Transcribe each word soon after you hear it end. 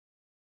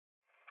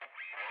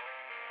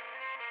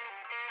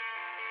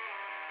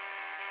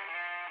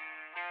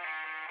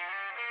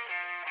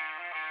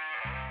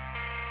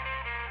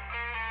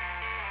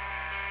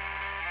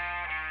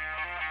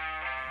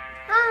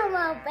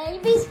little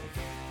babies.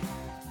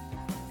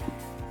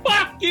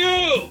 Fuck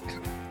you!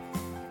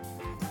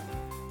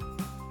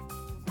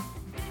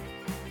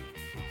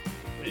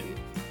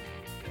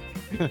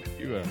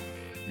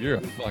 You're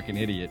a fucking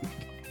idiot.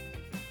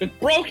 It's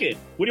broken.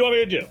 What do you want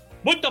me to do?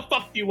 What the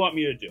fuck do you want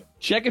me to do?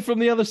 Check it from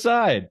the other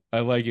side.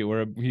 I like it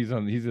where he's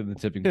in the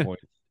tipping point.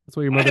 That's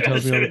what your mother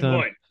tells me all the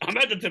time. I'm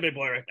at the tipping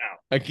point right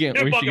now. I can't.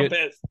 You're We fucking should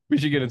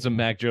pissed. get in some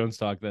Mac Jones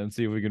talk then.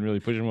 See if we can really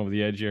push him over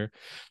the edge here.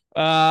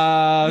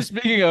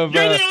 Speaking of,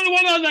 you're the only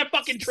one on that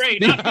fucking train,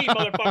 not me,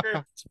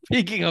 motherfucker.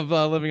 Speaking of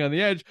living on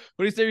the edge,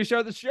 what do you say we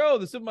start the show,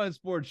 the Simple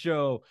Sports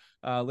Show,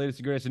 latest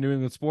and greatest in New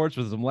England sports,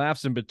 with some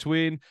laughs in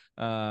between.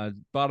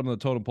 Bottom of the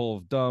totem pole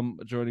of dumb.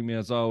 Joining me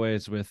as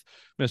always with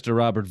Mr.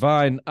 Robert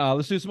Vine.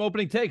 Let's do some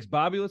opening takes,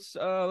 Bobby. Let's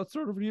start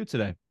over to you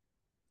today.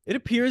 It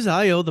appears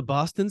I owe the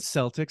Boston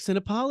Celtics an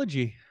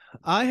apology.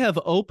 I have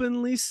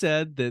openly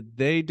said that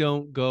they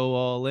don't go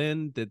all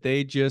in, that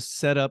they just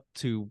set up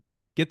to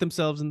get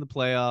themselves in the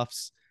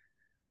playoffs,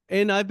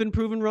 and I've been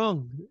proven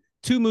wrong.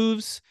 2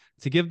 moves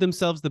to give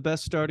themselves the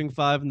best starting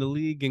 5 in the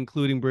league,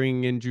 including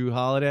bringing in Jrue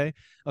Holiday,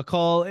 a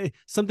call,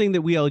 something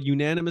that we all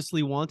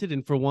unanimously wanted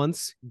and for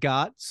once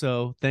got.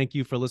 So thank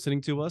you for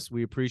listening to us.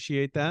 We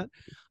appreciate that.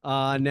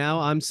 Now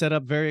I'm set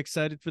up, very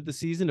excited for the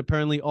season.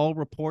 Apparently all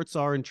reports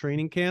are in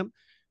training camp.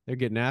 They're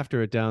getting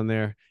after it down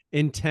there.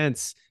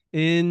 Intense.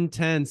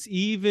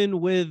 Even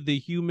with the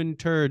human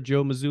turd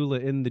Joe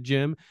Mazzulla in the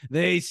gym,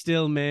 they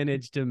still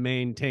manage to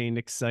maintain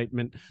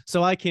excitement.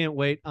 So I can't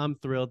wait. I'm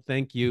thrilled.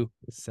 Thank you,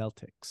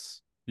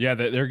 Celtics. Yeah,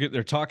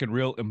 they're talking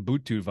real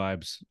Mbutu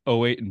vibes,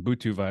 08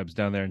 Mbutu vibes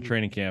down there in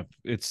training camp.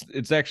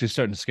 It's actually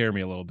starting to scare me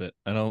a little bit.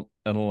 I don't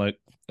like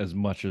as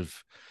much of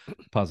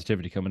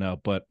positivity coming out,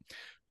 but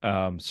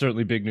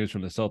certainly big news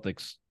from the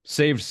Celtics.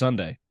 Saved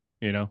Sunday,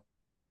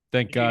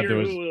 Thank God there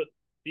was.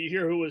 Do you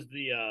hear who was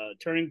the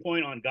turning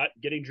point on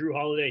getting Jrue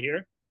Holiday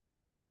here?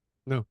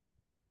 No.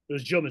 It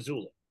was Joe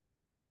Mazzulla.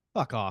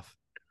 Fuck off.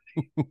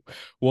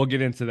 We'll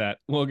get into that.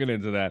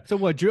 So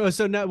what, Drew?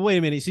 So now, wait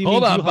a minute. So you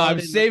Hold mean on, Jrue Bob.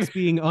 Holiday Save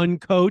being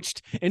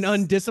uncoached and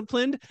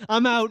undisciplined?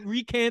 I'm out.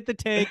 Recant the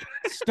take.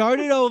 Start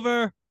it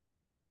over.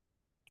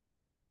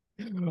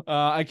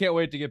 I can't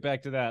wait to get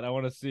back to that. I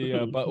want to see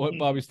what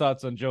Bobby's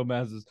thoughts on Joe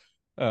Maz's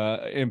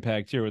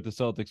impact here with the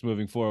Celtics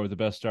moving forward with the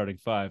best starting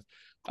 5.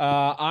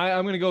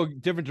 I'm going to go a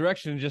different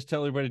direction and just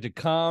tell everybody to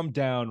calm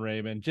down,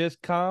 Raymond.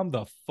 Just calm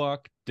the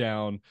fuck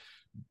down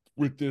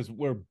with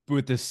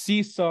the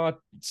seesaw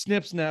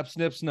snip,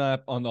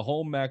 snap on the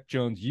whole Mac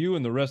Jones, you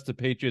and the rest of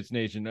Patriots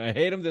Nation. I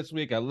hate him this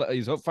week.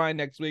 He's fine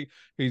next week.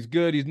 He's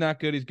good. He's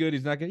not good. He's good.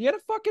 He's not good. He had a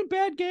fucking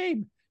bad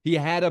game. He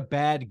had a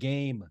bad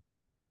game.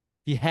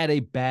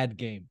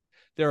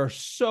 There are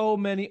so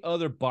many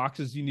other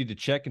boxes you need to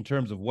check in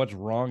terms of what's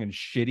wrong and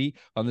shitty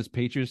on this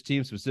Patriots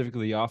team,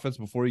 specifically the offense,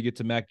 before you get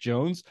to Mac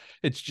Jones.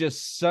 It's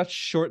just such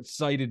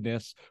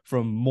short-sightedness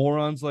from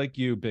morons like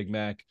you, Big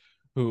Mac,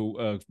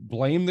 who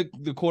blame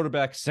the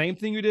quarterback. Same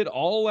thing you did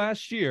all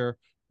last year.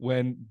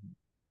 When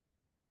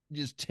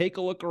just take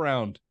a look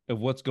around of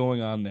what's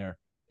going on there.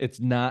 It's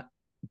not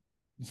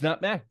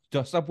Mac.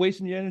 Just stop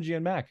wasting your energy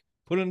on Mac.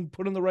 Put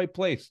in the right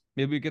place.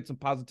 Maybe we get some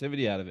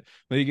positivity out of it.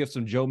 Maybe get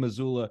some Joe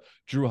Mazzulla,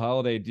 Jrue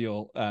Holiday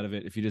deal out of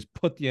it if you just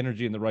put the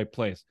energy in the right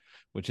place,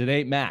 which it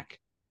ain't Mac.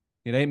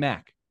 He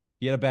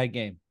had a bad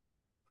game.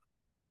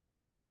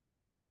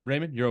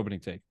 Raymond, your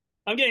opening take.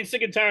 I'm getting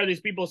sick and tired of these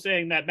people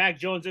saying that Mac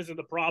Jones isn't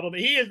the problem.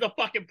 He is the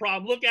fucking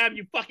problem. Look at him,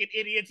 you fucking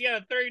idiots. He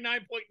had a 39.9%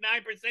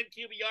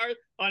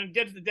 QBR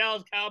against the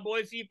Dallas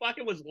Cowboys. He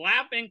fucking was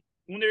laughing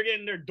when they were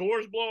getting their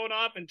doors blown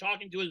up and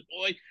talking to his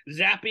boy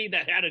Zappy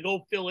that had to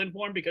go fill in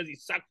for him because he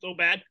sucked so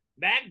bad.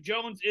 Mac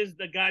Jones is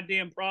the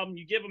goddamn problem.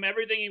 You give him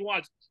everything he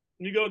wants.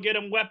 You go get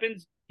him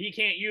weapons, he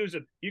can't use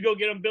them. You go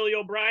get him Billy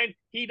O'Brien,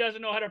 he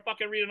doesn't know how to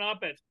fucking read an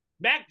offense.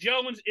 Mac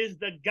Jones is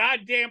the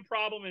goddamn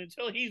problem, and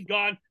until he's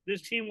gone,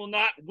 this team will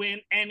not win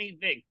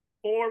anything.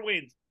 4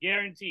 wins,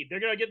 guaranteed.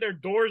 They're going to get their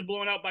doors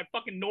blown out by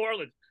fucking New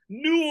Orleans.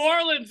 New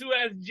Orleans, who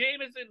has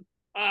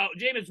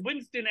Jameis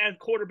Winston as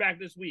quarterback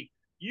this week.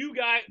 You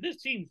guys,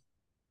 this team.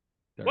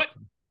 What?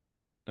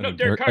 No,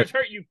 Derek Carr's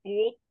hurt, you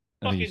fool.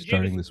 I think he's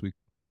starting this week.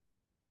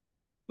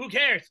 Who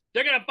cares?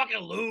 They're going to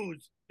fucking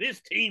lose. This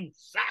team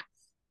sucks.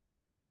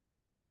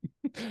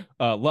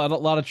 A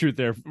lot of truth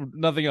there.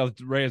 Nothing else.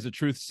 Ray is a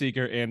truth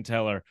seeker and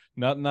teller.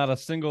 Not a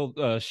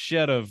single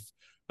shed of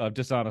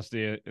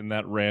dishonesty in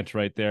that rant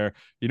right there.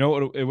 You know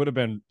what? It would have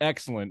been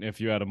excellent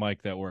if you had a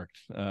mic that worked.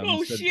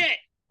 Shit.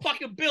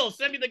 Fucking Bill,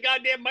 send me the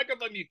goddamn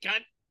microphone, you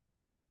cunt.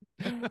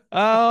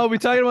 We'll be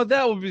talking about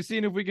that. We'll be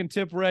seeing if we can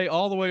tip Ray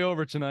all the way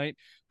over tonight.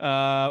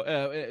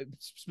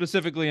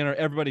 Specifically in our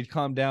Everybody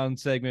Calm Down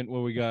segment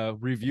where we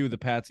review the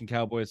Pats and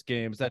Cowboys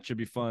games. That should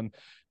be fun.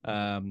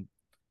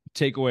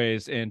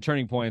 Takeaways and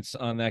turning points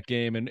on that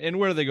game and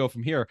where do they go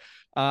from here?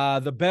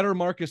 The better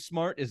Marcus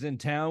Smart is in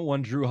town.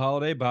 One Jrue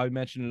Holiday. Bobby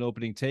mentioned an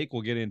opening take.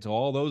 We'll get into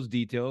all those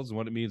details and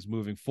what it means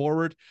moving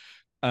forward.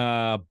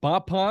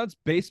 Bob Pond's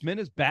basement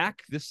is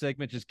back. This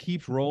segment just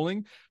keeps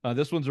rolling.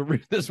 This one's a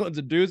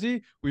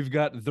doozy. We've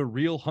got the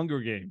real Hunger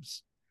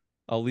Games.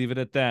 I'll leave it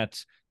at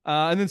that.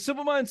 And then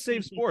Simple Minds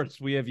Save Sports.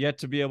 We have yet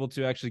to be able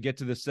to actually get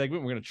to this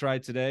segment. We're going to try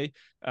today.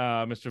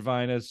 Mr.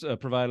 Vine has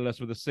provided us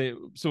with a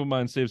Simple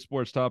Minds Save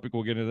Sports topic.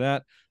 We'll get into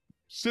that.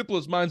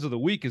 Simplest Minds of the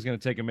Week is going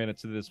to take a minute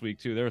to this week,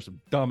 too. There are some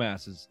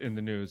dumbasses in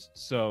the news.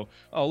 So,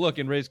 oh, look,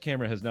 and Ray's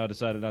camera has now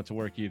decided not to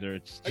work either.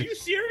 Are you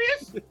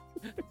serious?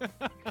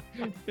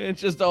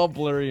 It's just all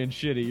blurry and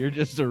shitty. You're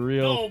just a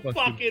real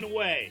fucking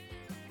way.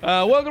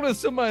 Welcome to the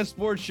Simple Minds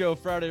Sports Show,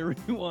 Friday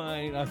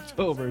Rewind,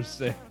 October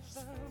 6th.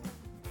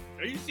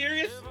 Are you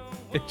serious?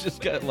 It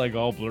just got like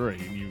all blurry.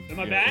 And Am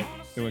I back?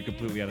 It went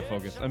completely out of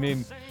focus. I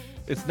mean,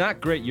 it's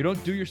not great. You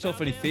don't do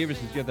yourself any favors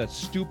since you have that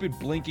stupid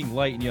blinking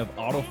light and you have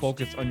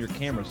autofocus on your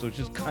camera, so it's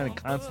just kind of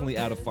constantly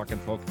out of fucking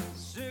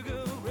focus.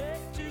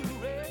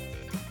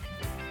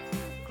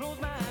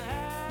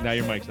 Now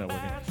your mic's not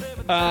working.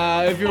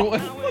 If you're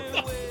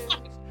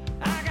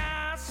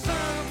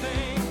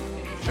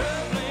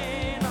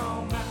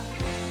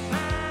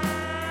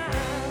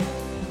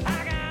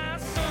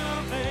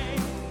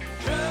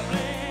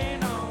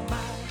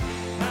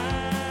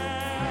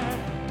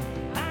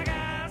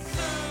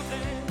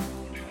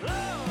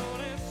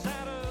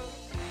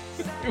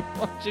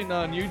watching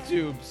on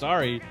YouTube,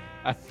 sorry,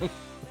 I don't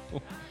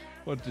know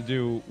what to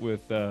do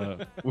with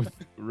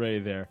Ray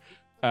there.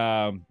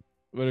 But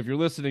if you're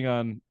listening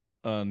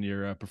on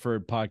your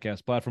preferred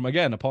podcast platform,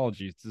 again,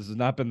 apologies. This has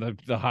not been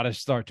the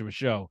hottest start to a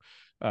show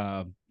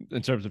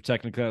in terms of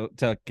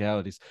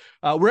technicalities.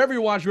 Wherever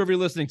you're watching, wherever you're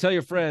listening, tell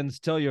your friends,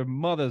 tell your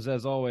mothers,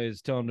 as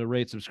always, tell them to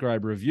rate,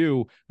 subscribe,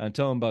 review, and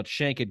tell them about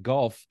Shankit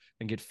Golf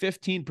and get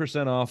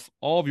 15% off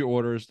all of your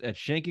orders at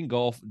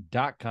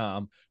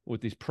shankitgolf.com with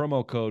these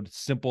promo code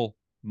Simple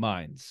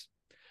Minds.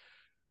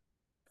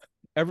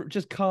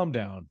 Just calm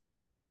down.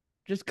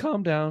 Just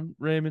calm down,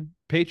 Raymond.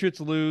 Patriots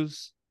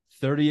lose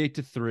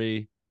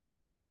 38-3.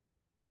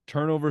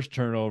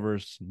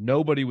 Turnovers.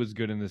 Nobody was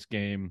good in this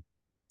game.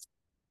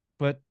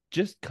 But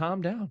just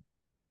calm down.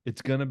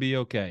 It's going to be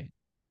okay.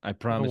 I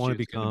promise you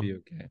it's going to be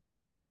okay.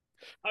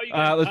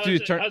 Let's do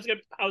the turn. How's it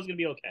going to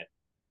be okay?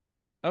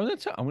 I'm going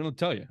to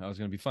tell you how it's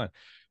going to be fine.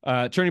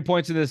 Turning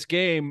points in this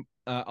game.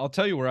 I'll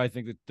tell you where I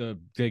think that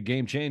the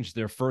game changed.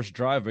 Their first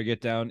drive, they get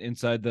down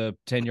inside the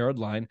 10-yard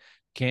line.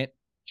 Can't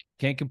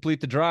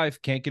complete the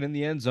drive. Can't get in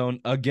the end zone.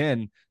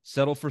 Again,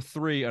 settle for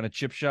 3 on a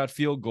chip shot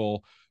field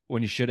goal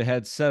when you should have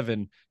had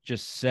 7.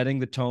 Just setting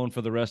the tone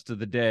for the rest of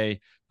the day.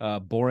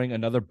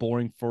 Another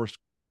boring first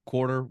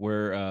quarter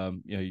where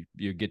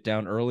you get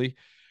down early.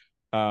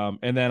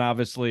 And then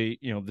obviously,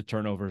 the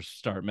turnovers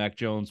start. Mac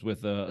Jones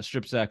with a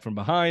strip sack from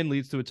behind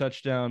leads to a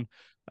touchdown.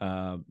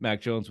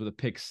 Mac Jones with a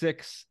pick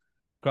 6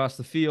 across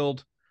the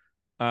field.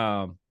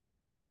 I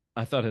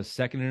thought his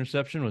second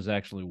interception was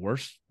actually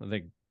worse. I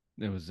think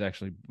it was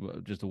actually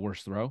just a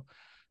worse throw.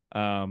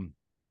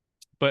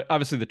 But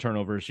obviously the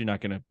turnovers, you're not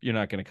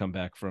gonna come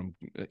back from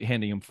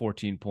handing him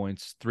 14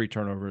 points, 3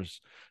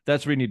 turnovers.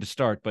 That's where you need to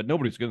start. But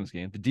nobody's good in this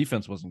game. The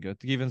defense wasn't good.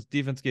 The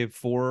defense gave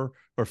 4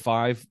 or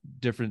 5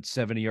 different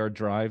 70-yard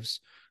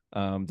drives.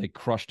 They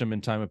crushed him in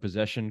time of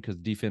possession because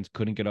the defense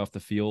couldn't get off the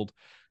field.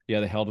 Yeah,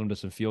 they held him to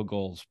some field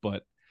goals,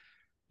 but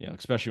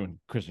especially when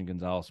Christian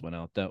Gonzalez went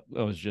out, that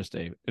was just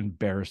a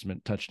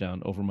embarrassment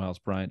touchdown over Miles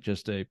Bryant.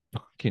 Just a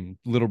fucking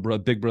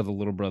big brother,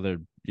 little brother,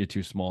 you're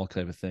too small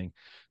type of thing.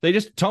 They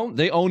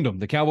owned them.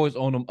 The Cowboys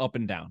owned them up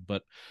and down.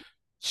 But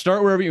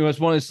start wherever you want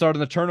to start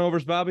on the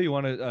turnovers, Bobby. You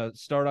want to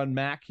start on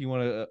Mac. You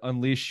want to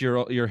unleash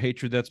your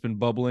hatred that's been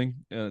bubbling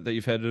that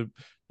you've had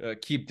to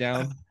keep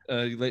down.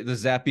 Let the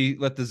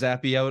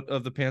zappy out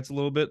of the pants a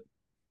little bit.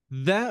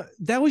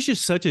 That was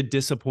just such a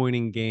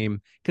disappointing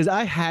game because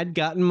I had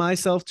gotten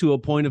myself to a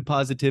point of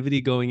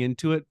positivity going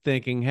into it,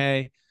 thinking,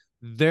 hey,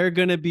 they're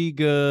gonna be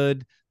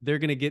good. They're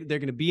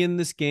gonna be in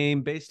this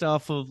game based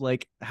off of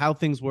like how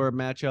things were,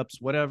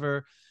 matchups,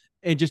 whatever,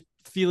 and just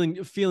feeling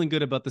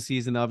good about the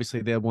season.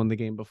 Obviously, they had won the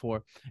game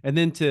before, and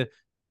then to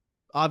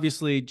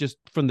obviously just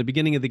from the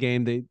beginning of the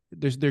game,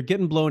 they're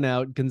getting blown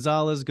out.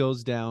 Gonzalez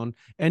goes down.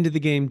 End of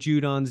the game,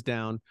 Judon's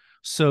down.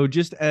 So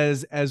just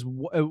as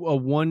a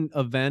one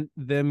event,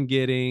 them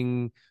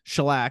getting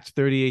shellacked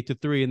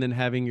 38-3, and then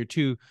having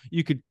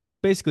you could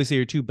basically say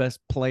your 2 best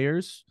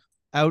players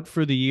out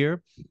for the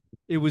year.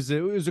 It was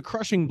a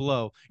crushing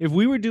blow. If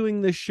we were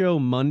doing this show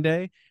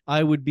Monday,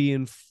 I would be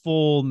in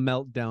full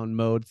meltdown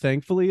mode.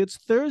 Thankfully, it's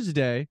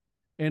Thursday,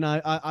 and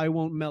I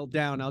won't melt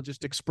down. I'll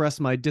just express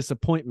my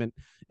disappointment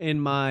in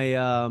my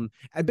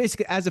I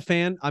basically, as a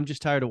fan, I'm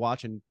just tired of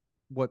watching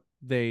what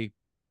they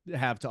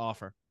have to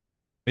offer.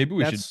 Maybe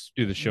we should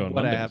do the show on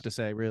Mondays. What I have to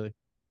say, really.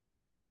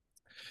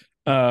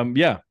 I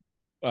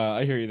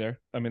hear you there.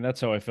 I mean,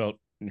 that's how I felt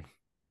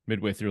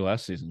midway through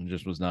last season. It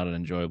just was not an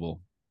enjoyable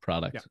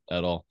product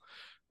at all.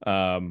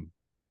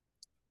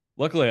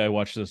 Luckily, I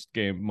watched this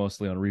game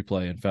mostly on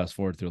replay and fast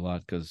forward through a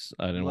lot because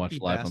I didn't watch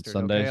live on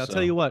Sunday. Okay? I'll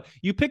tell you what,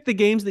 you pick the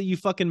games that you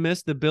fucking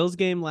missed, the Bills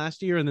game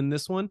last year and then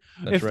this one.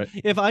 That's right.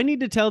 If I need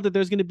to tell that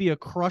there's going to be a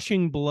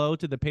crushing blow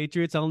to the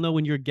Patriots, I'll know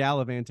when you're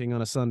gallivanting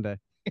on a Sunday.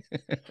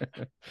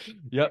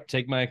 Yep.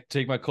 Take my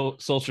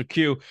social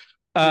cue.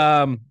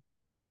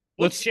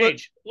 What's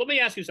changed? Let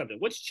me ask you something.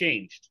 What's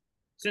changed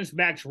since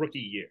Mac's rookie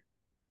year.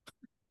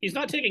 He's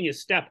not taking a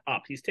step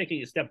up. He's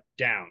taking a step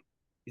down.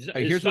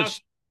 Here's what.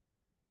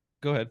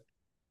 Go ahead.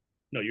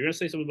 No, you're going to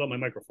say something about my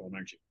microphone,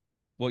 aren't you?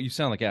 Well, you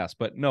sound like ass,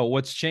 but no,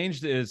 what's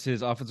changed is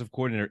his offensive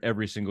coordinator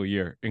every single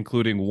year,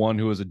 including one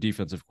who was a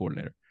defensive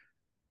coordinator.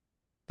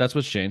 That's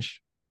what's changed.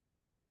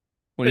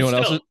 Well, you know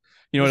what else?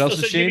 You know what else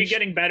has changed? Shouldn't you be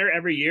getting better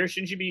every year?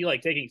 Shouldn't you be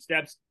like taking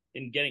steps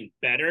in getting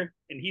better?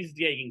 And he's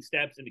taking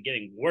steps into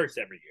getting worse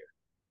every year.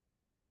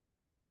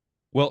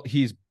 Well,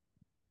 he's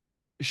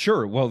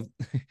sure. Well,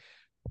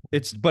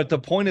 but the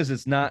point is,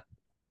 it's not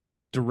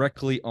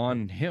directly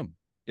on him.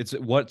 It's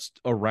what's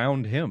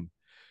around him.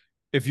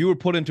 If you were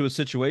put into a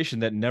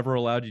situation that never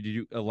allowed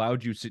you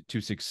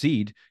to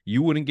succeed,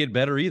 you wouldn't get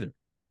better either.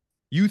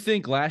 You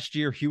think last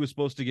year he was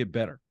supposed to get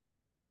better?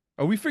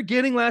 Are we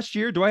forgetting last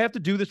year? Do I have to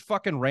do this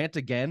fucking rant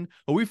again?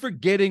 Are we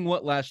forgetting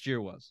what last year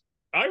was?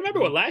 I remember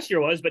what last year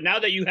was, but now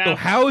that you have so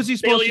how is he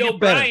supposed to get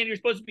better? You're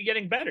supposed to be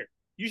getting better.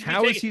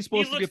 How is he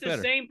supposed to get better? He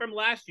looks the same from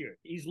last year.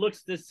 He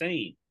looks the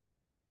same.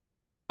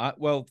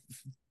 Well,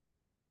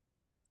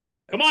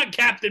 come on,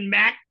 Captain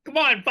Mac. Come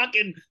on,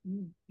 fucking.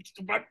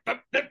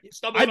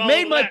 I've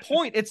made my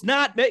point. It's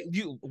not.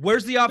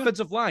 Where's the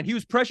offensive line? He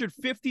was pressured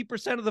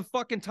 50% of the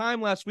fucking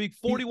time last week,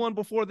 41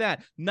 before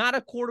that. Not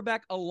a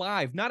quarterback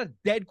alive, not a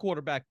dead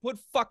quarterback. Put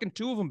fucking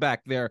two of them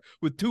back there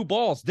with two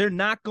balls. They're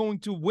not going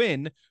to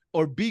win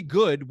or be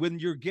good when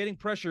you're getting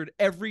pressured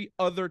every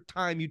other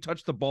time you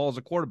touch the ball as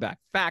a quarterback.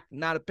 Fact,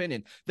 not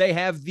opinion. They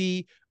have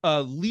the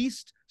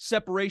least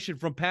separation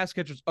from pass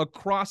catchers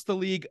across the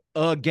league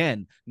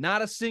again.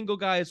 Not a single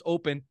guy is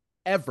open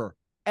ever,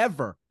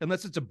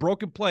 unless it's a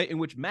broken play in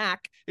which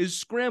Mac is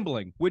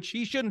scrambling, which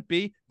he shouldn't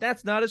be.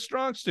 That's not his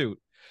strong suit.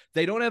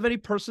 They don't have any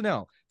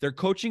personnel. Their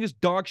coaching is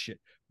dog shit.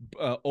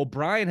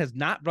 O'Brien has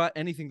not brought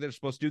anything they're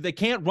supposed to do. They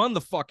can't run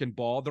the fucking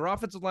ball. Their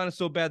offensive line is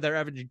so bad they're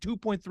averaging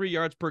 2.3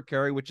 yards per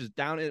carry, which is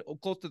down at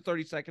close to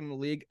 32nd in the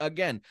league.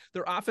 Again,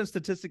 their offense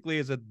statistically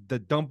is the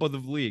dump of the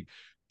league.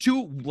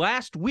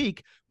 Last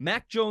week,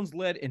 Mac Jones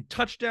led in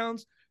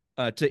touchdowns,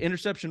 to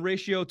interception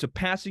ratio, to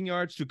passing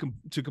yards,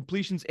 to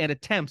completions and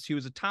attempts. He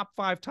was a top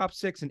 5, top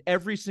 6 in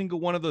every single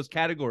one of those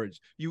categories.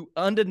 You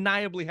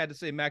undeniably had to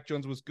say Mac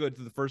Jones was good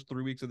for the first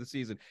 3 weeks of the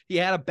season. He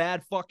had a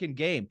bad fucking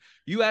game.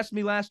 You asked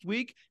me last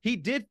week, he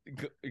did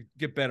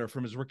get better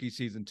from his rookie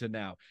season to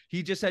now.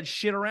 He just had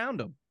shit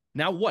around him.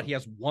 Now what? He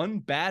has one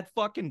bad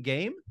fucking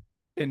game,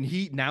 and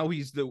he's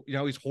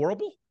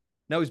horrible.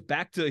 Now he's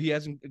back to he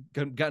hasn't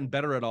gotten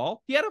better at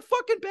all. He had a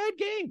fucking bad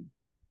game.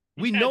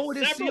 We know what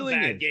his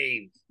ceiling is.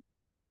 Games.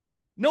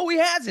 No, he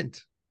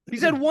hasn't.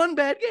 He's had one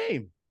bad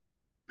game.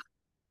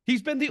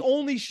 He's been the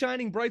only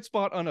shining bright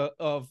spot on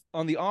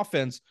the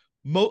offense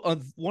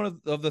one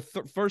of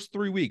the first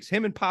 3 weeks.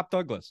 Him and Pop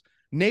Douglas.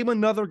 Name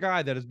another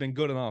guy that has been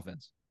good on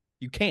offense.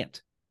 You can't.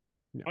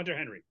 Hunter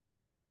Henry.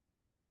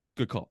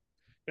 Good call.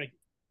 Thank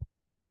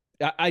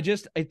you.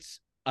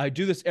 I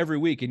do this every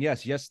week, and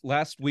yes,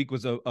 last week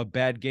was a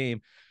bad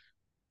game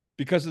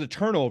because of the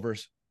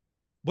turnovers.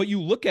 But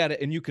you look at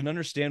it and you can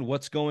understand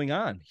what's going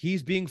on.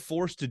 He's being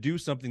forced to do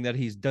something that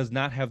he does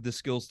not have the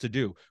skills to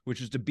do,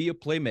 which is to be a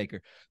playmaker.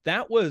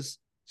 That was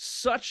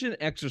such an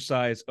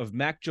exercise of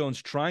Mac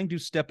Jones trying to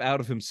step out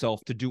of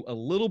himself to do a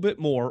little bit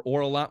more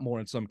or a lot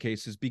more in some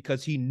cases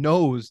because he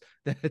knows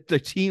that the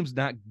team's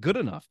not good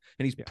enough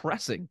and he's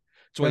pressing.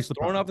 So he's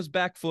throwing off his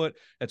back foot.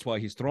 That's why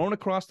he's throwing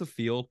across the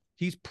field.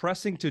 He's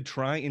pressing to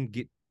try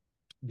and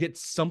get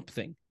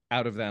something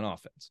out of that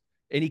offense.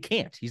 And he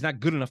can't. He's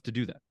not good enough to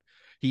do that.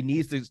 He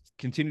needs to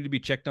continue to be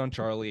checked on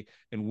Charlie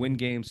and win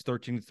games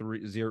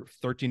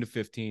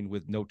 13-15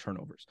 with no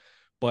turnovers.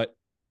 But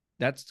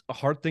that's a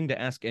hard thing to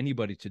ask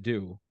anybody to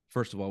do,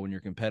 first of all, when you're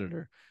a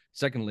competitor.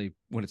 Secondly,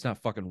 when it's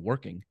not fucking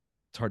working,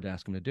 it's hard to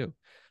ask him to do.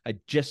 I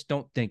just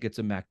don't think it's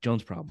a Mac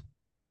Jones problem.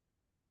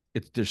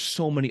 There's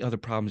so many other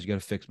problems you got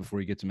to fix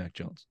before you get to Mac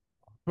Jones.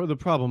 Well, the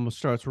problem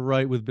starts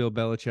right with Bill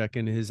Belichick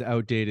and his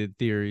outdated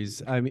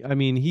theories. I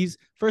mean, he's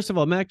first of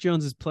all, Mac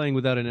Jones is playing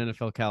without an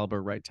NFL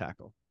caliber right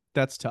tackle.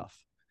 That's tough.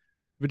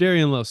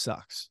 Vidarian Lowe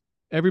sucks.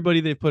 Everybody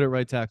they've put at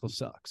right tackle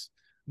sucks.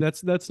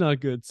 That's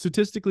not good.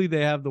 Statistically, they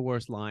have the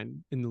worst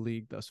line in the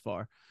league thus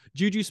far.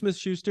 Juju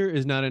Smith-Schuster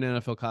is not an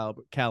NFL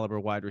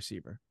caliber wide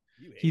receiver.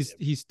 He's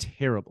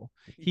terrible.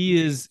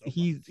 He's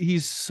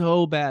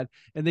so bad,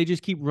 and they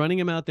just keep running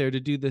him out there to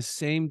do the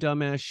same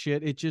dumbass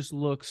shit. It just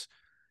looks.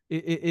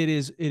 It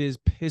is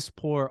piss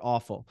poor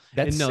awful.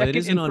 And no, it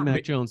isn't on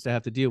Mac Jones to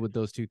have to deal with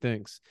those two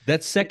things.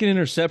 That second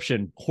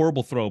interception,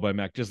 horrible throw by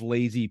Mac, just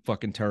lazy,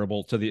 fucking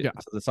terrible to the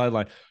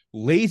sideline.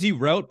 Lazy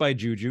route by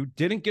Juju,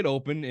 didn't get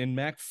open, and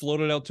Mac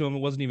floated out to him. It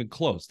wasn't even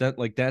close.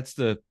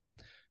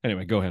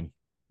 Anyway, go ahead.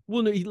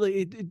 Well, no,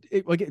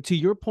 to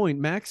your point,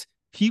 Max,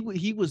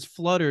 he was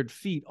fluttered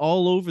feet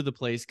all over the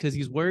place because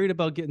he's worried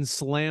about getting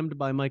slammed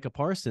by Micah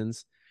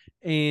Parsons,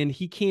 and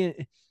he can't.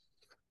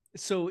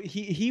 So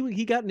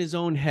he got in his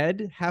own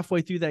head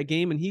halfway through that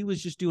game, and he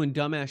was just doing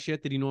dumbass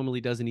shit that he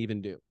normally doesn't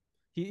even do.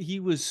 He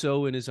was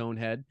so in his own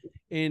head,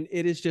 and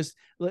it is just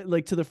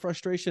like to the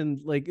frustration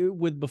like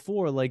with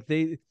before, like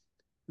they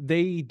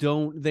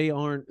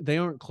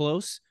aren't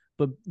close,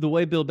 but the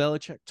way Bill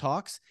Belichick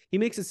talks, he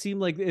makes it seem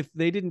like if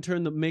they didn't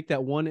make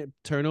that one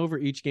turnover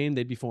each game,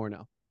 they'd be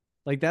 4-0.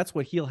 Like that's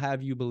what he'll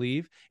have you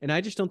believe. And I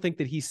just don't think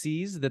that he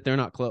sees that they're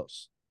not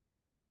close.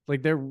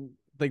 Like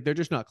they're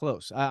just not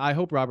close. I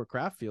hope Robert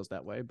Kraft feels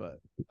that way, but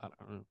I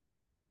don't know.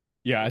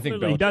 Yeah, I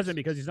think he doesn't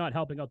because he's not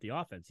helping out the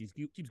offense.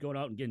 He keeps going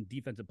out and getting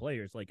defensive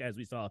players, like as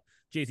we saw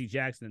J.C.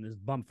 Jackson and this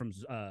bump from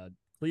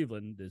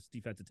Cleveland, this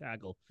defensive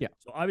tackle. Yeah.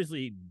 So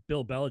obviously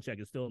Bill Belichick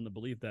is still in the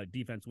belief that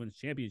defense wins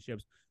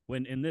championships,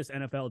 when in this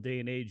NFL day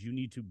and age, you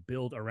need to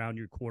build around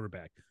your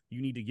quarterback.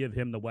 You need to give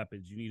him the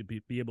weapons. You need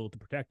to be able to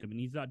protect him, and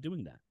he's not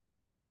doing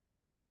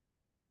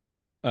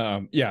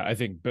that. Yeah, I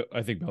think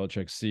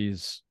Belichick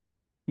sees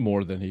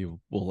more than he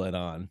will let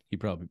on. He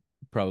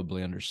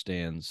probably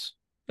understands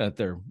that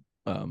they're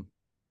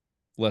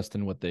less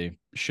than what they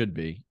should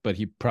be, but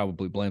he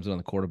probably blames it on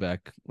the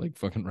quarterback like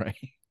fucking right.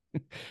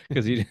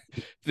 Because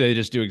they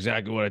just do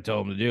exactly what I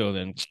told them to do,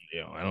 then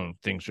I don't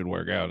think should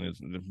work out.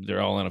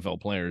 They're all NFL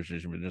players. They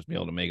should just be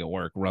able to make it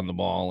work, run the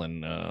ball,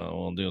 and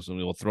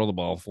we'll throw the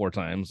ball 4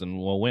 times and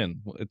we'll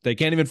win. They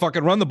can't even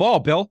fucking run the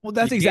ball, Bill. Well,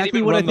 that's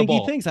exactly what I think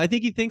he thinks. I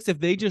think he thinks if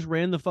they just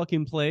ran the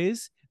fucking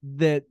plays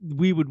that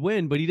we would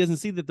win, but he doesn't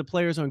see that the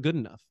players aren't good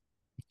enough.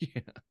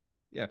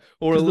 Yeah.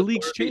 Or the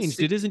league's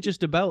changed. It isn't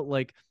just about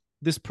like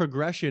this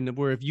progression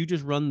where if you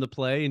just run the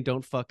play and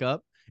don't fuck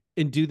up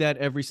and do that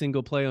every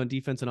single play on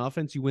defense and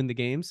offense, you win the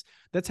games.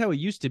 That's how it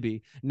used to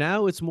be.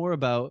 Now it's more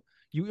about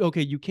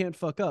you can't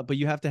fuck up, but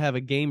you have to have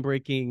a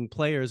game-breaking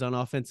players on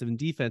offensive and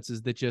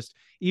defenses that just,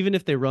 even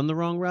if they run the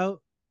wrong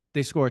route,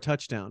 they score a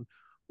touchdown.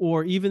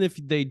 Or even if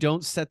they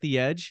don't set the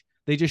edge,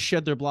 they just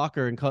shed their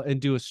blocker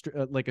and do a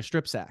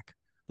strip sack.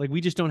 Like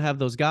we just don't have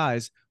those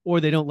guys, or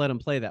they don't let them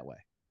play that way.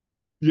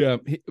 Yeah,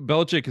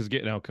 Belichick is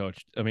getting out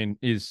coached. I mean,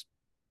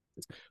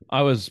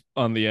 I was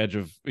on the edge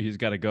of he's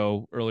got to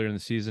go earlier in the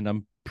season.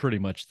 I'm pretty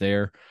much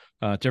there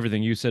to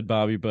everything you said,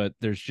 Bobby, but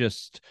there's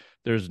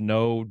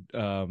no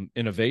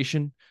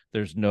innovation.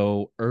 There's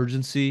no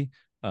urgency.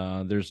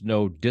 There's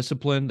no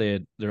discipline. They're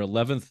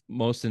 11th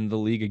most in the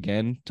league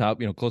again,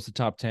 close to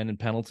top 10 in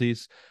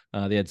penalties.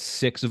 They had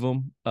 6 of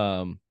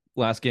them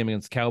last game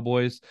against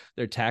Cowboys.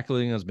 Their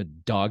tackling has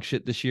been dog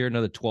shit this year.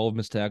 Another 12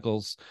 missed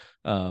tackles,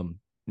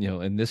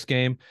 in this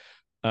game.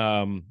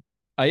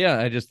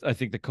 I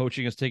think the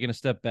coaching has taken a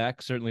step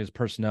back. Certainly his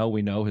personnel,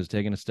 we know, has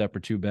taken a step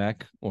or 2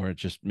 back, or it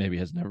just maybe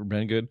has never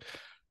been good.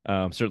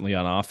 Certainly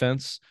on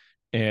offense.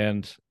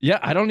 And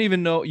I don't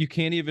even know. You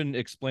can't even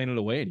explain it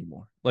away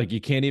anymore. Like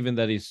you can't even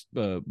that he's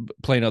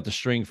playing out the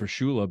string for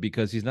Shula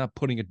because he's not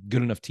putting a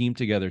good enough team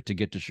together to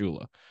get to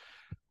Shula.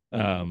 He's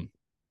going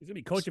to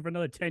be coaching for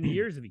another 10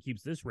 years if he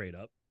keeps this rate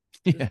up.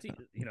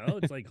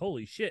 It's like,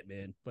 holy shit,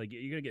 man. Like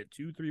you're going to get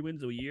 2-3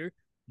 wins a year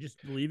just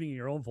believing in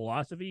your own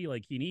philosophy.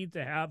 Like he needs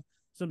to have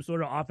some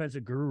sort of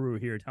offensive guru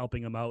here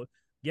helping him out,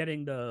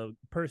 getting the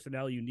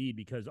personnel you need,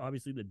 because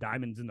obviously the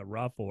diamonds in the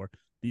rough or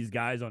these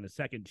guys on a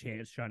second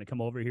chance trying to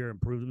come over here and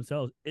prove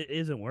themselves, it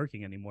isn't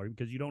working anymore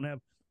because you don't have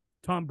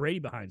Tom Brady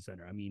behind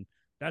center. I mean,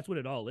 that's what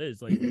it all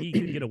is. Like he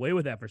could get away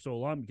with that for so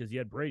long because you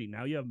had Brady.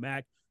 Now you have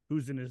Mac,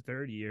 who's in his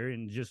 3rd year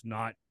and just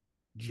not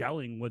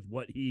gelling with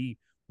what he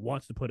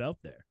wants to put out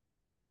there.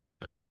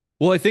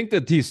 Well, I think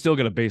that he's still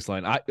going to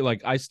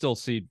baseline. I still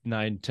see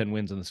 9-10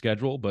 wins on the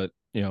schedule, but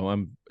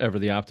I'm ever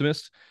the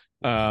optimist.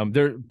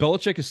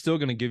 Belichick is still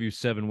going to give you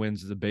 7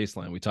 wins as a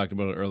baseline. We talked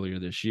about it earlier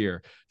this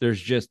year.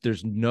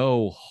 There's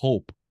no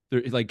hope.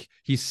 Like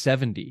he's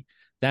 70.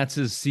 That's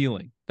his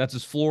ceiling. That's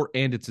his floor,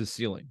 and it's his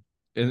ceiling.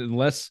 And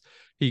unless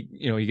he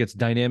gets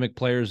dynamic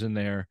players in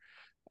there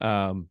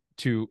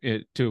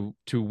to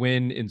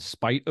win in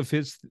spite of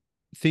his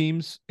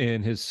themes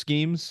and his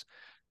schemes,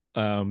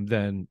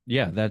 then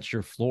that's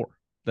your floor.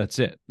 That's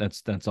it.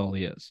 That's all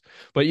he is.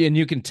 But and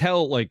you can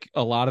tell like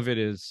a lot of it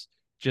is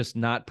just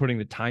not putting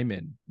the time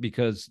in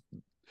because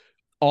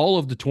all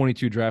of the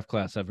 22 draft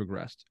class have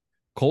regressed.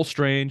 Cole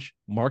Strange,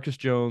 Marcus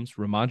Jones,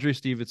 Ramondre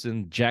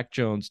Stevenson, Jack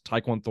Jones,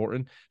 Tyquan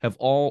Thornton have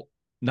all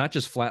not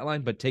just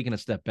flatlined, but taken a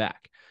step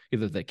back.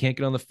 Either they can't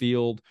get on the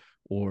field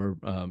or,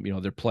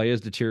 their play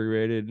has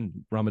deteriorated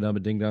in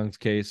Ramadama Ding Dong's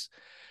case.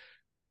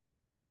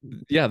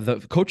 Yeah, the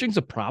coaching's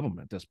a problem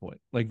at this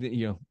point. Like,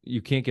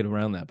 you can't get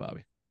around that,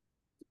 Bobby.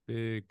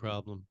 Big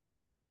problem.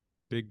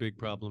 Big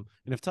problem.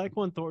 And if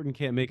Tyquan Thornton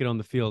can't make it on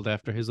the field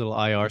after his little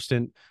IR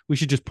stint, we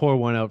should just pour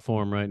one out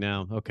for him right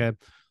now, okay?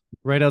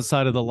 Right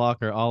outside of the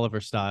locker,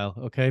 Oliver style,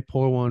 okay?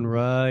 Pour one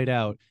right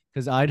out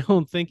because I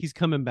don't think he's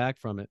coming back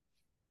from it.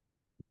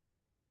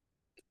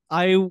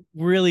 I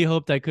really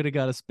hoped I could have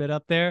got a spit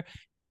up there.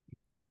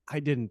 I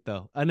didn't,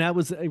 though. And that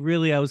was I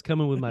was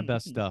coming with my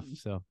best stuff.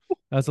 So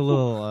that's a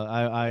little,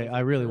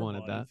 I really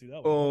wanted that.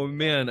 Oh,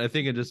 man. I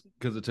think it just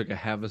because it took a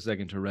half a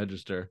second to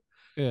register.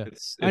 Yeah,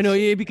 I know.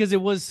 Yeah, because it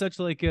was such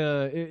like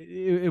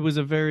it was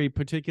a very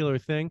particular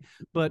thing.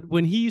 But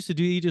when he used to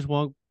do, he just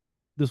walked.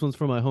 This one's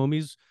for my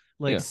homies.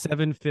 Like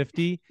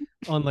 7:50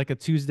 on like a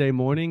Tuesday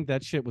morning.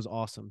 That shit was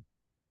awesome.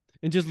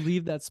 And just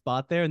leave that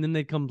spot there, and then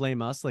they'd come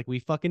blame us like we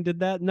fucking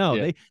did that.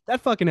 No, that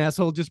fucking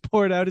asshole just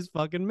poured out his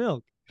fucking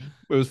milk.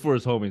 It was for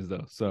his homies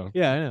though. So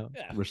yeah, I know.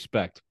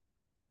 Respect.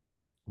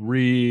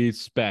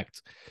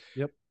 Respect.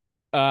 Yep.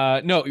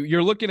 No,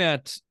 you're looking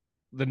at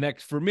the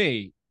next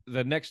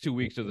 2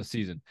 weeks of the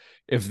season.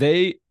 If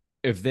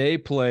they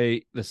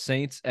play the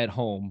Saints at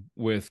home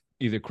with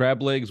either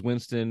crab legs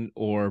Winston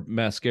or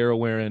mascara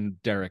wearing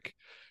Derek,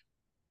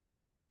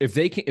 if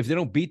they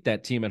don't beat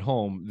that team at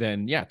home,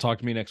 then yeah, talk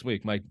to me next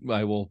week.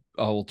 I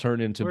will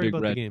turn into Worried Big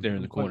about Red the game. there in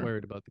I'm the quite corner.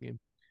 worried about the game.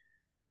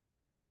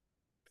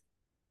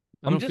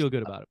 I don't feel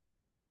good about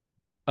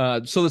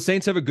it. So the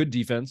Saints have a good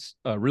defense,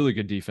 a really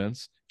good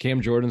defense.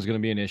 Cam Jordan's going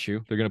to be an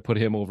issue. They're going to put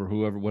him over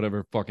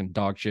whatever fucking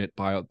dog shit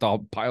pile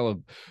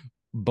of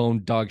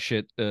bone dog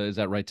shit is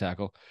that right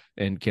tackle,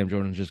 and Cam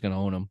Jordan's just going to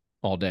own him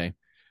all day.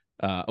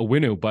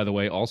 Owinu, by the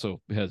way, also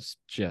has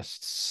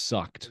just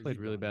sucked. Played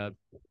really bad.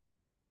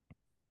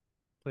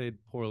 Played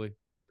poorly.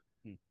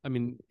 I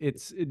mean,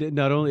 it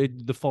not only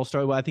the false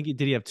start. Well, I think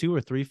did he have 2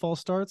 or 3 false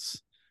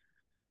starts?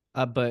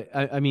 But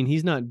I mean,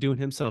 he's not doing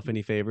himself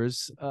any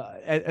favors.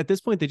 At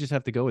this point, they just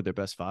have to go with their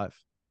best 5,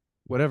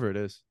 whatever it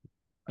is.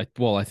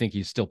 I think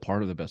he's still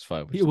part of the best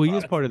 5. He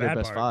is part of their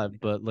best 5,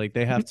 but like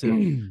they have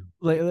to.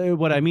 like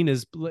what I mean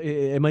is,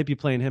 it might be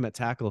playing him at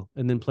tackle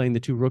and then playing the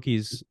 2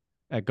 rookies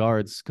at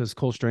guards because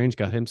Cole Strange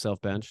got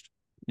himself benched.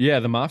 Yeah,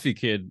 the Mafia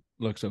kid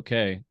looks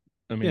okay.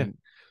 I mean,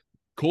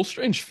 Cole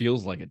Strange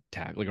feels like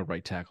a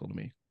right tackle to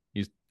me.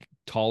 He's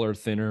taller,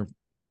 thinner.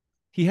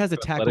 He has a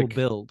tackle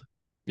build.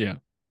 Yeah.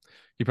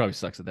 He probably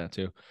sucks at that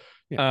too.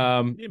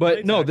 Yeah.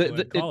 But no,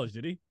 college,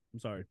 did he? I'm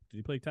sorry. Did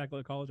he play tackle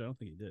at college? I don't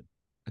think he did.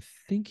 I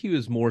think he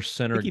was more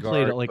center I think he guard.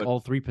 played at like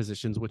all 3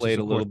 positions, which is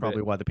of course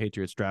probably why the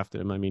Patriots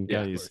drafted him. I mean,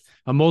 he's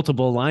a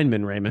multiple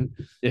lineman, Raymond.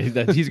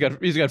 Yeah, he's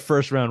got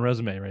first round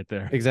resume right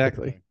there.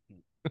 Exactly.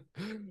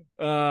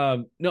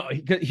 No,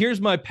 here's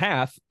my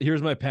path.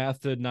 Here's my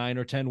path to 9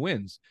 or 10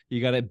 wins.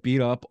 You got to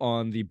beat up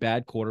on the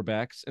bad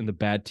quarterbacks and the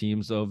bad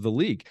teams of the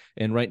league.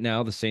 And right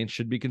now, the Saints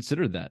should be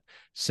considered that.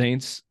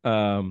 Saints,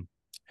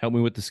 help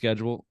me with the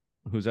schedule.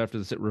 Who's after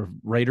this?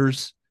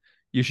 Raiders.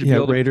 You should be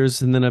able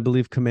Raiders, and then I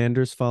believe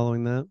Commanders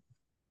following that.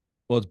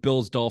 Well, it's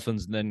Bills,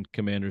 Dolphins, and then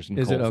Commanders and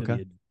Colts. Is it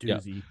okay? Yeah.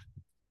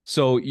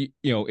 So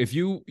if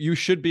you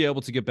should be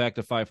able to get back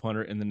to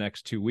 500 in the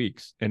next 2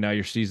 weeks, and now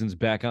your season's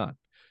back on,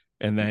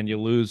 and then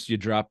you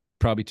drop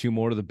probably 2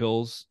 more to the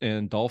Bills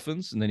and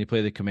Dolphins, and then you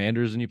play the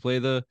Commanders and you play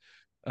the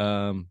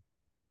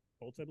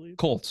Colts, I believe.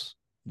 Colts.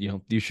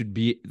 You should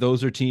be.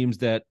 Those are teams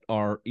that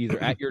are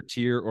either at your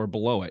tier or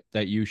below it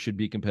that you should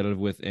be competitive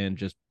with and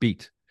just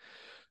beat.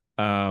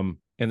 And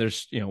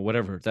there's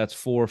whatever that's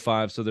 4 or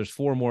 5, so there's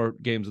 4 more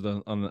games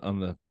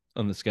on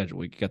the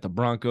schedule. You got the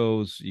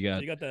Broncos, you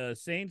got the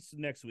Saints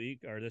next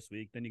week or this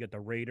week, then you got the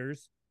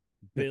Raiders,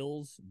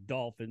 Bills,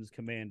 Dolphins,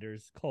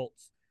 Commanders,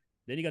 Colts.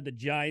 Then you got the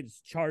Giants,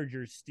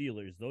 Chargers,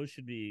 Steelers. Those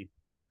should be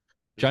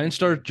Giants,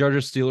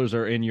 Chargers, Steelers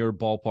are in your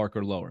ballpark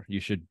or lower. You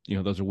should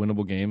those are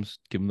winnable games.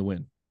 Give them the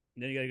win.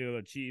 And then you got to go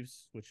to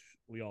Chiefs, which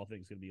we all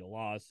think is going to be a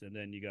loss. And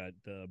then you got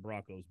the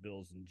Broncos,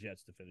 Bills, and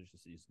Jets to finish the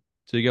season.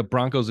 So you got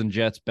Broncos and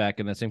Jets back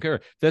in that same category.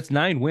 That's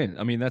 9 wins.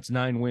 I mean, that's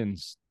 9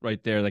 wins right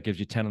there. That gives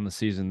you 10 on the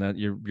season. That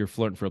you're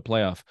flirting for a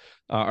playoff.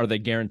 Are they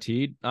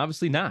guaranteed?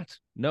 Obviously not.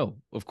 No,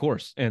 of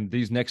course. And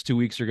these next 2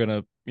 weeks are going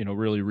to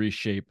really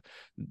reshape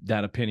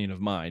that opinion of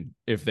mine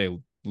if they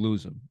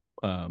lose them.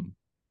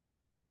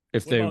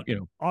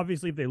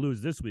 Obviously, if they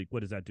lose this week, what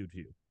does that do to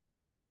you?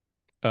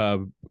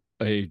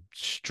 A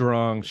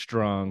strong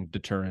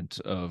deterrent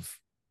of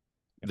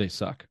they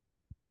suck.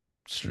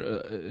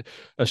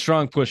 A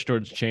strong push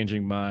towards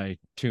changing my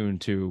tune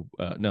to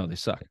no, they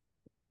suck.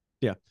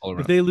 Yeah.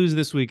 If they lose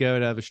this week, I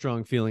would have a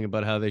strong feeling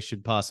about how they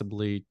should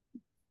possibly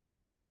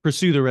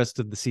pursue the rest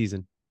of the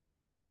season.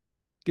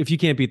 If you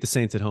can't beat the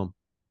Saints at home.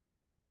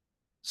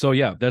 So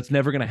yeah, that's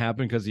never going to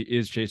happen because he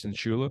is chasing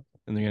Shula,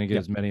 and they're going to get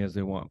as many as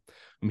they want.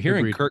 I'm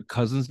hearing Kirk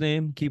Cousins'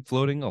 name keep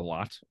floating a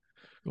lot.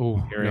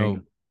 Oh, no.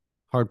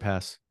 Hard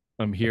pass.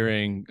 I'm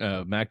hearing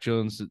Mac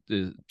Jones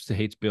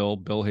hates Bill.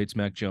 Bill hates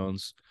Mac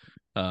Jones.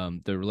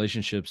 The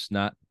relationship's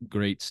not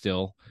great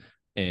still,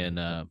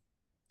 and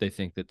they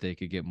think that they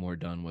could get more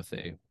done with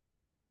a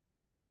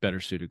better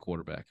suited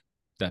quarterback,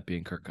 that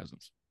being Kirk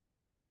Cousins.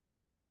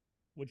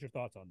 What's your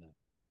thoughts on that?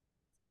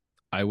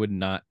 I would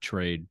not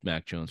trade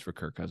Mac Jones for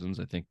Kirk Cousins.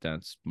 I think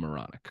that's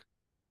moronic.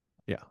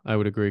 Yeah, I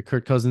would agree.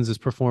 Kirk Cousins is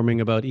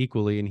performing about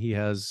equally, and he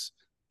has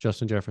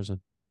Justin Jefferson.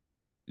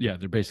 Yeah,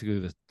 they're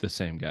basically the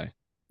same guy.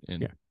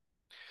 And,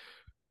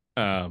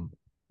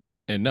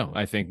 and no,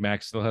 I think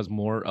Mac still has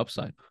more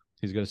upside.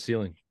 He's got a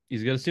ceiling.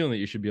 He's got a ceiling that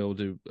you should be able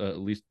to at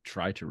least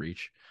try to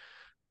reach.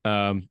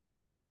 Before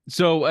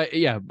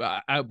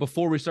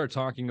we start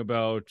talking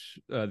about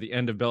the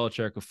end of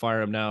Belichick, of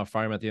fire him now,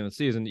 fire him at the end of the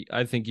season,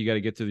 I think you got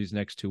to get through these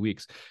next 2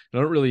 weeks. And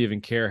I don't really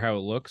even care how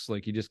it looks.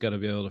 Like, you just got to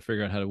be able to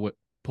figure out how to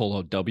pull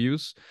out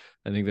W's.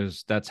 I think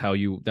that's how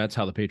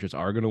the Patriots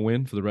are going to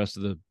win for the rest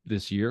of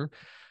this year.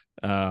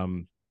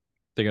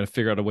 They got to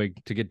figure out a way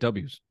to get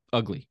W's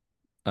ugly.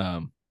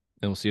 And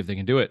we'll see if they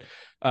can do it.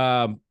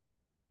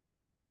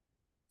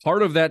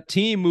 Part of that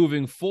team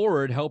moving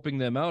forward, helping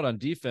them out on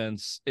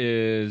defense,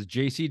 is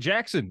J.C.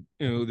 Jackson,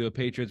 who the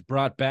Patriots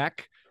brought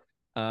back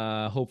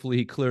Hopefully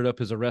he cleared up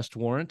his arrest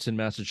warrant in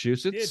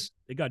Massachusetts.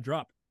 It got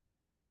dropped.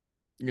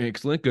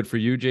 Excellent. Good for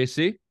you,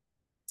 JC.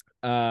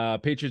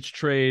 Patriots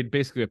trade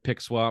basically a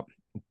pick swap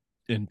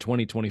in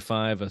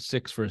 2025, a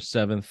 6 for a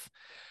 7th.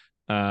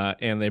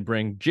 And they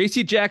bring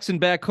JC Jackson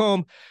back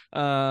home.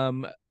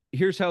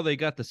 Here's how they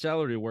got the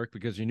salary to work,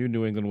 because you knew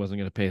New England wasn't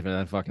going to pay for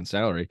that fucking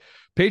salary.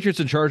 Patriots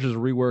and Chargers are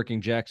reworking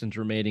Jackson's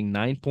remaining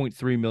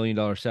 $9.3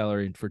 million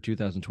salary for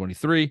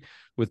 2023,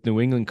 with New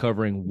England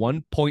covering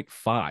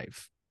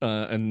 1.5,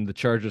 and the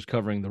Chargers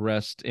covering the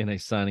rest in a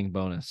signing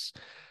bonus.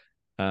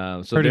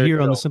 So heard it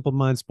here on the Simple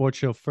Mind Sports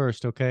Show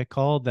first. Okay,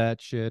 called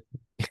that shit.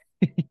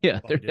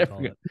 Yeah, they're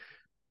definitely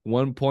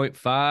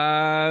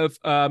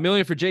 1.5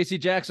 million for JC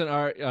Jackson.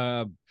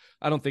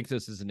 I don't think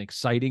this is an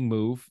exciting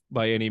move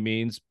by any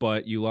means,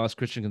 but you lost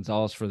Christian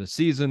Gonzalez for the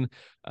season.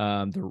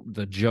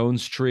 The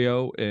Jones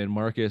trio and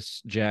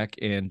Marcus, Jack,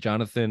 and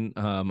Jonathan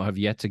have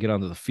yet to get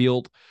onto the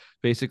field,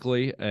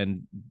 basically,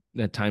 and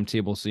that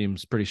timetable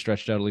seems pretty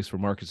stretched out, at least for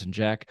Marcus and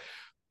Jack.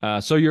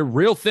 So you're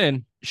real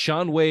thin.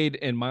 Sean Wade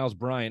and Miles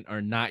Bryant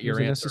are not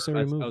your answer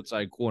as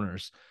outside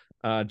corners.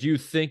 Do you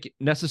think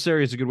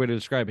necessary is a good way to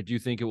describe it? Do you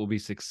think it will be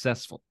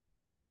successful?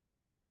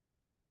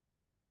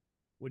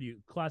 What do you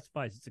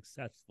classify as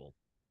successful?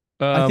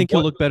 I think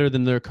he'll look better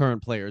than their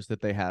current players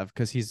that they have,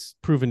 because he's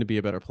proven to be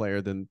a better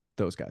player than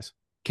those guys.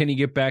 Can he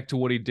get back to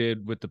what he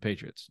did with the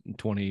Patriots in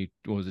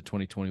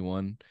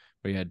 2021,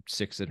 where he had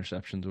 6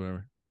 interceptions or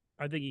whatever?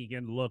 I think he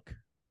can look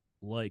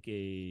like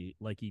he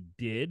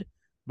did,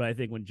 but I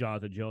think when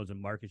Jonathan Jones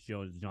and Marcus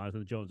Jones and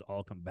Jonathan Jones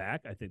all come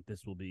back, I think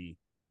this will be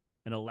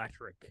an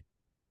electric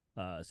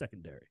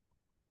secondary.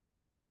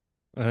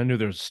 I knew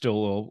there was still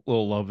a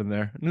little love in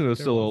there. I knew there was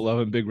still a little love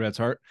in Big Red's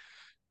heart.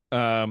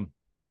 Yeah,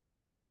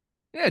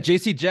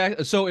 JC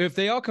Jack. So if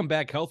they all come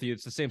back healthy,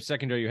 it's the same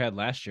secondary you had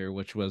last year,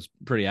 which was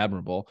pretty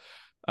admirable.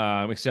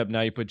 Except now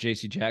you put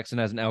JC Jackson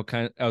as an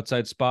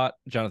outside spot.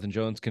 Jonathan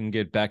Jones can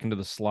get back into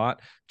the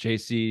slot.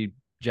 JC,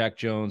 Jack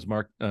Jones,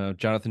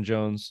 Jonathan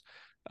Jones.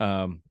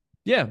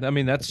 Yeah, I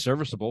mean, that's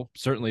serviceable.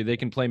 Certainly they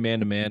can play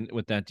man-to-man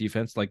with that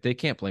defense. Like, they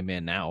can't play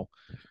man now.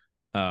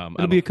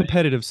 It'll be a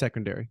competitive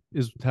secondary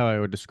is how I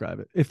would describe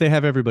it, if they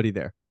have everybody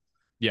there.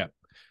 Yeah.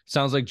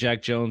 Sounds like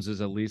Jack Jones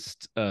is at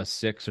least a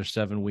 6 or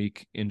 7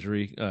 week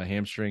injury,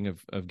 hamstring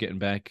of getting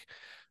back.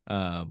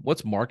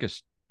 What's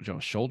Marcus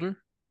Jones' shoulder?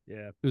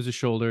 Yeah, it was a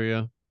shoulder.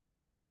 Yeah,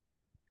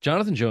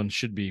 Jonathan Jones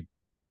should be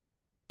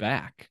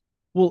back.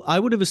 Well, I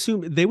would have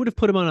assumed they would have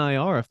put him on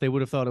IR if they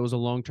would have thought it was a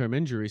long-term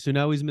injury. So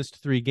now he's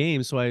missed 3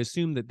 games. So I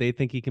assume that they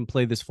think he can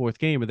play this 4th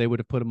game, or they would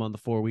have put him on the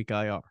 4-week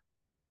IR.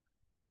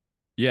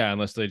 Yeah,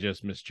 unless they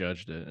just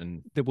misjudged it,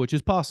 and which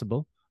is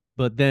possible.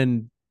 But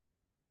then,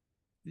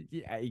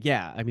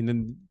 yeah, I mean,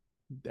 then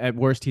at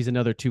worst he's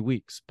another 2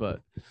 weeks. But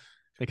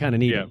they kind of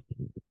need him.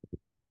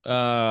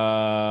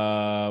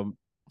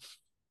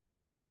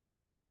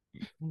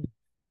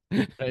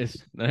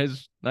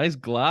 Nice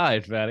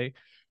glide, Fatty.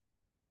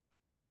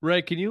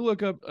 Ray, can you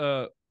look up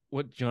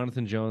what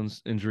Jonathan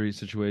Jones injury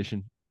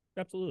situation?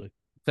 Absolutely.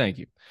 Thank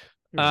you.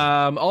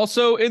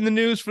 Also in the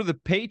news for the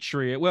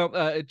Patriot.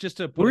 Well, just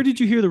to where did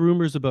you hear the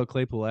rumors about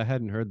Claypool? I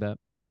hadn't heard that.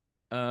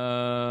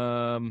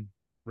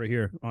 Right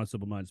here on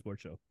Simple Mind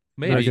Sports Show.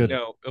 Maybe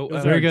no. It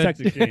was very good.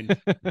 Text exchange.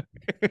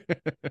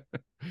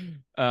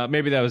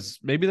 Maybe that was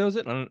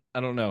it. I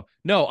don't know.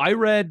 No, I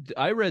read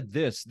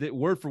this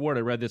word for word.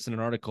 I read this in an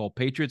article.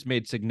 Patriots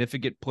made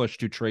significant push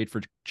to trade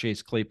for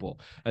Chase Claypool.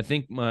 I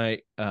think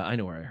I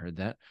know where I heard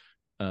that.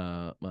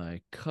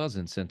 My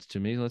cousin sent it to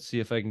me. Let's see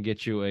if I can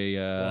get you a.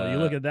 Well, you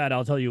look at that.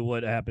 I'll tell you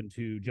what happened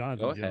to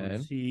Jonathan Jones.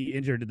 Ahead. He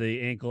injured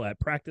the ankle at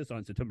practice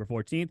on September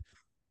 14th.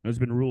 It's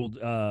been ruled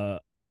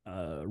out,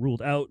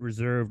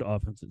 reserved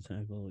offensive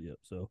tackle. Yep.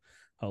 So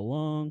how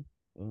long?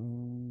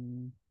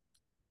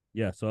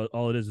 Yeah. So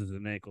all it is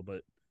an ankle,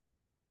 but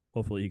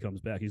hopefully he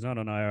comes back. He's not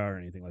on IR or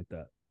anything like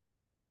that.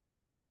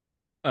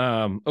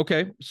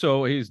 Okay.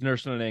 So he's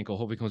nursing an ankle.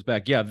 Hope he comes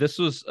back. Yeah. This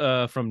was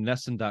from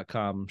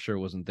Nesson.com. I'm sure it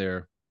wasn't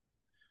there.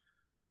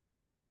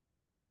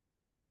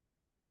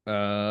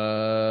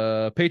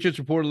 Patriots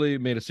reportedly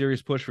made a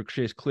serious push for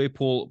Chase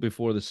Claypool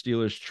before the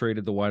Steelers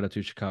traded the wideout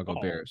to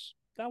Chicago Bears.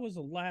 That was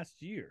the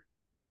last year.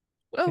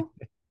 Well,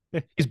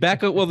 he's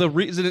back. Well, the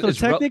reason is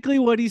technically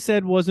what he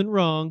said wasn't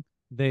wrong.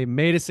 They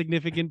made a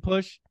significant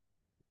push.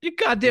 You're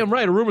goddamn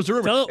right. A rumor's a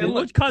rumor. So,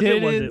 which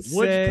cousin was it?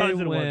 Which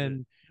cousin was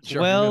it?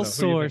 Sure, well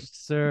sourced,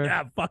 sir.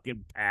 Yeah,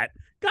 fucking Pat.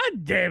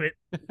 God damn it.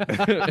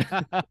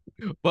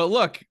 But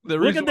look,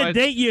 look at the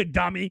date, you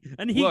dummy.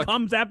 And he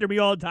comes after me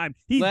all the time.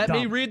 Let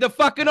me read the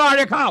fucking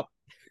article.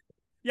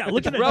 Yeah,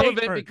 look at the relevant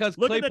date first. Because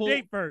look at the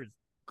date first.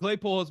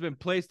 Claypool has been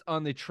placed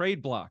on the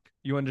trade block.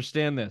 You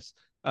understand this?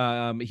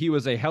 He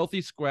was a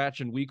healthy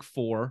scratch in week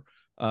 4.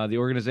 The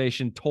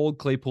organization told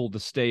Claypool to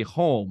stay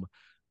home.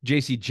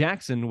 JC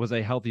Jackson was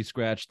a healthy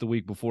scratch the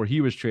week before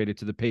he was traded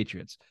to the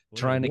Patriots.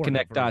 Trying to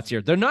connect dots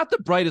here. They're not the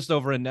brightest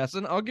over in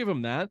Nesson. I'll give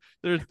them that.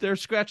 They're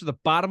scratching the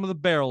bottom of the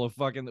barrel of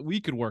fucking that we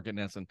could work at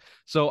Nesson.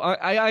 So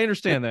I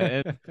understand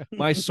that. And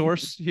my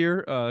source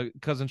here,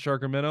 cousin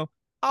Sharker Minnow,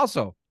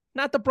 also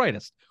Not the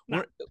brightest.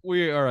 No.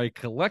 We are a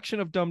collection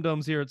of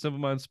dum-dums here at Simple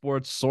Mind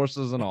Sports,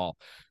 sources and all.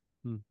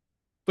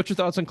 What's your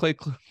thoughts on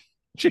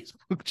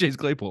Chase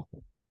Claypool?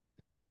 For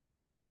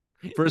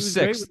He was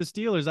great 6. with the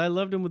Steelers. I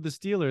loved him with the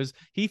Steelers.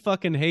 He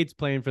fucking hates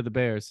playing for the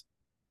Bears.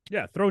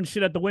 Yeah, throwing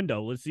shit at the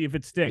window. Let's see if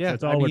it sticks. Yeah,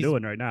 That's all I mean, we're he's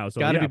doing right now. So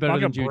gotta be better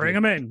than fucking Juju. bring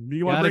him in.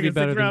 You want to Gotta bring be a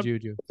better sixth than round?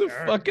 Juju. The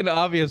fucking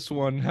obvious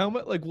one. How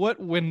much? Like what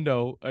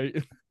window?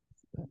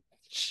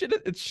 Shit!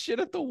 It's shit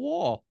at the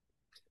wall.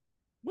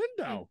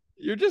 Window.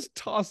 You're just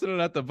tossing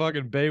it at the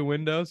fucking bay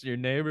windows. Your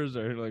neighbors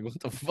are like, "What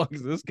the fuck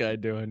is this guy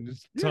doing?"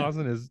 Just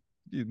tossing his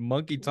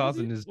monkey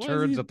tossing his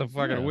turds at the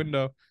fucking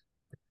window.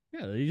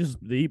 Yeah,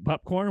 they eat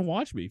popcorn and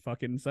watch me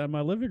fucking inside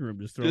my living room,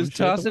 just throwing Just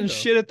tossing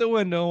shit at the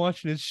window,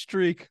 watching his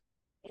streak.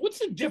 What's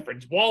the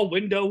difference? Wall,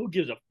 window, who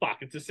gives a fuck?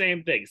 It's the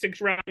same thing.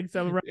 6 round.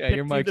 7 round. Yeah,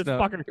 your mic's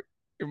not.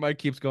 Your mic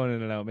keeps going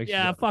in and out. Makes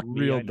you fuck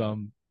real me,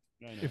 dumb.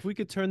 If we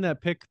could turn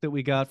that pick that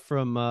we got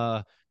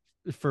from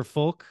for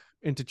Folk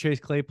into Chase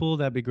Claypool,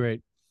 that'd be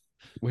great.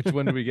 Which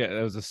one did we get?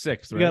 That was a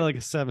 6, right? We got like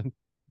a 7.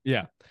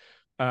 Yeah.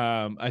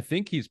 I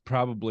think he's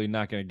probably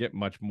not going to get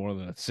much more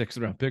than a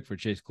 6th round pick for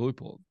Chase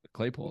Claypool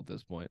at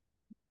this point.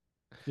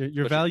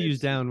 Your value's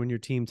down when your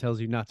team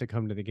tells you not to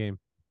come to the game.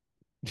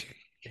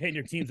 And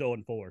your team's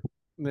 0-4.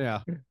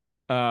 Yeah.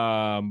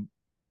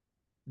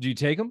 Do you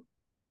take him?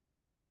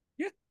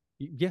 Yeah.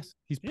 Yes.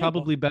 He's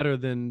probably better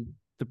than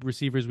the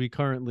receivers we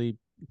currently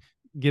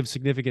give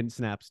significant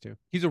snaps to.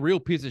 He's a real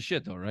piece of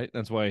shit, though, right?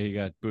 That's why he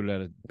got booted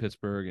out of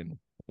Pittsburgh, and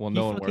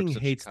no one fucking works.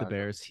 hates the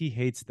Bears. He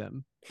hates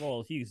them.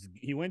 Well,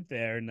 he went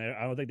there, and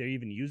I don't think they're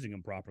even using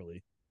him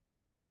properly.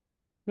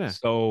 Yeah.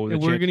 So and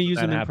we're going to use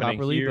him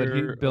improperly,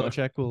 here, but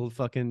Belichick will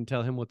fucking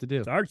tell him what to do.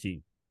 It's our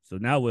team. So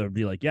now we'll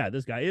be like, yeah,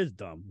 this guy is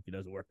dumb if he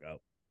doesn't work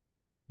out.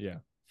 Yeah,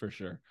 for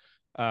sure.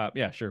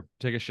 Yeah, sure.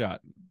 Take a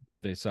shot.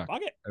 They suck.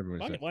 Fuck it. Everybody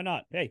Fuck sucks. it. Why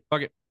not? Hey.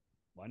 Fuck it.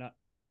 Why not?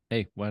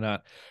 Hey, why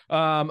not?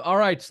 All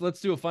right, so let's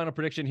do a final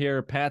prediction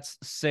here. Pats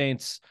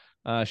Saints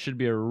should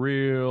be a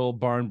real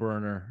barn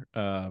burner.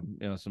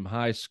 Some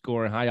high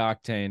scoring, high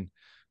octane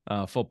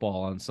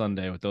football on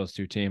Sunday with those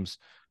two teams.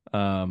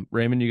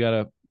 Raymond, you got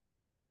a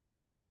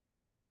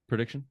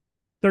prediction?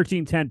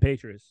 13-10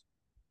 Patriots.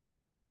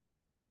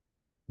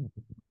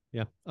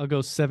 Yeah, I'll go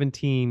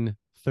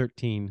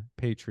 17-13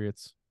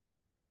 Patriots.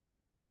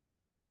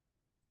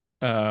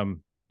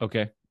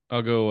 Okay.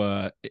 I'll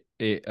go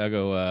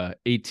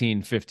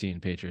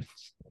 18-15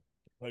 Patriots.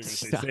 I thought you were going to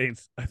say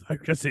Saints. I thought you were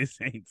going to say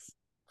Saints.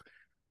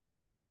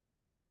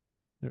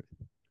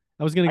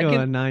 I was going to go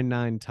a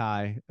 9-9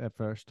 tie at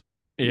first.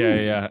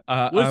 Yeah.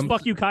 What does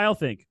Fuck You Kyle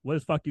think? What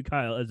does Fuck You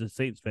Kyle as a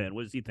Saints fan?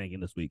 What is he thinking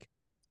this week?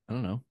 I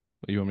don't know.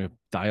 You want me to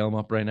dial him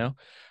up right now?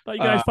 Thought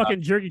you guys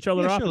fucking jerk each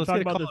other off sure, and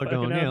talk about this fucking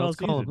going. Yeah, let's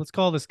call him. Let's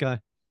call this guy.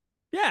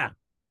 Yeah.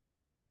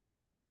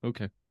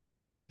 Okay.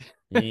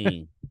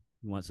 Hey,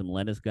 you want some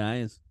lettuce,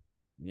 guys?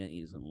 Get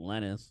you some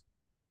lettuce.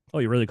 Oh,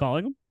 you're really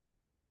calling him?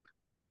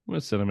 I'm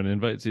going to send him an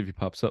invite, see if he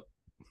pops up.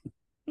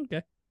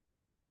 Okay.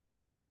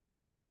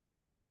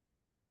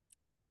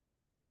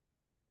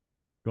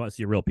 You want to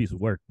see a real piece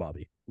of work,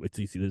 Bobby? Wait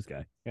till you see this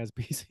guy.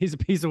 He's a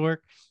piece of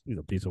work. He's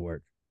a piece of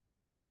work.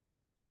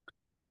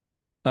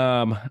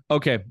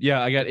 Okay.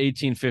 Yeah, I got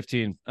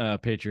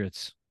 18-15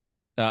 Patriots.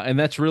 And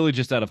that's really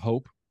just out of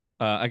hope.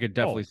 I could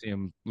definitely see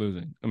him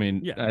losing. I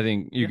mean, yeah. I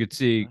think you could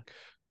see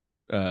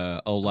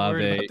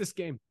Olave about this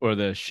game. or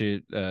the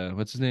shit.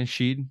 What's his name?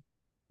 Sheed?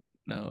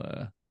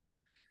 No.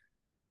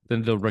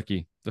 Then the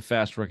rookie, the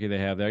fast rookie they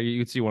have there. You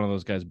could see one of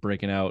those guys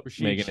breaking out,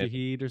 making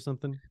Shaheed or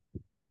something.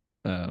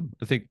 I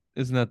think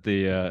isn't that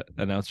the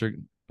announcer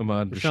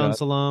Ahmad Rashawn Rashad?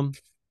 Salam.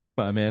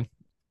 My man.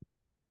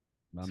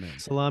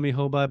 Salami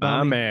Hobai Bami.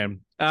 My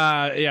man.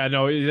 Yeah,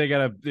 no, they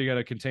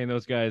gotta contain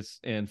those guys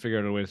and figure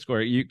out a way to score.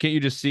 Can't you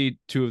just see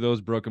two of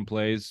those broken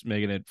plays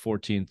making it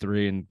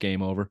 14-3 and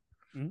game over?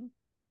 Mm-hmm.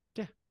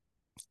 Yeah.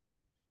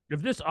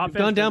 If this offense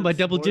we've gone down by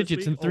double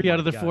digits in 3 out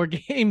of the 4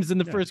 games in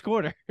the first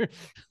quarter.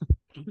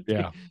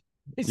 Yeah.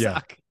 They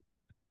suck.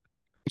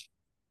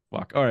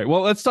 Fuck. All right.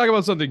 Well, let's talk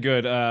about something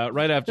good.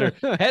 Right after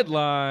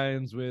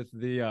headlines with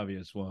the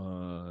obvious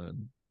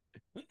one.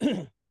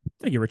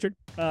 Thank you, Richard.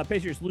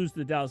 Patriots lose to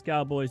the Dallas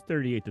Cowboys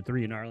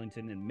 38-3 in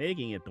Arlington and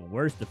making it the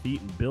worst defeat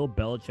in Bill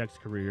Belichick's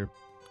career.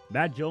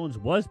 Matt Jones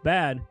was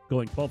bad,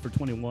 going 12 for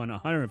 21,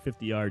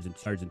 150 yards and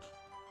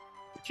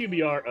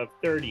QBR of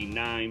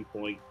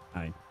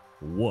 39.9.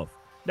 Woof.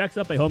 Next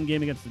up, a home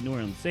game against the New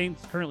Orleans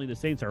Saints. Currently, the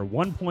Saints are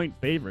 1-point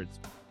favorites.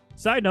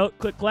 Side note,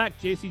 click clack,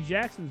 JC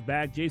Jackson's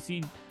back.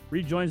 JC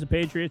rejoins the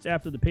Patriots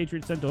after the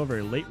Patriots sent over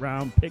a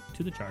late-round pick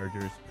to the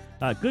Chargers.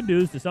 Good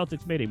news, the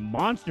Celtics made a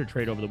monster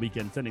trade over the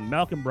weekend, sending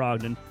Malcolm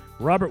Brogdon,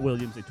 Robert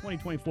Williams, a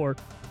 2024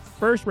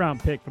 first-round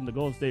pick from the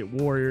Golden State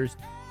Warriors,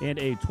 and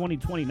a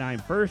 2029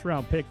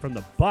 first-round pick from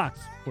the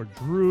Bucks for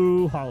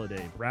Jrue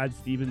Holiday. Brad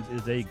Stevens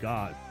is a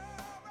god.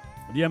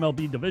 The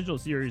MLB Divisional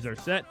Series are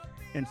set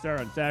and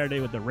start on Saturday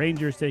with the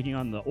Rangers taking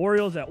on the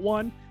Orioles at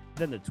 1,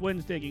 then the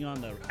Twins taking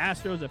on the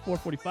Astros at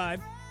 4:45,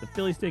 the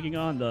Phillies taking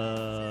on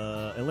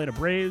the Atlanta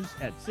Braves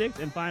at 6,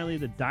 and finally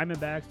the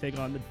Diamondbacks take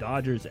on the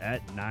Dodgers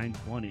at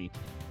 9:20.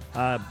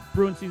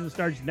 Bruins season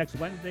starts next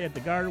Wednesday at the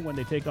Garden when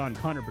they take on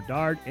Connor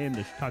Bedard and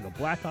the Chicago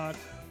Blackhawks.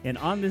 And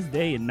on this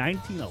day in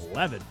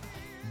 1911,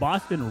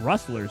 Boston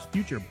Rustlers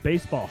future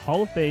baseball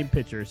Hall of Fame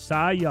pitcher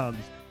Cy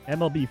Young's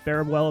MLB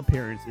farewell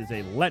appearance is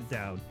a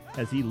letdown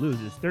as he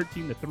loses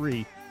 13-3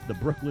 to the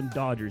Brooklyn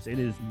Dodgers in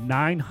his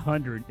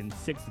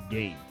 906th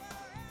game.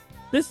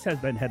 This has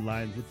been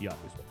Headlines with the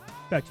Office.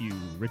 Back to you,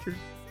 Richard.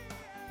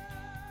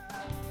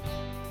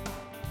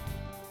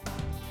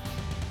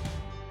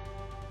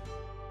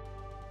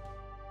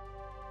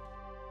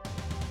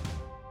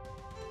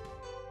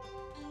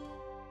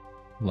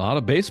 A lot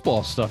of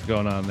baseball stuff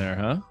going on there,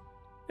 huh?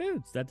 Yeah,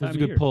 it's that That time was a of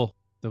good year. pull.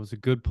 That was a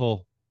good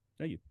pull.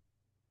 Thank you.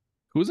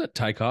 Who was that?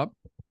 Ty Cobb?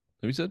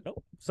 Have you said?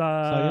 Nope.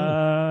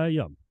 Cy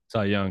Young.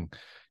 Cy Young.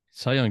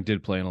 Cy Young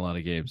did play in a lot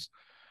of games.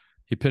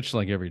 He pitched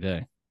like every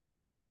day.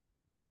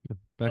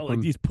 Back Oh, like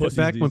when these pussies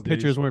back these when days.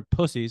 pitchers weren't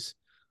pussies.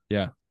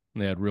 Yeah,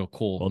 they had real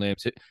cool Well-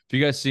 names. Have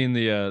you guys seen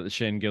the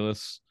Shane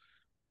Gillis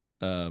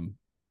God,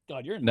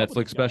 you're in love with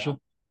Netflix this guy, special? huh?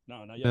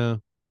 No, not yet.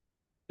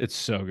 It's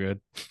so good.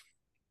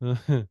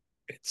 Yeah.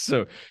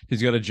 So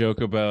he's got a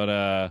joke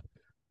about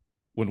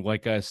when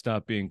white guys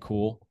stop being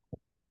cool.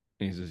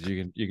 And he says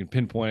you can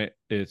pinpoint it.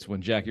 It's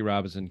when Jackie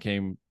Robinson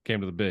came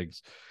to the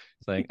bigs.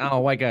 It's like, oh,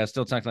 white guys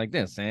still talk like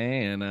this, eh?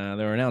 And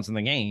they're announcing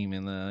the game,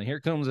 and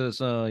here comes this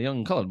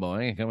young colored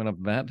boy coming up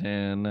the bat,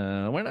 and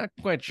we're not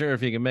quite sure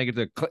if he can make it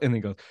to. And he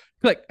goes,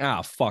 click,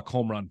 fuck,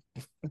 home run.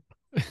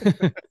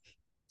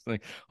 It's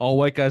like all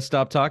white guys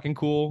stop talking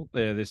cool.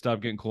 They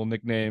stop getting cool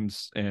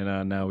nicknames,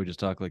 and now we just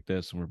talk like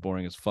this, and we're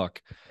boring as fuck.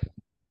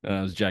 It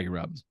was Jackie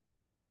Robinson.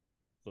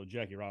 So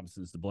Jackie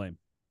Robinson's to blame.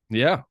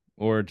 Yeah,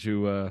 or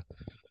to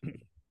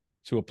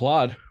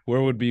applaud.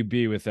 Where would we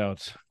be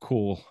without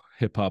cool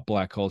hip hop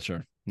black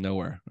culture?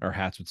 Nowhere. Our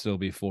hats would still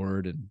be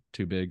forward and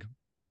too big.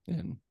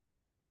 And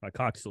My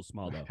cock's still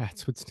small though.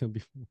 Hats would still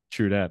be.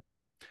 true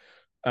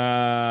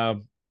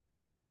that.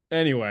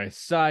 Anyway,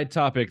 side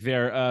topic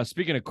there.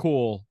 Speaking of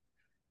cool,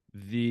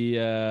 the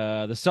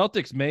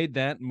Celtics made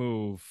that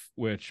move,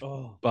 which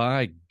Oh,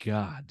 by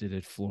God did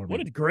it floor me.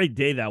 what a great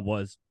day that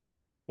was.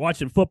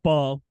 Watching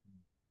football,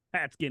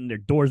 Pats getting their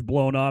doors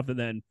blown off, and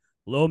then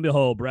lo and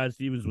behold, Brad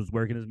Stevens was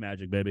working his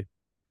magic, baby.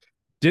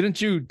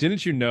 Didn't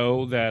you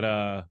know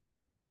that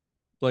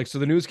so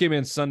the news came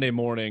in Sunday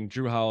morning,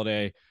 Jrue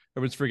Holiday,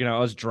 everyone's freaking out. I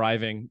was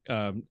driving,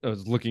 I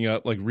was looking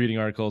up, like reading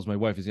articles. My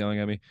wife is yelling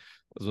at me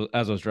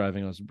as I was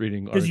driving. I was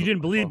reading Because you articles.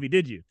 didn't believe me,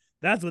 did you?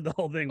 That's what the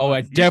whole thing was. Oh,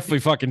 I definitely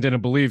fucking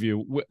didn't believe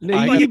you. No,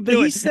 I- fucking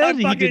knew he it. said I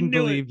he fucking didn't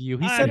knew it. believe you.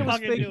 He I said it was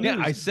fucking fake knew it. news.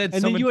 yeah, I said And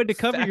then someone you had to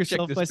cover fact-check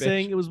yourself this by bitch.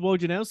 saying it was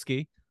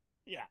Wojnarowski.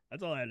 Yeah,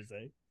 that's all I had to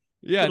say.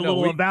 Yeah, Put a no,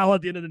 little vowel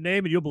at the end of the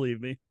name, and you'll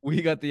believe me.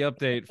 we got the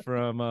update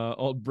from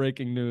old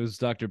breaking news,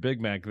 Dr. Big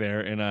Mac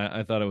there, and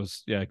I thought it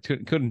was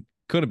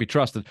couldn't be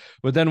trusted.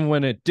 But then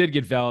when it did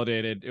get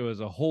validated, it was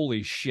a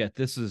holy shit.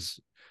 This is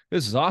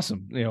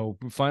awesome. You know,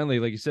 finally,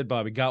 like you said,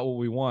 Bobby, got what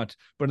we want.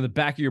 But in the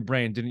back of your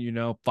brain, didn't you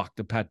know? Fuck,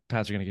 the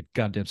Pats are gonna get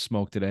goddamn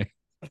smoked today.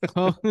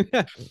 Oh,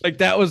 yeah. Like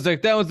that was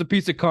the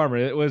piece of karma.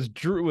 It was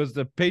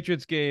the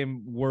Patriots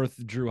game worth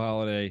Jrue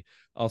Holiday.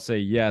 I'll say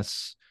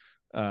yes.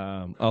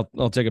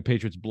 I'll take a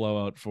Patriots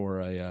blowout for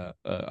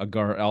a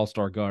guard,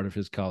 all-star guard of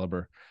his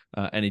caliber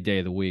any day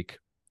of the week.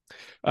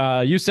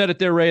 You said it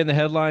there, Ray, in the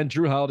headline.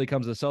 Jrue Holiday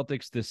comes to the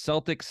Celtics. The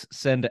Celtics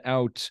send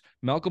out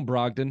Malcolm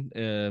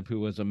Brogdon, who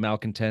was a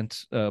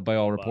malcontent by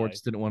all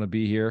reports, didn't want to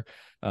be here,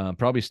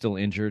 probably still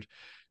injured.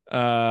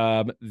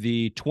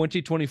 The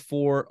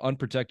 2024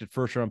 unprotected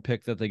first-round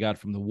pick that they got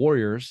from the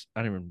Warriors.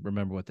 I don't even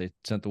remember what they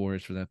sent the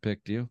Warriors for that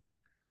pick. Do you?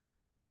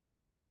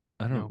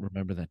 I don't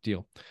remember that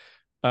deal.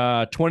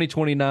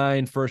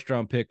 2029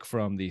 first-round pick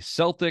from the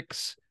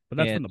Celtics. But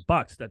that's from the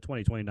Bucks. That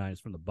 2029 is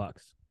from the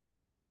Bucks.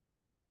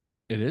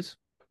 It is?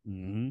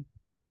 Mm-hmm.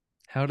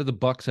 How do the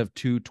Bucks have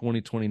two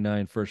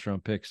 2029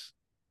 first-round picks?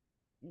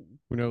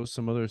 Who knows?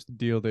 Some other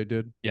deal they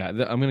did. Yeah, I'm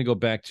going to go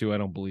back to I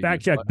don't believe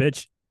Fact you, check,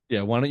 bitch.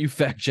 Yeah, why don't you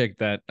fact check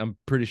that? I'm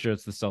pretty sure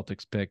it's the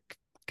Celtics pick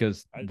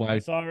because I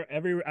saw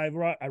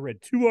I read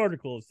 2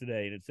 articles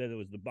today, and it said it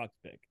was the Bucks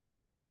pick.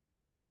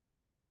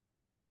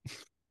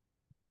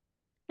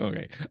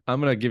 Okay,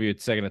 I'm gonna give you a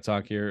second to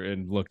talk here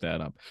and look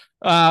that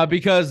up,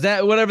 because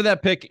that whatever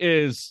that pick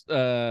is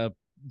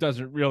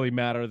doesn't really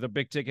matter. The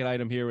big ticket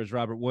item here is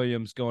Robert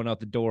Williams going out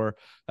the door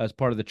as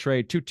part of the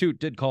trade. Toot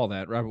did call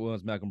that Robert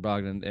Williams, Malcolm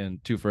Brogdon,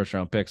 and 2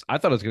 first-round picks. I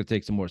thought it was going to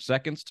take some more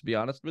seconds, to be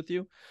honest with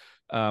you.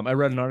 I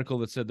read an article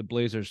that said the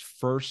Blazers'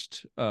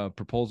 first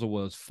proposal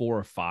was 4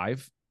 or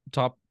 5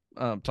 top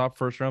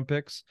first-round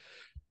picks,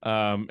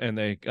 and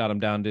they got them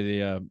down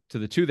to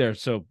the 2 there.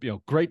 So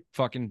great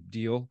fucking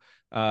deal.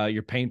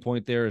 Your pain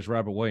point there is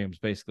Robert Williams,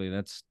 basically.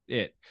 That's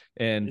it.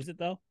 And Is it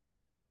though?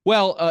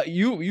 well,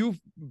 you've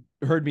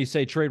heard me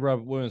say trade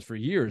Robert Williams for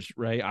years,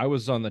 Ray. I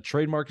was on the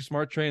trade Marcus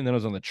Smart train, then I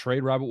was on the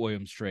trade Robert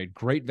Williams trade.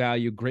 Great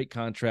value, great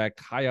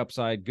contract, high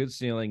upside, good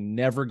ceiling,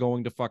 never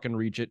going to fucking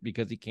reach it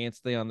because he can't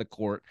stay on the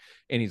court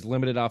and he's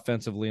limited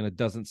offensively, and it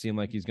doesn't seem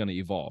like he's going to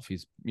evolve.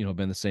 He's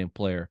been the same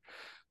player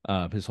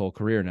his whole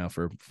career now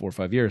for 4 or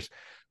 5 years.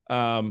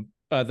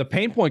 The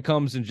pain point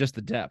comes in just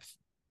the depth.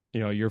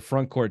 your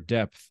front court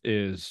depth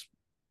is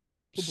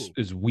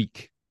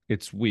weak.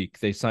 It's weak.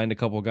 They signed a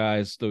couple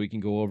guys that we can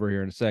go over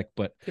here in a sec,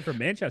 but Kid from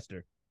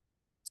Manchester.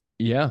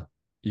 yeah.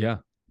 I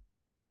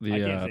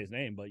can't say his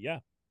name, but yeah.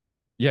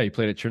 Yeah, he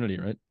played at Trinity,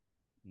 right?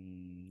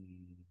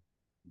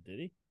 Did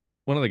he?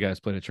 One of the guys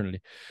played at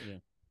Trinity. Yeah.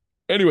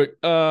 Anyway,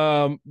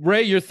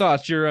 Ray, your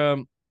thoughts.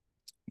 Your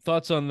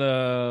thoughts on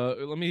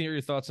let me hear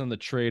your thoughts on the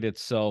trade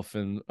itself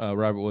and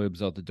Robert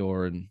Williams out the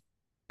door and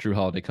Jrue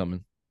Holiday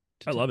coming.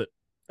 I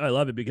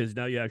love it because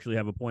now you actually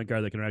have a point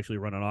guard that can actually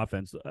run on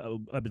offense.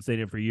 I've been saying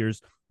it for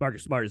years.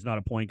 Marcus Smart is not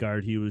a point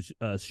guard. He was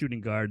a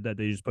shooting guard that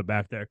they just put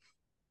back there.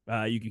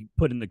 You can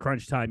put in the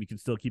crunch time. You can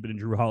still keep it in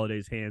Jrue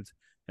Holiday's hands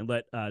and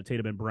let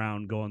Tatum and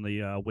Brown go on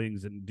the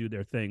wings and do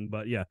their thing.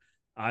 But, yeah,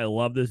 I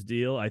love this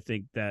deal. I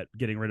think that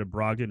getting rid of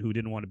Brogdon, who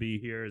didn't want to be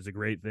here, is a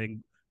great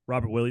thing.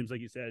 Robert Williams,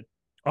 like you said,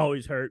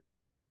 always hurt.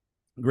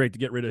 Great to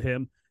get rid of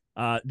him.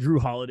 Jrue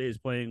Holiday is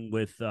playing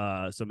with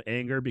some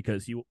anger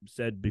because he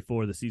said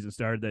before the season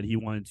started that he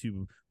wanted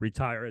to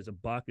retire as a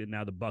Buck, and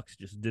now the Bucks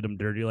just did him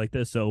dirty like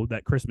this. So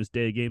that Christmas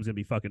Day game is going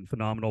to be fucking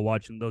phenomenal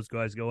watching those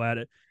guys go at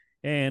it.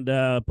 And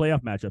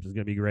playoff matchups is going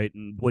to be great.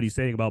 And what he's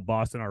saying about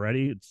Boston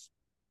already, it's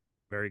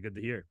very good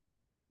to hear.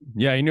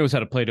 Yeah, he knows how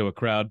to play to a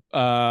crowd.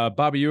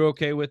 Bobby, you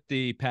okay with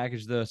the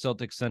package the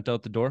Celtics sent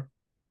out the door?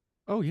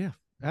 Oh, yeah,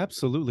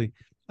 absolutely.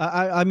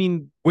 I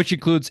mean, which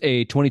includes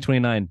a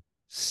 2029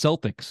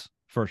 Celtics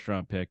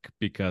first-round pick,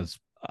 because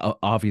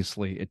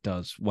obviously it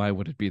does. Why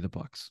would it be the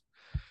Bucks?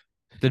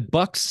 The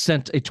Bucks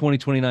sent a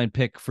 2029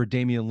 pick for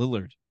Damian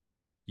Lillard.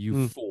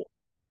 You fool.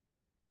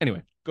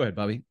 Anyway, go ahead,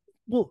 Bobby.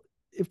 Well,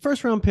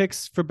 first-round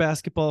picks for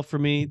basketball for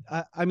me.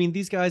 I mean,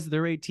 these guys,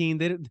 they're 18.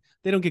 They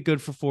don't get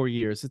good for 4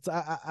 years.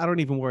 I don't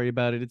even worry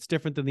about it. It's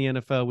different than the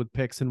NFL with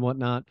picks and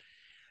whatnot.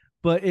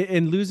 But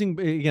in losing,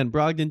 again,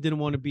 Brogdon didn't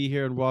want to be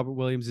here, and Robert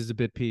Williams is a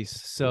bit piece.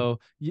 So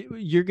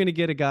you're going to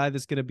get a guy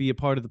that's going to be a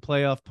part of the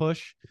playoff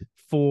push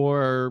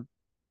for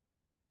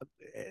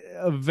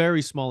a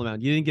very small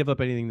amount. You didn't give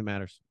up anything that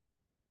matters.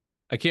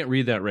 I can't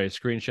read that, Ray.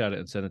 Screenshot it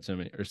and send it to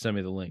me, or send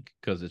me the link,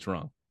 because it's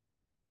wrong.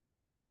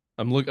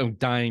 I'm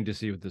dying to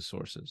see what this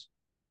source is.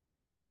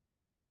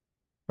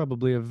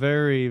 Probably a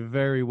very,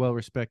 very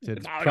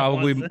well-respected.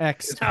 Probably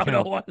X. I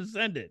don't want to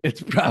send it.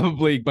 It's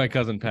probably my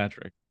cousin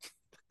Patrick.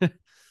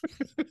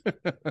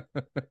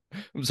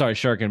 I'm sorry,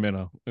 Shark and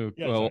Minnow.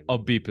 Well, I'll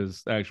beep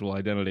his actual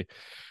identity.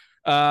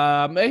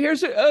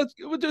 Here's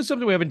we'll do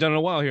something we haven't done in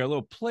a while here. A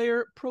little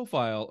player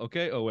profile.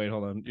 Okay. Oh wait,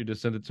 hold on. You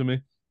just sent it to me.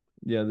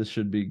 Yeah, this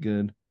should be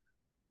good.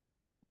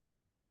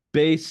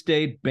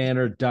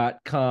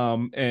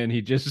 BayStateBanner.com, and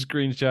he just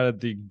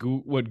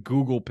screenshotted what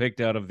Google picked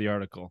out of the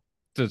article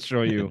to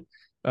show you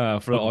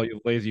for all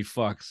you lazy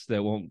fucks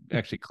that won't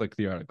actually click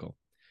the article.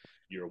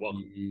 You're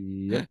welcome.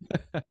 Yep.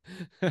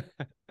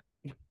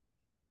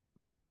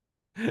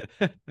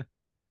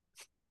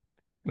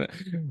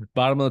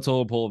 Bottom of the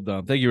total poll of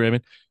dumb. Thank you,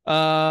 Raymond.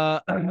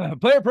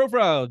 Player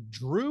profile: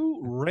 Jrue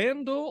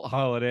Randall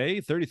Holiday,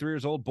 33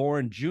 years old,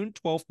 born June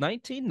 12th,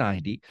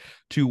 1990,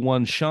 to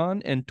one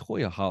Sean and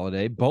Toya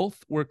Holiday.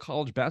 Both were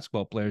college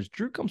basketball players.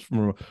 Jrue comes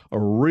from a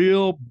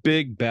real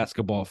big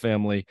basketball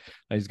family.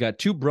 He's got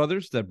two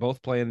brothers that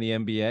both play in the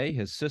NBA.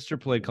 His sister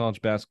played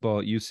college basketball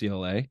at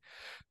UCLA.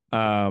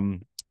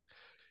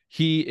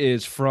 He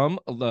is from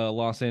the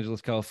Los Angeles,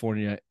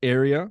 California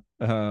area.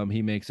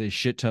 He makes a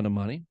shit ton of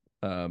money,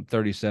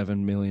 $37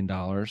 million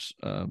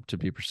to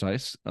be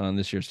precise, on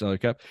this year's salary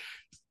cap.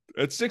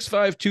 At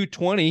 6'5",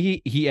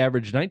 220, he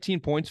averaged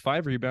 19 points,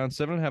 5 rebounds,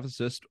 7.5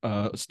 assists,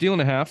 steal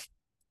and a half,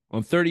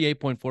 on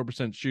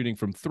 38.4% shooting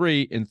from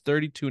three in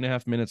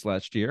 32.5 minutes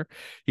last year.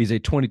 He's a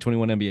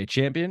 2021 NBA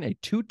champion, a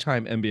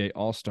two-time NBA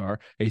All-Star,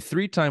 a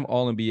three-time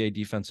All-NBA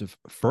defensive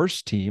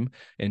first team,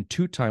 and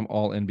two-time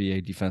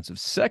All-NBA defensive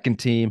second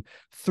team,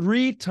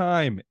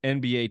 three-time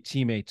NBA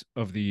teammate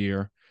of the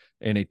year,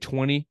 and a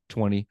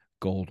 2020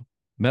 gold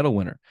medal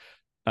winner.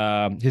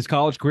 His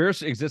college career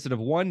existed of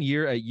 1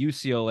 year at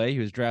UCLA. He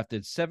was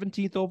drafted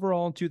 17th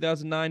overall in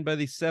 2009 by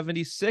the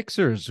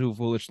 76ers, who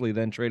foolishly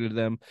then traded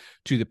them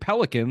to the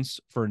Pelicans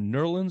for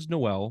Nerlens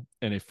Noel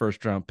and a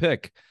first-round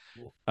pick.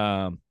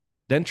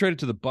 Then traded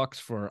to the Bucks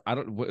for,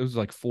 it was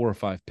like 4 or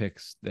 5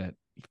 picks that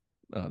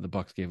the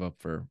Bucks gave up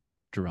for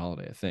Jrue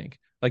Holiday, I think.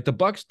 Like, the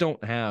Bucks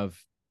don't have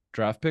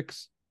draft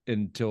picks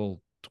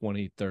until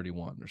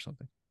 2031 or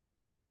something.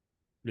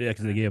 Yeah,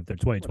 because they gave up their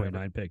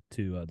 2029 pick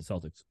to the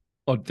Celtics.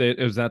 Oh,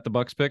 is that the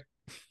Bucks pick?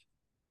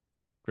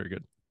 Very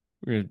good.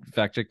 We're gonna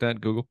fact check that.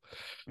 Google.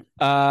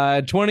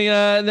 20.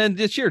 And then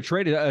this year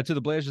traded to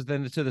the Blazers,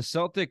 then to the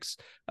Celtics.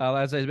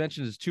 As I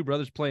mentioned, his two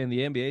brothers play in the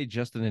NBA,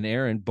 Justin and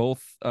Aaron.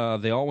 Both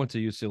they all went to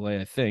UCLA,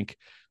 I think.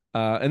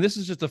 And this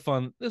is just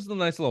a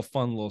nice little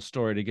fun little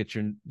story to get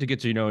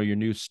to know your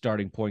new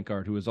starting point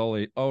guard, who has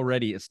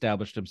already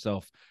established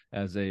himself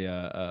as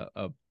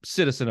a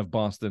citizen of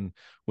Boston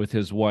with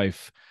his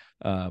wife.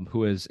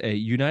 who is a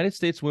United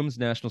States women's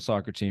national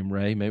soccer team.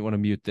 Ray, you may want to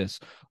mute this.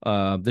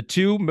 The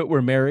two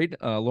were married.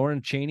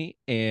 Lauren Cheney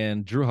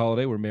and Jrue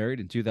Holiday were married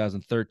in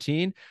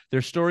 2013.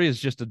 Their story is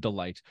just a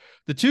delight.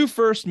 The two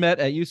first met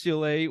at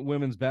UCLA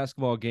women's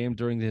basketball game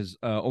during his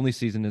only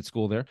season at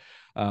school there.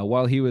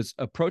 While he was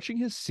approaching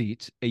his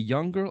seat, a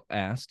young girl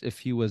asked if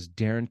he was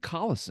Darren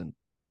Collison,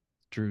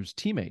 Jrue's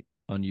teammate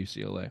on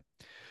UCLA.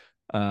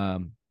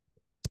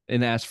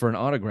 And asked for an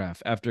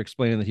autograph. After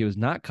explaining that he was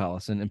not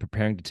Collison and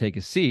preparing to take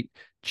his seat,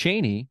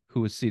 Cheney,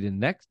 who was seated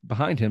next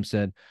behind him,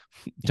 said,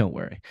 "Don't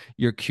worry,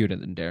 you're cuter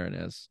than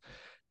Darren is."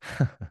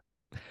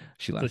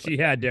 She laughed. So she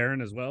had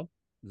Darren as well.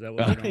 Is that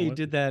what You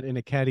did that in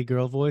a catty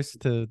girl voice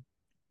to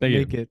Thank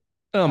make you. it?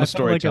 I'm I a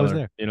felt like I was storyteller,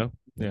 there. you know?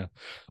 Yeah.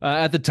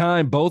 At the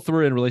time, both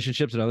were in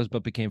relationships and others,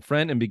 but became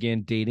friends and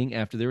began dating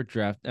after he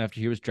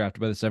was drafted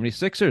by the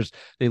 76ers.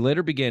 They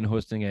later began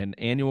hosting an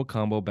annual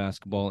combo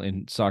basketball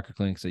and soccer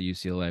clinics at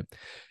UCLA.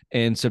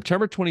 In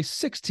September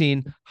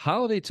 2016,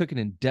 Holiday took an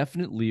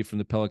indefinite leave from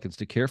the Pelicans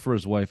to care for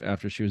his wife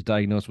after she was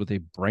diagnosed with a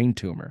brain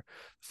tumor.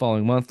 The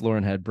following month,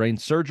 Lauren had brain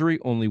surgery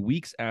only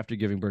weeks after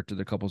giving birth to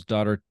their couple's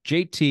daughter,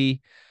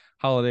 JT.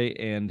 Holiday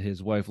and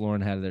his wife,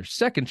 Lauren, had their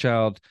second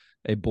child,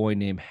 a boy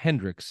named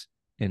Hendrix,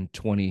 in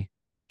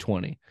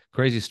 2020.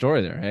 Crazy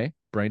story there, hey?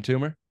 Brain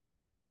tumor.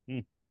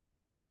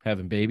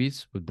 Having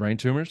babies with brain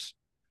tumors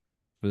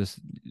for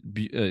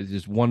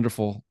this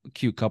wonderful,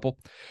 cute couple.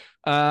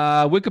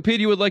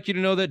 Wikipedia would like you to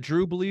know that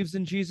Jrue believes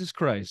in Jesus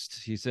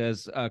Christ. He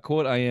says,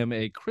 quote, "I am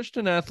a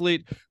Christian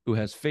athlete who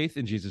has faith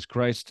in Jesus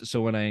Christ.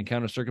 So when I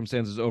encounter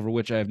circumstances over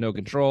which I have no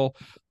control,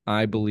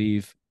 I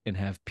believe and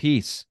have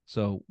peace."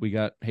 So we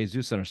got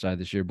Jesus on our side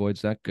this year,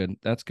 boys. That's good.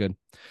 That's good.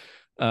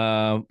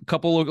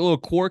 Couple of little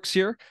quirks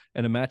here,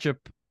 and a matchup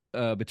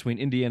between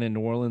Indiana and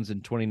New Orleans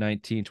in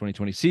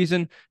 2019-2020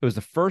 season. It was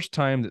the first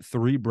time that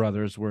three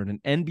brothers were in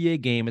an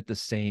NBA game at the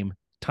same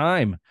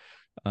time.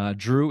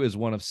 Jrue is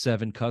one of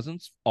 7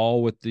 cousins,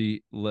 all with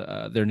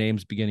their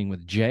names beginning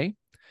with J.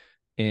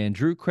 And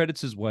Jrue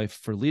credits his wife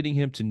for leading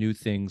him to new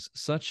things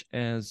such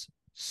as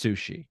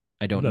sushi.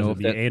 I don't know if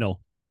the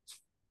anal.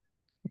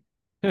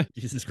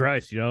 Jesus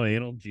Christ,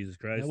 anal. Jesus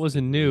Christ. That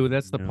wasn't new.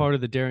 That's the part of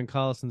the Darren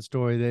Collison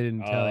story they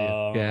didn't tell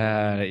you.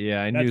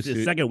 Yeah, I knew. That's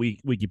the second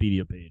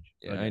Wikipedia page.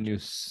 Yeah, I knew.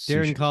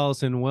 Darren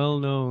Collison, well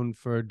known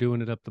for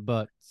doing it up the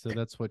butt, so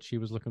that's what she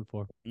was looking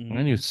for.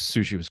 I knew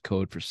sushi was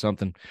code for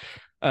something.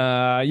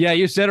 Yeah,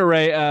 you said it,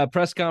 Ray.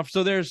 Press conference.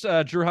 So there's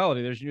Jrue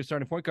Holiday. There's your new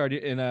starting point guard,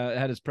 and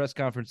had his press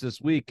conference this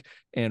week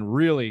and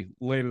really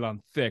laid it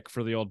on thick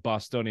for the old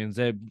Bostonians.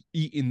 They're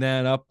eating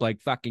that up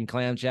like fucking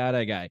clam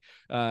chowder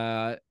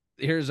guy.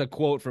 Here's a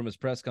quote from his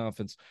press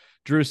conference.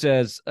 Jrue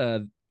says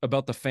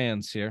about the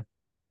fans here: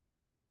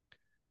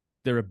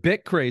 "They're a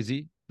bit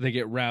crazy. They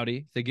get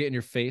rowdy. They get in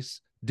your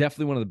face.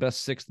 Definitely one of the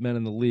best sixth men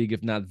in the league,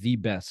 if not the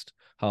best,"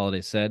 Holiday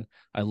said.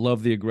 "I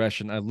love the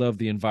aggression. I love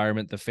the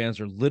environment. The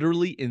fans are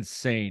literally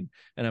insane,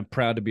 and I'm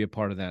proud to be a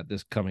part of that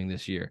this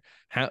year."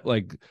 I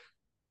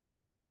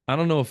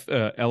don't know if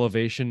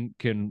elevation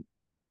can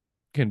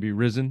be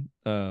risen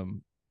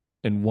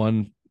in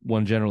one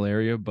general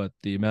area, but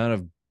the amount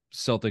of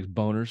Celtics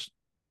boners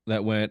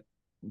that went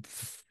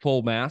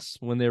full mass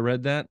when they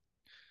read that.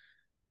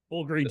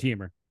 Full green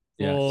teamer.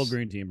 Full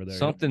green teamer there.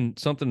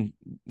 Something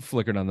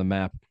flickered on the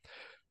map.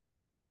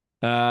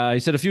 He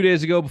said, "A few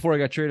days ago before I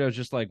got traded, I was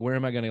just like, where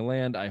am I going to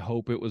land? I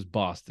hope it was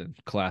Boston."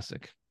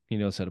 Classic. He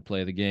knows how to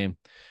play the game.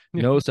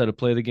 Knows how to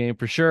play the game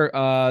for sure.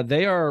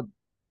 They are,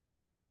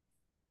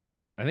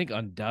 I think,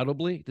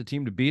 undoubtedly the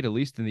team to beat, at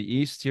least in the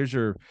East. Here's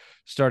your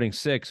starting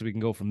 6. We can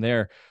go from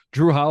there.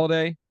 Jrue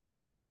Holiday,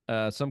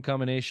 some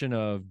combination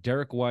of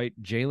Derek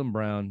White, Jaylen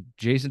Brown,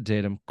 Jason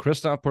Tatum,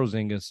 Kristaps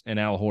Porzingis, and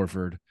Al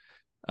Horford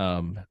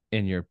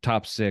in your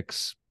top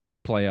 6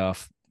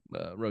 playoff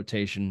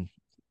rotation.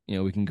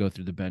 We can go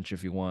through the bench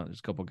if you want. There's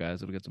a couple guys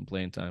that'll get some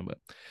playing time, but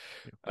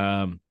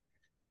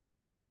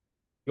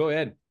go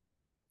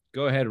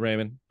ahead,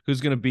 Raymond.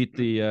 Who's gonna beat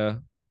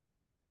the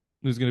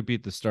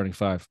starting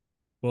 5?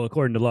 Well,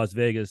 according to Las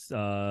Vegas,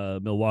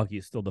 Milwaukee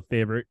is still the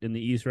favorite in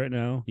the East right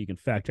now. You can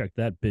fact check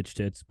that, bitch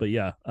tits. But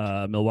yeah,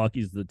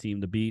 Milwaukee's the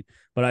team to beat.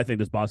 But I think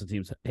this Boston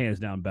team's hands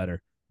down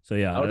better. So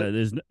yeah,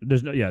 there's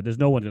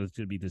no one that's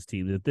going to beat this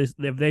team.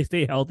 If they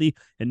stay healthy,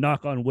 and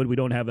knock on wood, we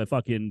don't have a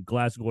fucking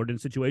Glass Gordon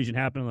situation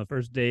happen on the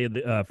first day of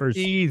the first.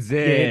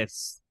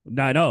 Jesus,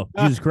 no, I know.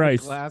 Jesus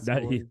Christ.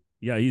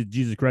 He's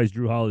Jesus Christ.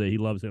 Jrue Holiday, he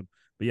loves him.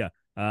 But yeah,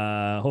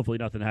 hopefully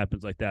nothing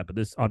happens like that. But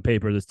on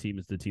paper, this team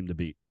is the team to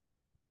beat.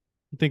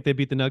 You think they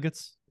beat the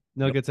Nuggets?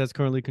 Nuggets as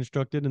currently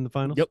constructed in the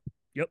finals?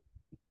 Yep.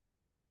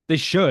 They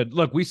should.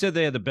 Look, we said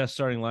they had the best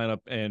starting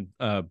lineup and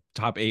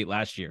top 8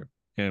 last year,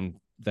 and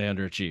they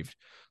underachieved.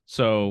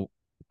 So,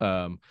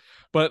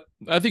 but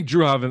I think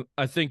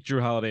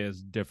Jrue Holiday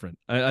is different.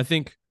 I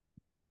think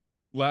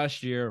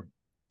last year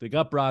they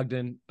got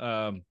Brogdon.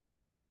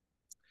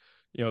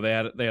 They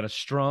had a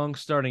strong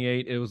starting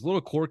 8. It was a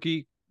little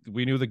quirky.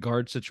 We knew the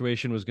guard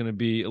situation was going to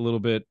be a little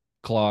bit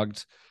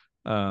clogged.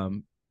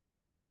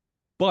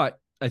 But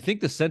I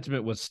think the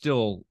sentiment was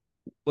still,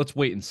 let's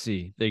wait and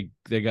see. They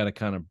got to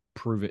kind of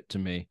prove it to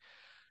me.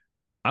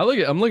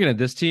 I'm looking at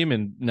this team,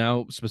 and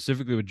now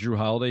specifically with Jrue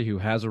Holiday, who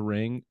has a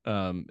ring,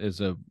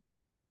 is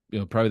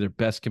probably their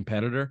best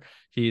competitor.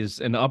 He's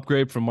an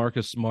upgrade from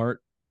Marcus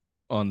Smart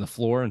on the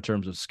floor in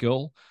terms of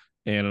skill,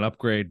 and an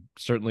upgrade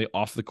certainly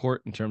off the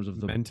court in terms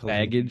of the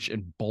baggage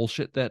and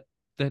bullshit that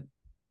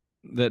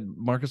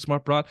Marcus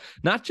Smart brought,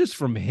 not just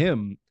from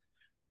him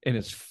and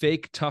his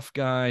fake tough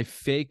guy,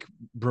 fake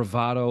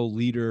bravado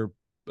leader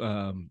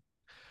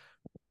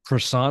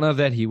persona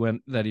that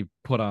he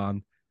put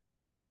on.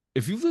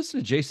 If you've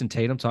listened to Jason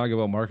Tatum talking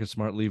about Marcus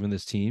Smart leaving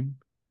this team,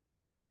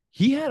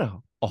 he had a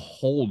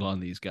hold on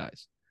these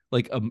guys,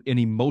 like an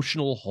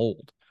emotional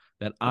hold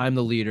that I'm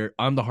the leader.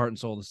 I'm the heart and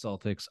soul of the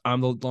Celtics.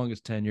 I'm the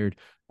longest tenured.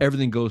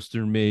 Everything goes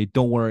through me.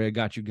 Don't worry. I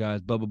got you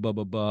guys. Blah, blah,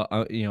 blah, blah,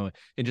 blah.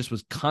 It just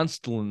was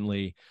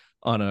constantly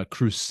on a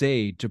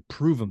crusade to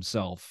prove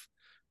himself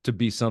to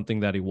be something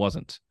that he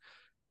wasn't.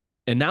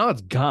 And now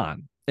it's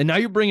gone. And now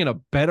you're bringing a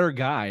better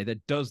guy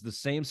that does the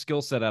same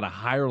skill set at a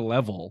higher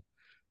level,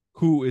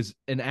 who is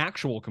an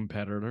actual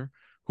competitor,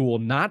 who will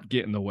not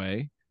get in the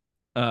way,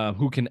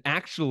 who can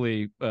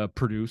actually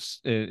produce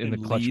in the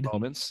clutch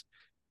moments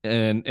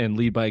and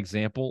lead by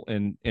example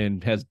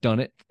and has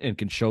done it and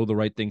can show the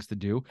right things to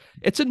do.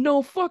 It's a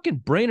no fucking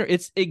brainer.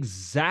 It's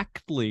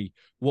exactly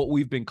what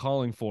we've been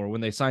calling for.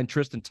 When they signed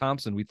Tristan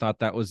Thompson, we thought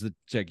that was the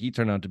check. He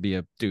turned out to be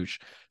a douche.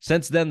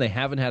 Since then, they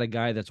haven't had a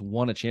guy that's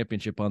won a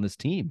championship on this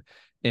team.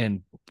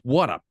 And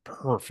what a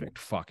perfect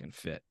fucking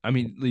fit. I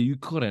mean, you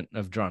couldn't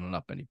have drawn it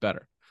up any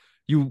better.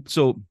 You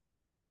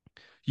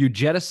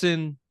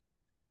jettison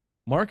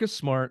Marcus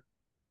Smart,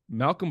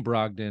 Malcolm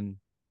Brogdon,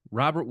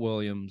 Robert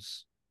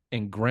Williams,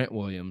 and Grant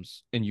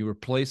Williams, and you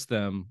replace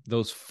them,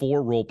 those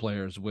 4 role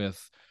players,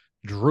 with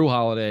Jrue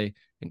Holiday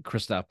and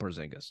Kristaps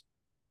Porzingis,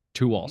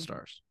 2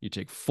 all-stars. You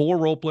take 4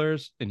 role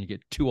players and you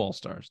get 2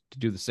 all-stars to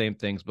do the same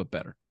things but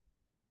better.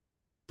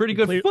 Pretty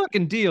good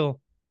fucking deal.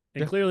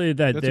 And clearly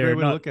that's a great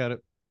way to look at it.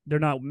 They're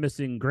not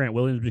missing Grant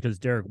Williams because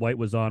Derek White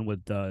was on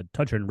with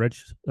Toucher and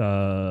Rich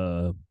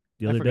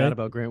the other day. I forgot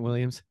about Grant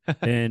Williams.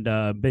 And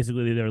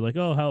basically they were like,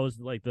 oh, how is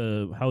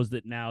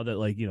it now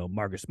that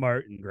Marcus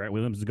Smart and Grant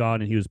Williams is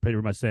gone? And he was pretty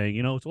much saying,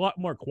 it's a lot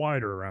more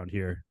quieter around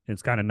here. And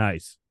it's kind of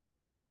nice.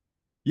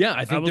 Yeah,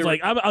 I was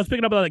I was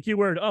picking up on that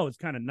keyword. Oh, it's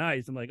kind of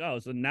nice. I'm like, oh,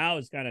 so now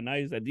it's kind of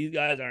nice that these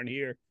guys aren't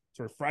here. It's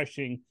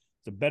refreshing.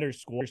 It's a better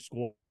score.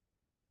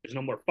 There's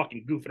no more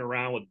fucking goofing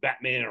around with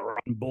Batman or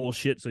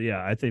bullshit. So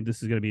yeah, I think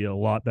this is going to be a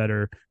lot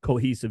better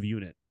cohesive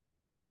unit.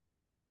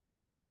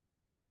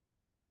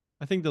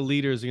 I think the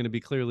leaders are going to be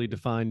clearly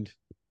defined.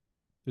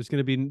 There's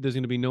going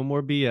to be no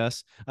more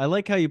BS. I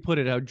like how you put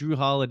it. How Jrue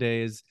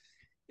Holiday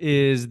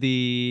is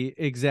the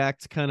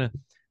exact kind of.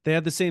 They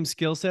have the same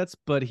skill sets,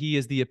 but he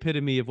is the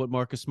epitome of what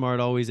Marcus Smart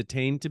always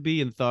attained to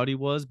be and thought he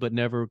was, but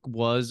never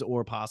was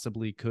or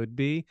possibly could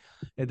be.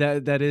 And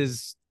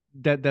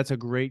that's a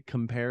great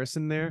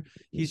comparison there.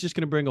 He's just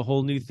going to bring a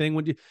whole new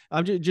thing.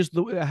 I'm just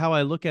how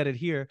I look at it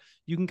here,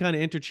 you can kind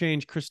of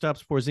interchange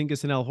Kristaps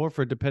Porzingis and Al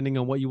Horford depending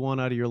on what you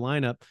want out of your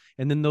lineup,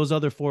 and then those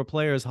other 4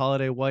 players,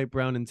 Holiday, White,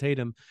 Brown, and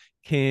Tatum,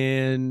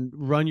 can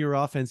run your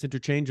offense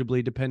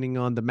interchangeably depending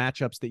on the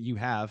matchups that you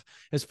have,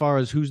 as far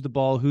as who's the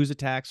ball, who's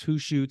attacks, who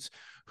shoots,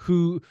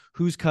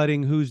 who's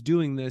cutting, who's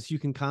doing this. You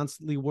can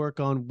constantly work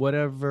on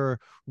whatever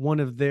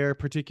one of their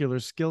particular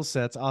skill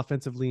sets,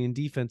 offensively and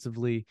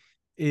defensively,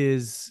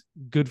 is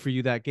good for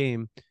you that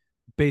game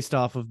based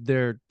off of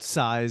their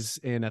size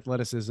and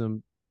athleticism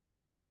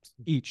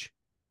each.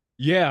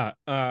 Yeah.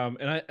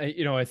 And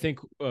I think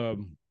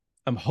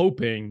I'm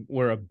hoping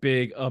where a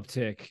big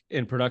uptick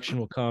in production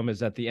will come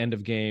is at the end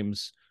of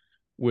games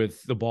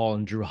with the ball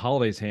in Jrue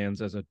Holiday's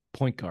hands as a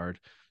point guard,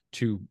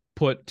 to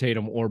put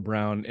Tatum or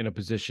Brown in a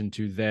position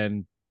to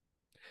then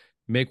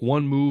make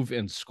one move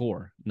and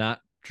score, not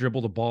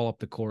dribble the ball up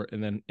the court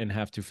and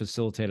have to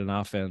facilitate an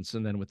offense,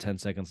 and then with 10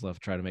 seconds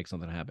left try to make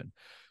something happen.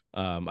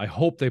 I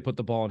hope they put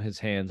the ball in his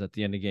hands at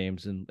the end of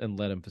games and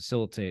let him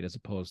facilitate, as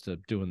opposed to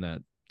doing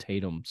that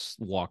Tatum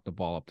walk the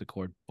ball up the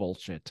court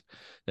bullshit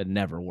that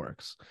never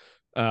works.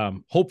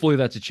 Hopefully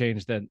that's a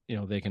change that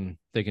they can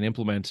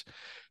implement.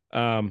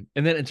 And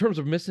then in terms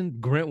of missing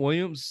Grant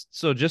Williams,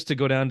 so just to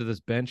go down to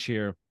this bench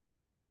here,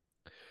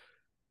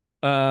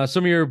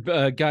 some of your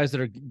guys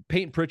that are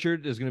Peyton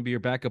Pritchard is going to be your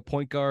backup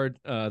point guard.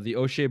 The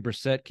O'Shea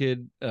Brissett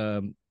kid,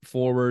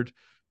 forward,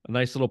 a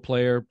nice little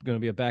player, going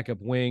to be a backup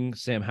wing.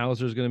 Sam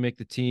Hauser is going to make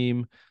the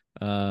team.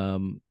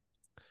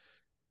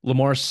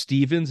 Lamar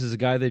Stevens is a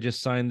guy they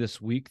just signed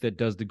this week that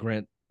does the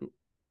Grant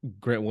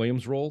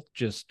Williams role,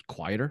 just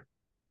quieter.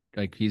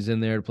 Like, he's in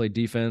there to play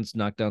defense,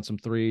 knock down some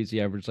threes. He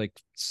averaged like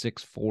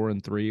 6, 4,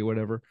 and 3 or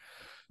whatever.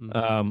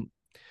 Mm-hmm.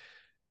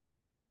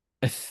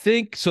 I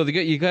think so.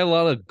 You got a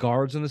lot of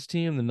guards on this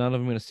team, and none of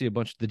them going to see a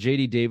bunch. The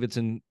J.D.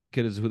 Davidson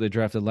kid is who they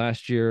drafted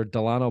last year.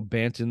 Delano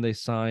Banton they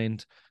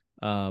signed,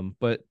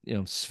 but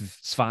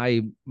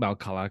Svai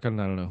Malkalak, I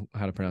don't know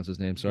how to pronounce his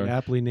name. Sorry,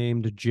 aptly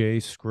named Jay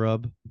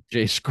Scrub.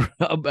 Jay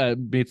Scrub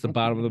beats the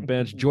bottom of the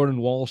bench.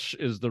 Jordan Walsh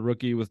is the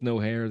rookie with no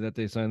hair that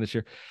they signed this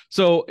year.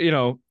 So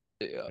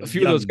a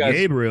few of those guys.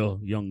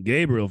 Young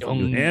Gabriel from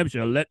New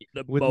Hampshire. Let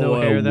the with boy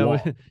no hair.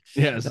 walk.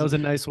 Yes. That was a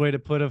nice way to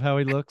put of how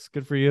he looks.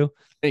 Good for you.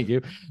 Thank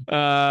you.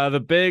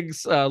 The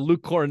Bigs,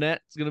 Luke Cornett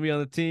is going to be on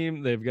the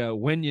team. They've got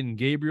Wenyon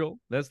Gabriel.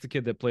 That's the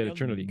kid that played at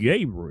Trinity.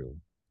 Gabriel.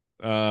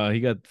 He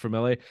got from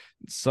LA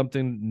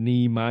something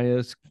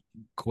Nehemiah's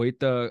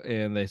Cueta,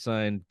 and they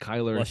signed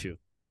Kyler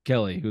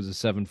Kelly, who's a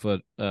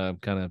 7-foot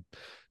kind of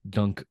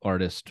dunk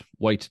artist,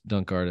 white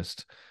dunk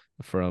artist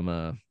from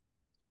I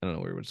don't know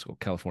where he went to school,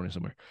 California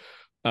somewhere.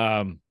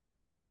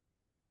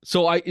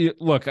 So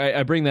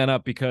I bring that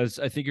up because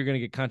I think you're going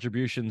to get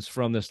contributions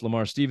from this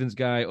Lamar Stevens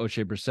guy,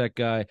 O'Shea Brissett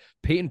guy.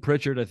 Peyton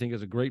Pritchard, I think,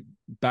 is a great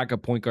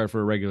backup point guard for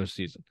a regular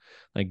season.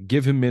 Like,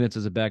 give him minutes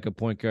as a backup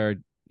point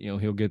guard.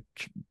 He'll get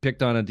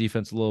picked on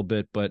defense a little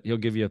bit, but he'll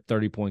give you a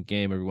 30-point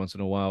game every once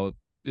in a while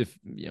if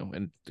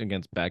and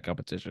against bad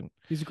competition.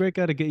 He's a great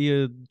guy to get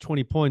you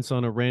 20 points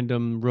on a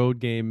random road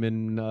game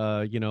and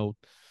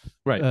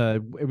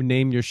right.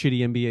 Name your shitty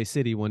NBA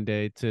city one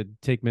day to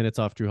take minutes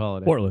off Jrue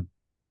Holiday. Portland.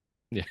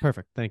 Yeah,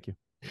 perfect. Thank you.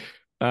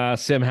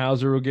 Sam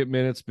Hauser will get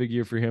minutes. Big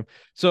year for him.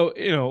 So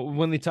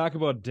when they talk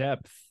about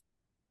depth,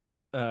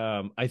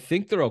 I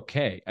think they're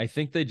okay. I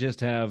think they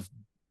just have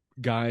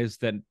guys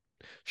that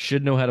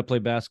should know how to play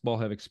basketball,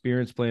 have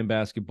experience playing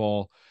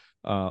basketball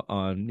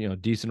on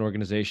decent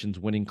organizations,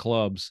 winning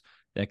clubs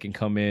that can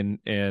come in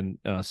and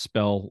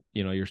spell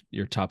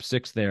your top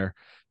six there,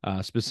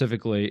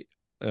 specifically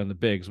on the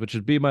bigs, which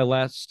would be my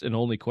last and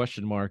only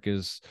question mark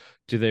is,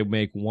 do they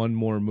make one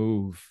more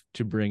move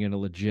to bring in a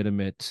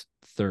legitimate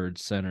third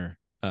center?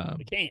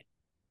 They can't.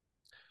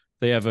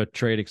 They have a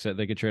trade except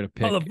they could trade a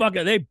pick.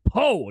 Motherfucker, they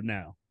po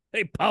now.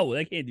 They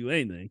can't do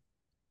anything.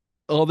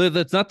 Oh,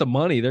 that's not the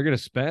money they're going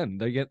to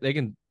spend. They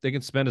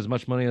can spend as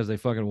much money as they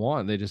fucking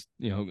want. They just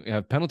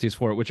have penalties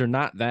for it, which are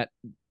not that.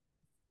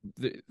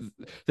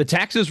 The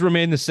taxes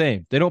remain the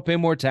same. They don't pay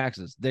more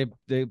taxes. Their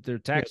tax.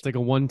 Yeah, it's like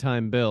a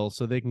one-time bill,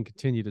 so they can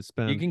continue to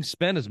spend. You can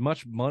spend as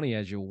much money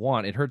as you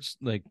want. It hurts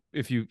like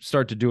if you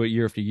start to do it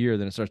year after year,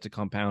 then it starts to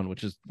compound,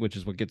 which is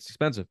what gets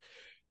expensive.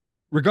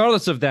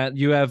 Regardless of that,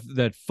 you have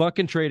that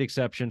fucking trade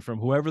exception from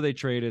whoever they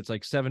trade. It's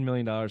like $7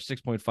 million,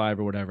 6.5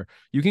 or whatever.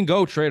 You can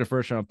go trade a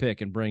first-round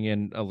pick and bring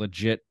in a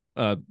legit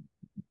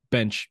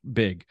bench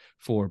big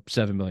for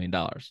 $7 million.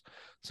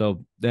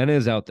 So that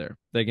is out there.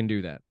 They can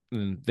do that.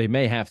 And they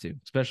may have to,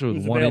 especially with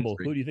Who's one available?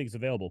 injury. Who do you think is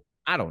available?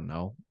 I don't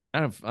know. I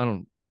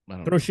don't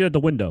Throw shit at the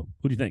window.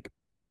 Who do you think?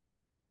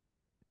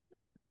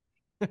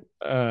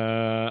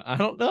 I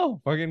don't know.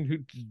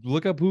 Fucking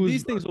look up who's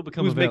these things will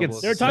become who's available.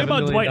 making They're talking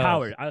about $7 Dwight million.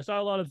 Howard. I saw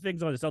a lot of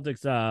things on the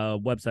Celtics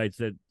websites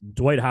that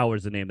Dwight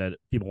Howard's the name that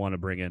people want to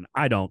bring in.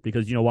 I don't,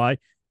 because you know why?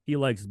 He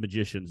likes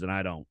magicians and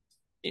I don't.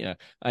 Yeah,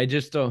 I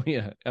just don't.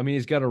 Yeah, I mean,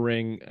 he's got a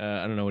ring.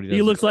 I don't know what he does.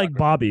 He looks like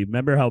Bobby.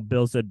 Remember how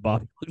Bill said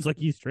Bobby looks like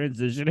he's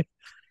transitioning?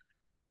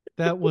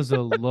 That was a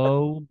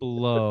low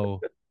blow.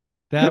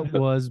 That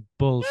was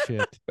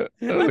bullshit.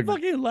 I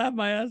fucking laughed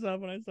my ass off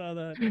when I saw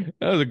that.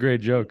 That was a great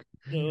joke.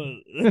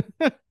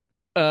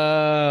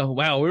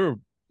 Wow, we were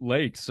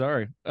late.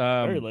 Sorry.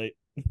 Very late.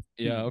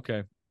 Yeah.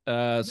 Okay.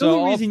 The So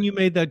only reason you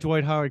made that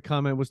Dwight Howard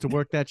comment was to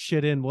work that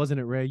shit in, wasn't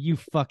it, Ray? You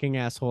fucking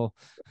asshole.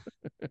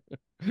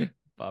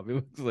 Bobby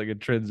looks like a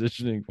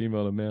transitioning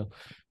female to male.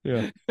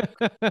 Yeah.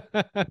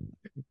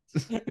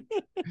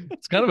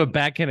 It's kind of a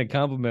backhanded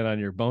compliment on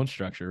your bone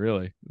structure,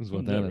 really, is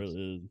what that is.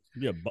 Really is.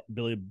 Yeah,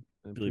 Billy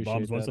Appreciate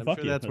Bob's wants that. to I'm fuck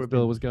sure you. that's where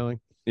Bill was going.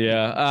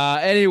 Yeah.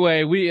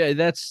 Anyway, we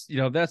that's the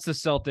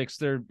Celtics.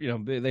 They're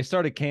they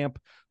started camp.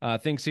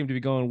 Things seem to be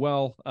going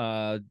well.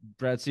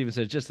 Brad Stevens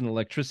said just an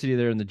electricity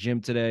there in the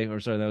gym today. Or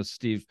sorry, that was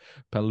Steve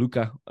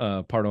Paluca,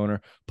 part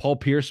owner. Paul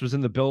Pierce was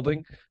in the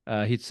building.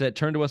 He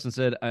turned to us and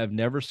said, "I have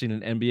never seen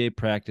an NBA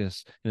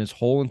practice in his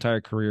whole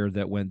entire career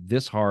that went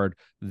this hard,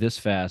 this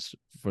fast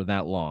for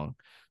that long."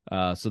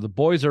 So the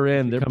boys are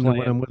in. They're playing.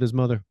 When I'm with his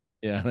mother.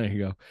 Yeah, there you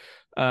go.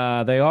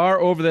 They are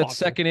over that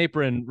second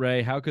apron,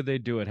 Ray. How could they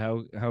do it?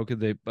 How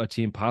could a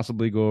team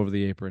possibly go over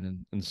the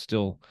apron and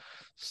still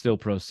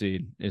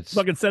proceed? It's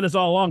fucking said this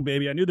all along,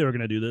 baby. I knew they were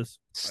gonna do this.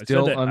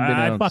 Still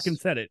unbeknownst. I fucking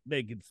said it.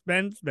 They could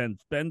spend.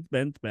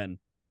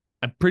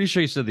 I'm pretty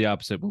sure you said the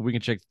opposite, but we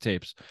can check the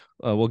tapes.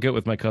 We'll get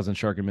with my cousin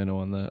Shark and Minnow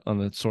on the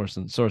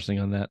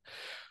sourcing on that.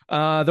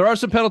 There are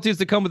some penalties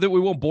that come with it. We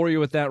won't bore you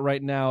with that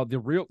right now.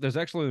 There's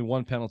actually only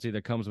one penalty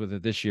that comes with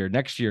it this year.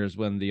 Next year is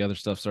when the other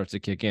stuff starts to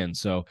kick in.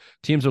 So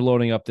teams are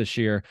loading up this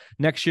year.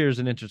 Next year is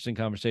an interesting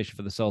conversation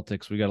for the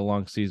Celtics. We got a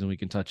long season. We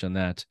can touch on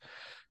that.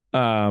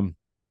 And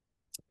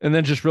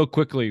then just real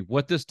quickly,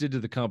 what this did to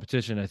the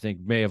competition, I think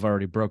may have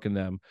already broken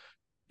them.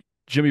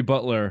 Jimmy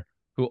Butler,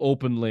 who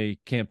openly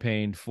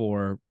campaigned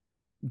for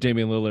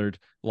Damian Lillard,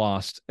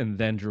 lost, and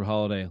then Jrue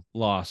Holiday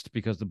lost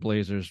because the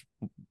Blazers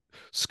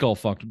skull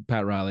fucked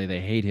Pat Riley.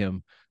 They hate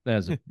him.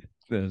 That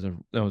was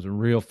a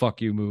real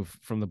fuck you move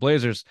from the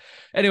Blazers.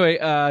 Anyway,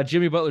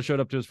 Jimmy Butler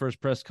showed up to his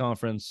first press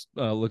conference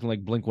looking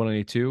like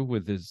Blink-182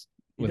 with his.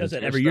 He does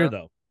that every year,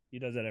 though. He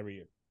does that every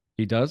year.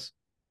 He does.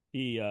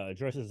 He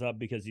dresses up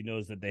because he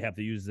knows that they have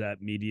to use that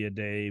media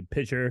day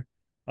picture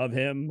of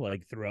him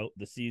like throughout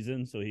the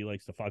season. So he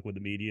likes to fuck with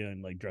the media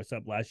and like dress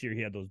up. Last year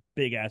he had those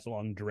big ass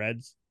long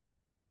dreads.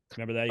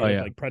 Remember that? He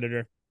looked like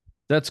Predator.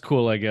 That's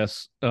cool, I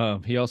guess.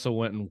 He also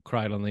went and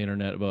cried on the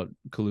internet about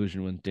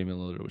collusion when Damian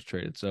Lillard was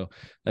traded. So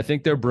I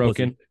think they're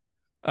broken.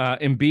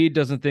 Embiid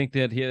doesn't think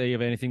that they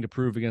have anything to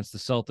prove against the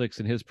Celtics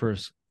in his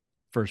first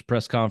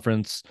press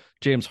conference.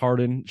 James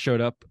Harden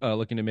showed up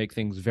looking to make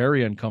things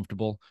very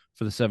uncomfortable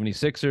for the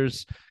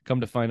 76ers.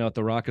 Come to find out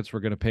the Rockets were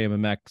going to pay him a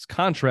max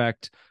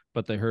contract,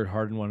 but they heard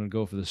Harden wanted to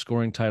go for the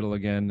scoring title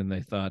again, and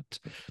they thought,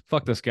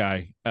 fuck this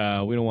guy.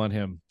 We don't want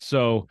him.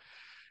 So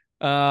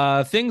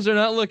things are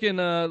not looking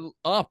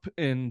up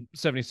in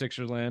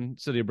 76er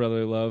land, City of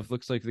Brotherly Love.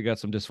 Looks like they got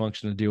some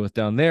dysfunction to deal with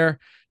down there.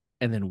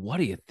 And then what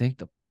do you think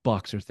the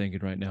Bucks are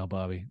thinking right now,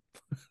 Bobby?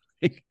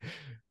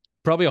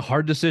 Probably a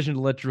hard decision to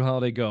let Jrue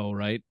Holiday go,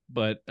 right?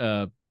 But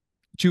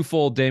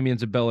twofold,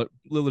 Lillard's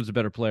a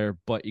better player,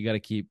 but you got to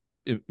keep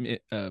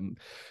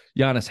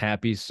Giannis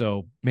happy.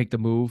 So make the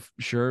move,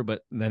 sure,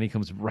 but then he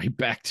comes right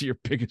back to your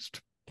biggest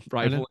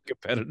rival and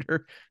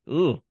competitor.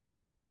 Ooh.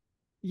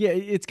 Yeah,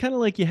 it's kind of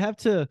like you have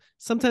to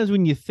sometimes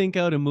when you think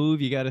out a move,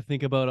 you got to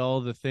think about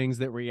all the things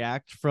that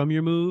react from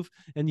your move,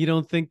 and you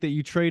don't think that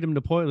you trade him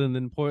to Portland,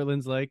 and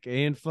Portland's like,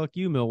 and fuck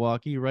you,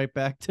 Milwaukee, right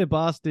back to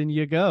Boston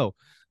you go.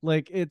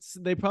 Like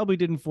they probably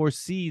didn't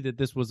foresee that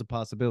this was a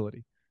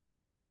possibility.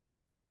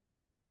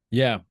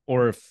 Yeah,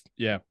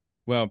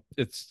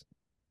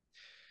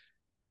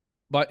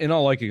 but in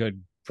all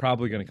likelihood,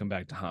 probably going to come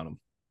back to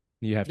Hanum.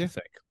 You have to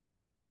think.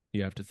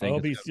 I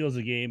hope he steals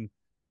a game.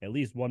 At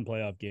least one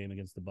playoff game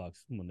against the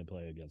Bucks when they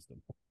play against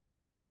them.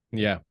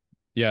 Yeah.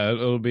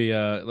 It'll be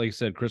like you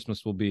said,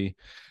 Christmas will be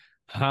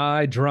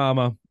high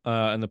drama,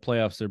 and the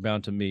playoffs they're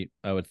bound to meet.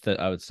 I would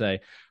say.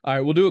 All right,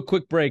 we'll do a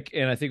quick break,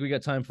 and I think we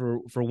got time for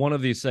one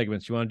of these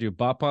segments. You want to do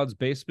Bopod's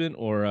basement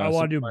or I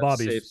want to do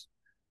Bobby's. Saves?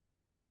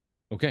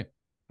 Okay.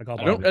 I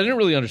didn't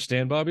really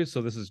understand Bobby,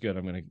 so this is good.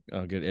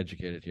 I'll get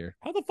educated here.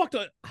 How the fuck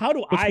how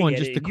do Which I one? get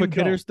Just it the quick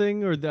hitters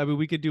thing, or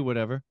we could do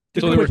whatever.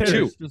 So there were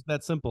two. Just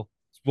that simple.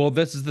 Well,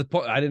 this is the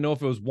point. I didn't know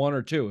if it was one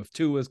or two. If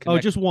two was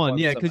connected, just one.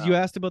 Yeah, because you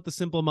asked about the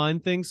simple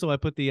mind thing, so I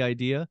put the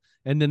idea,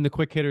 and then the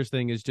quick hitters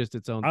thing is just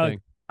its own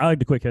thing. I like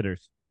the quick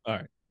hitters. All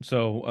right,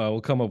 so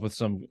we'll come up with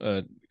some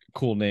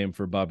cool name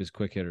for Bobby's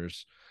quick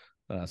hitters.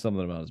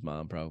 Something about his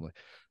mom, probably.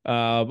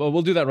 But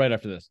we'll do that right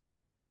after this.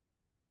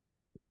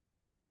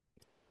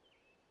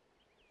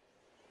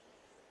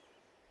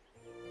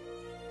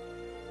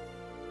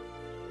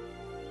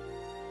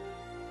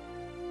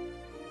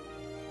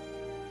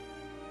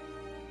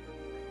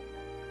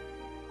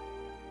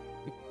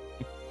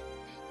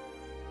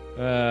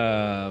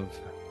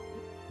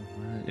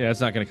 Yeah, it's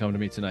not going to come to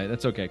me tonight.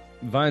 That's okay.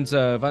 Vine's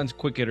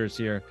quick hitters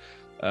here.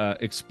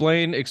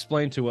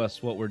 Explain to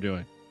us what we're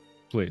doing,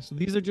 please. So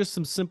these are just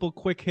some simple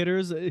quick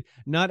hitters,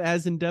 not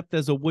as in depth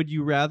as a would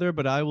you rather,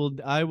 but I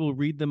will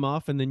read them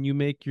off, and then you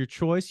make your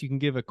choice. You can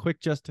give a quick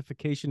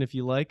justification if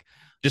you like.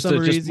 Just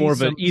more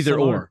of an either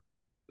or.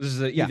 This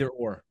is an either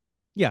or.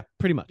 Yeah,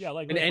 pretty much. Yeah,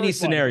 like in any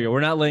scenario. We're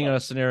not laying out a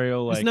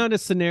scenario like it's not a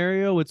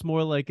scenario. It's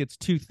more like it's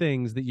two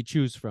things that you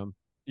choose from.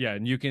 Yeah,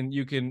 and you can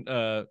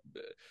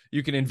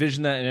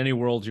envision that in any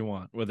world you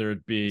want, whether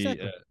it be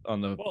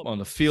on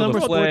the field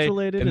of play,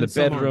 in the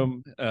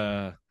bedroom.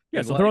 So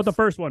throw out the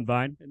first one,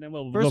 Vine, and then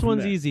we'll. First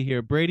one's easy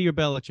here: Brady or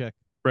Belichick.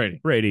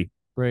 Brady.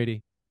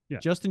 Yeah.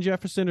 Justin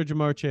Jefferson or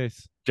Jamar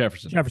Chase.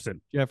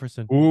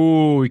 Jefferson.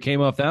 Ooh, he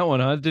came off that one,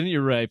 huh? Didn't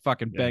you, Ray?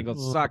 Fucking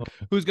Bengals suck.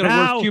 Who's got a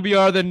worse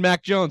QBR than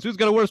Mac Jones? Who's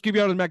got a worse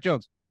QBR than Mac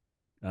Jones?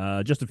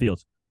 Justin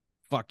Fields.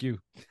 Fuck you,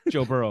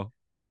 Joe Burrow.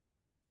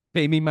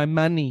 Pay me my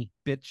money,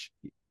 bitch.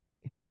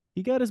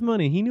 He got his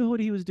money. He knew what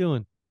he was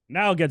doing.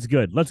 Now it gets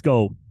good. Let's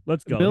go.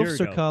 MILFs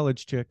or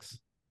college chicks?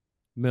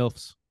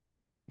 MILFs.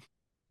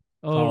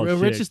 Oh,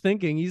 Rich is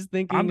thinking. He's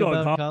thinking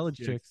about college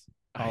chicks.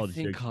 I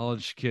think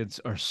college kids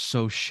are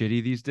so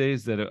shitty these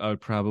days that I would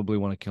probably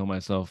want to kill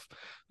myself.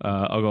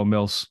 I'll go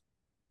MILFs.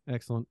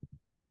 Excellent.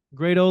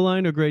 Great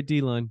O-line or great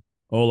D-line?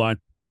 O-line.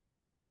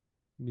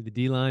 Give me the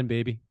D-line,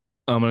 baby.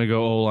 I'm going to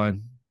go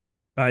O-line.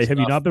 Have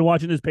you not been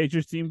watching this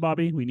Patriots team,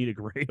 Bobby? We need a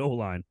great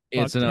O-line.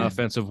 It's an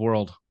offensive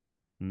world.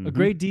 Mm-hmm. A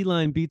great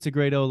D-line beats a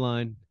great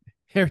O-line.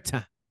 Hair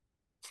time.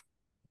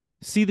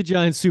 See the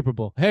Giants Super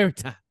Bowl. Hair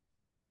time.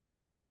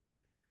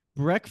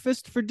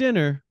 Breakfast for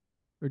dinner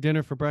or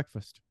dinner for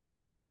breakfast?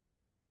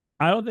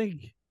 I don't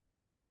think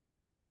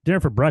dinner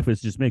for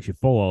breakfast just makes you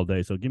full all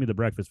day. So give me the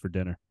breakfast for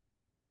dinner.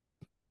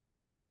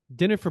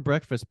 Dinner for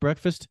breakfast.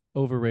 Breakfast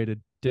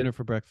overrated. Dinner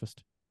for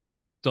breakfast.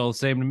 It's all the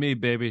same to me,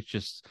 baby. It's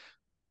just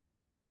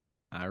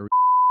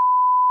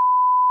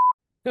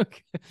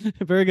Okay.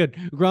 Very good.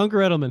 Gronk or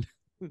Edelman?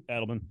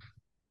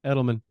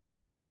 Edelman.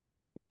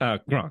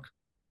 Gronk.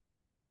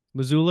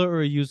 Missoula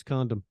or a used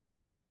condom?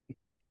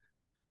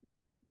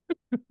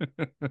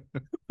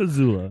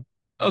 Missoula.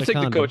 I'll take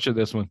the coach of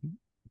this one.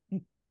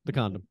 The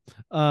condom.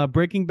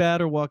 Breaking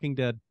Bad or Walking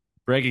Dead?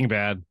 Breaking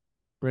Bad.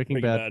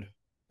 Breaking Bad.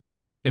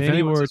 If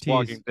anyone's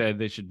Walking Dead,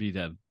 they should be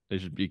dead. They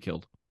should be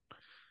killed.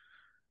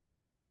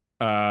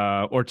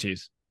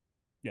 Ortiz.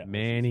 Yeah.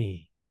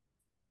 Manny.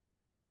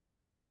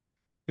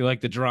 You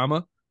like the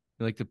drama?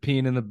 You like the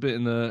peeing in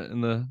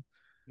the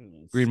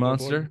Green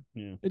Monster?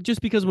 Yeah.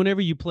 Just because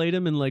whenever you played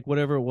him in like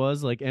whatever it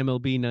was, like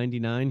MLB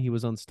 '99, he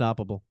was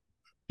unstoppable.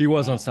 He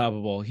was Wow.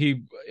 unstoppable. He's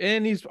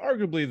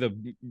arguably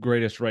the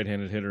greatest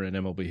right-handed hitter in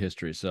MLB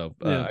history. So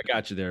Yeah. I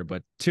got you there,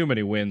 but too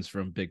many wins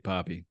from Big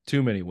Papi.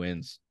 Too many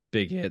wins.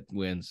 Big hit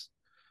wins.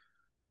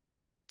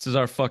 This is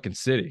our fucking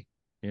city,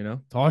 you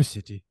know? Our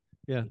city.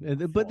 Yeah.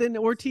 But then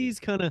Ortiz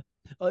kind of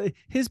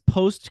his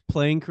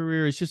post-playing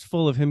career is just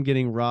full of him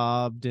getting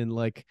robbed and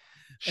like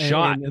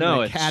Shot. No,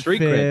 like, it's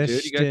street cred,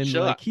 dude. You catfished got and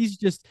shot. like he's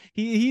just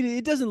he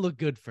it doesn't look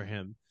good for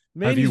him.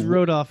 Manny's you-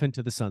 rode off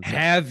into the sunset.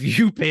 Have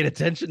you paid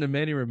attention to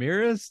Manny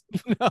Ramirez?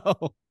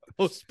 No.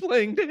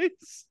 Post-playing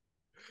days?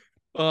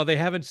 They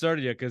haven't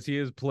started yet because he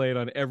has played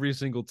on every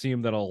single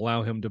team that'll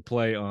allow him to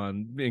play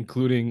on,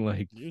 including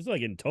like He was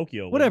like in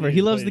Tokyo. Whatever,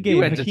 he loves the he game.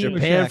 went to Hakeem or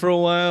Japan Shaq? for a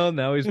while.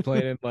 Now he's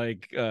playing in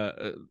like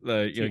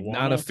Tijuana?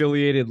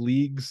 non-affiliated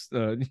leagues.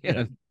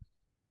 Yeah.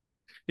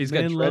 He's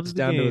got Man loves dreads the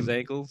down to game. his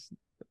ankles.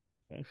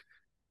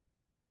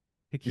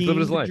 Hakeem living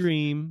his the life.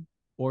 Dream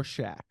or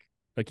Shaq.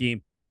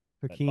 Hakeem.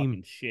 That Hakeem.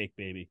 fucking shake,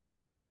 baby.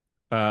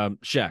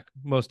 Shaq,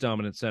 most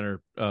dominant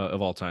center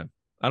of all time.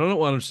 I don't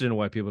understand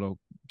why people don't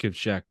give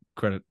Shaq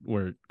credit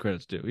where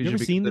credit's due. You ever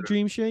seen the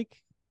Dream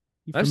Shake?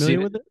 You I've familiar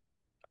seen with it?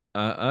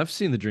 I've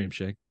seen the Dream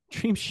Shake.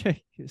 Dream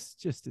Shake is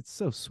just, it's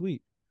so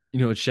sweet. You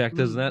know what Shaq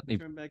does that? He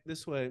Turn back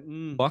this way.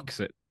 bucks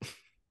it.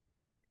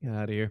 Get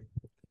out of here.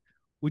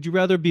 Would you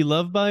rather be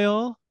loved by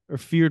all or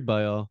feared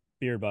by all?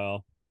 Beer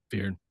ball.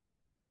 Feared.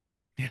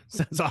 Yeah,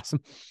 sounds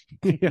awesome.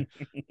 Yeah.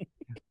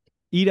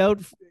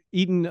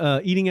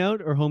 Eating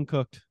out or home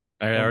cooked?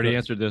 I already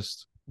answered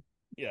this.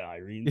 Yeah,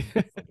 Irene.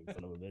 Fucking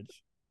son of a bitch.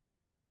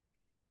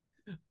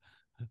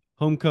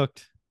 Home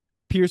cooked.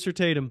 Pierce or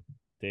Tatum?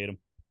 Tatum.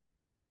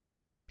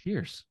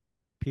 Pierce.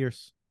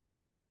 Pierce.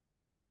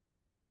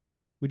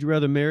 Would you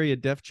rather marry a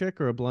deaf chick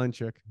or a blind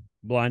chick?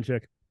 Blind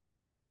chick.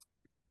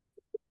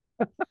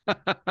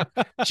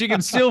 She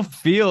can still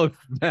feel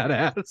that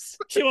ass.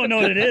 She won't know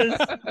what it is.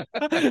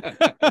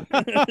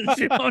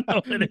 She won't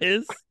know what it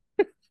is.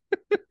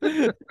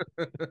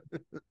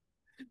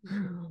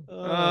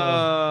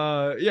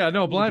 Yeah,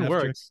 no, blind Deaf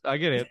works. I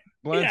get it.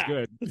 Blind's Yeah.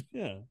 good.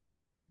 Yeah.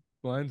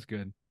 Blind's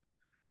good.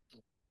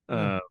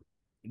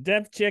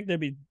 Deaf chick, there'd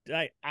be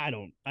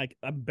I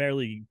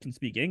barely can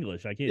speak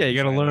English. I can't. Yeah, you do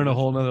got to sign learn a language.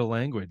 whole nother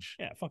language.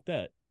 Yeah, fuck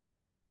that.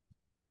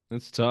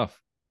 That's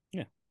tough.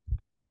 Yeah.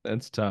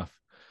 That's tough.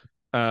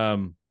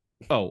 On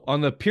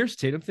the Pierce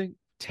Tatum thing,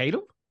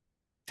 Tatum?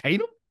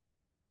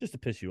 Just to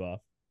piss you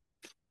off.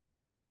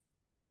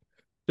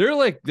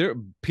 They're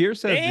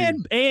Pierce has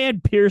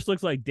And Pierce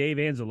looks like Dave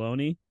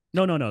Anzalone.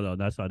 No,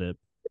 that's not it.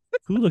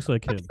 Who looks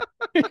like him?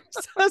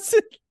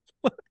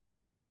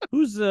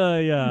 Who's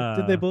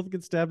Did they both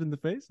get stabbed in the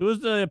face? Who's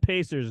the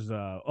Pacers?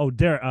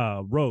 Derek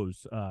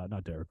Rose.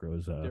 Not Derek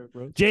Rose. Derrick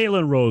Rose?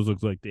 Jalen Rose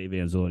looks like Dave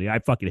Anzalone. I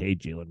fucking hate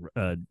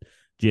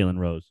Jalen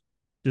Rose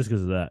just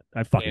because of that.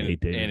 I fucking hate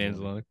Dave and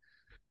Anzalone.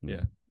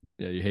 Anzalone.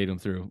 Yeah, you hate him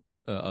through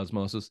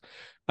osmosis.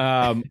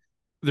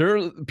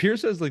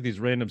 Pierce has like these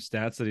random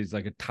stats that he's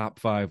like a top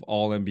 5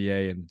 all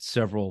NBA in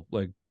several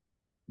like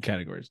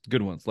categories,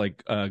 good ones.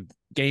 Like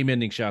game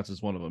ending shots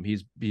is one of them.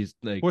 He's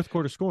like Fourth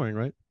quarter scoring,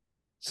 right?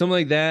 something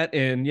like that,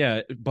 and yeah,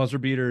 buzzer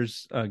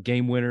beaters,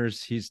 game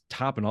winners. He's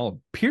topping all of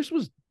them. Pierce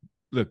was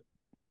the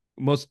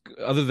most,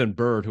 other than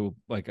Bird, who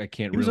like I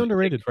can't He was really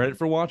underrated. take credit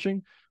for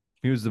watching.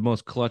 He was the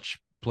most clutch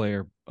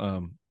player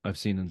I've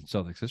seen in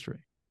Celtics history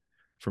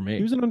for me.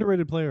 He was an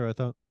underrated player, I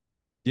thought.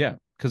 Yeah,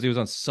 because he was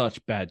on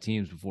such bad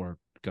teams before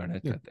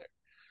Garnett got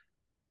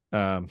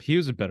there. He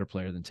was a better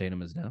player than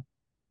Tatum is now.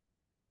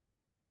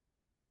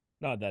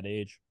 Not at that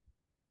age.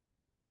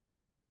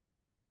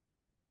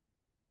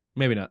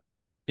 Maybe not.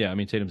 Yeah, I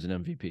mean Tatum's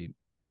an MVP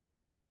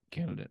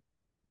candidate.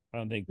 I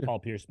don't think Paul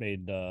Pierce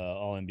made the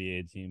All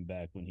NBA team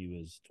back when he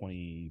was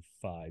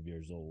 25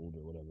 years old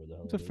or whatever the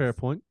hell. That's a it fair is.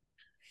 point.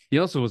 He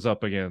also was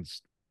up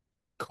against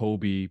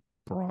Kobe,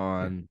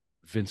 Braun,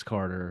 Vince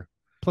Carter.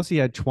 Plus, he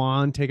had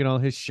Twan taking all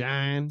his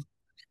shine.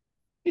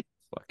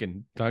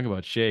 Fucking talking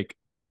about Shake.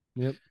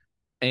 Yep.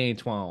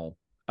 Antoine.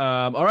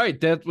 All right,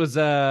 that was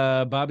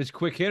Bobby's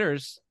quick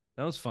hitters.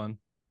 That was fun.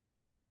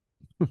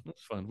 That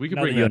was fun. We could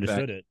Now bring that you that back.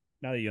 understood it.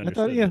 Now that you I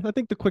understood thought, yeah, it. I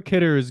think the quick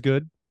hitter is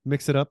good.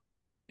 Mix it up.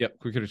 Yep,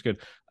 quick hitter's good.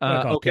 I'm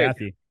gonna call Okay,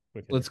 Kathy.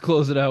 Quick hitter. let's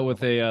close it out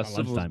with a On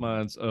simplest lunchtime.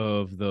 minds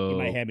of the. Eat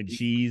my ham and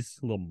cheese,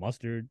 a little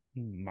mustard.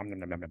 Nom, nom,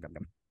 nom, nom, nom,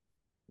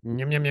 nom.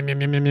 Yum, yum, yum,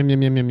 yum, yum, yum,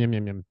 yum, yum, yum,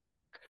 yum, yum.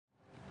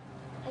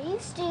 Are you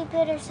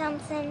stupid or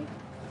something?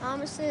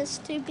 I'm as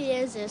stupid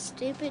as a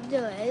stupid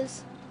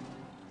does.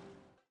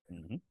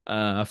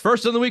 Mhm.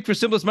 First of the week for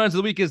simplest minds of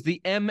the week is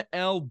the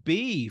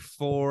MLB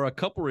for a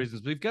couple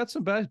reasons. We've got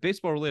some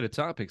baseball related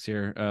topics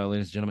here,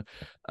 ladies and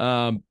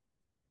gentlemen.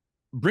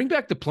 Bring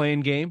back the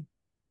playing game.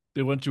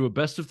 They went to a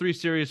best of 3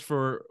 series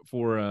for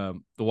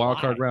the wild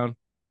card Why? round.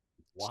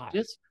 Why?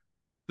 It's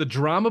the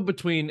drama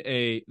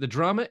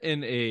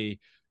in a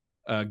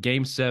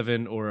game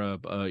 7 or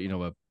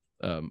a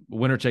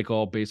winner take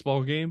all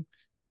baseball game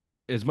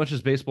as much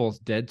as baseball is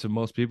dead to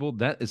most people,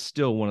 that is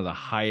still one of the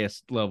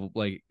highest level,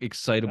 like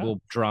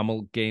excitable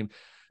drama game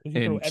You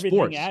throw in everything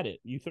sports. at it.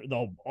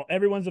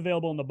 Everyone's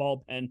available in the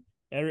bullpen.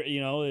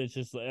 It's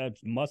just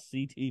must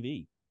see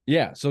TV.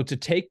 Yeah. So to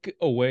take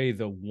away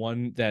the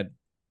one that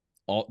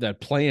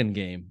play-in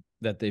game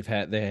that they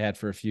had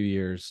for a few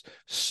years,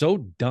 so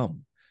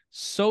dumb.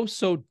 So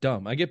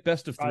dumb. I get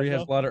best of three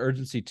has a lot of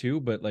urgency too,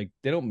 but like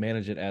they don't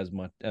manage it as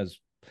much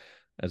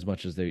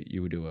as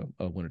you would do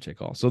a winner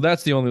take all. So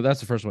that's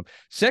the first one.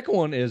 Second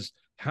one is,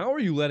 how are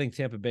you letting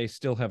Tampa Bay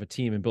still have a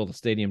team and build a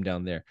stadium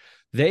down there?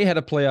 They had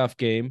a playoff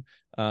game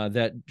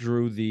that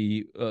drew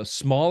the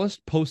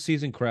smallest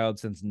postseason crowd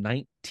since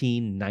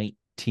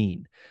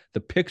 1919.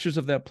 The pictures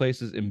of that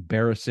place is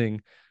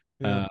embarrassing.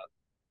 Yeah.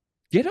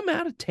 Get them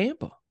out of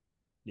Tampa.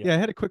 Yeah, I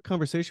had a quick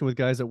conversation with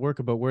guys at work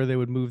about where they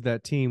would move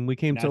that team. We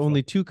came to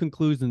only two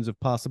conclusions of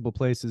possible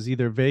places,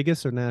 either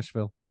Vegas or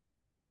Nashville.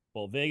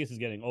 Well, Vegas is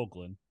getting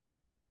Oakland,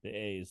 the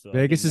A's. So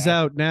Vegas is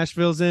out.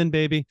 Nashville's in,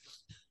 baby.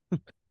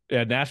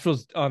 Yeah,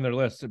 Nashville's on their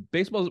list.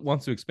 Baseball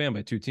wants to expand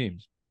by 2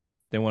 teams.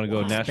 They want to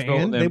go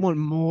Nashville. They want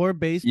more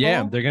baseball?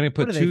 Yeah, they're going to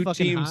put 2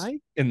 teams high?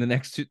 in the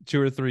next 2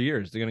 or 3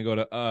 years. They're going to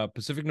go to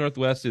Pacific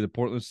Northwest, either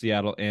Portland,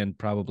 Seattle, and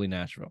probably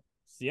Nashville.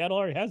 Seattle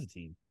already has a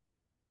team.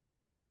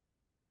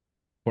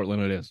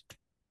 Portland it is.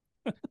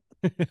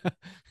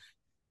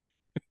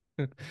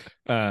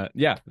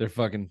 Yeah, they're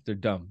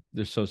dumb.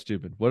 They're so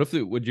stupid. What if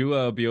would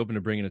you be open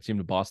to bringing a team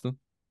to Boston?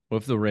 What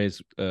if the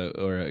Rays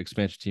or an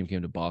expansion team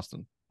came to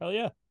Boston? Hell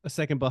yeah. A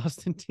second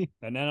Boston team.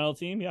 An NL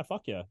team? Yeah,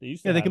 fuck yeah.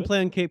 They can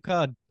play on Cape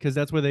Cod because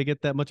that's where they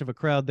get that much of a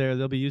crowd there.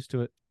 They'll be used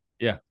to it.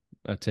 Yeah,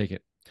 I'll take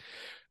it.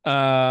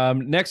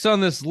 Next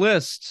on this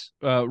list,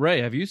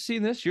 Ray, have you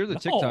seen this? You're the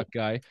TikTok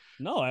guy.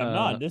 No, I have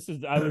not.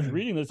 I was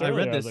reading this earlier. I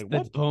read this. I was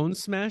like, what? Bone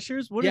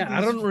Smashers? What? Yeah,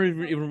 I don't even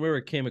remember where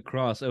it came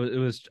across.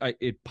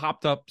 It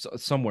popped up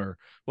somewhere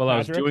while I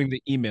was doing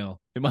the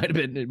email. It might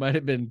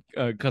have been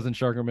cousin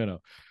Sharkermino.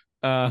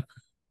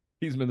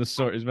 He's been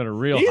a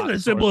real. He's the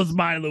simplest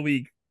mind of the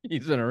week.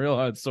 He's been a real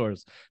hot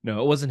source.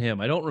 No, it wasn't him.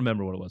 I don't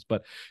remember what it was,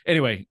 but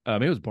anyway,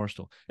 maybe it was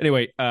Barstool.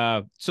 Anyway,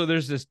 so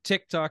there's this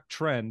TikTok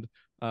trend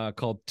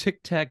called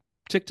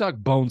TikTok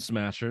Bone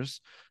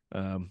Smashers.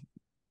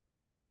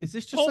 Is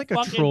this just like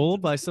a troll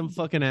by some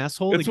fucking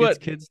asshole that gets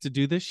kids to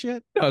do this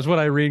shit? No, it's what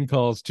Irene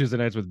calls Tuesday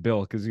Nights with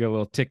Bill, because you got a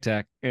little tic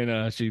tac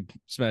and she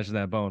smashes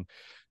that bone.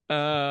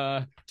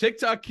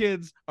 TikTok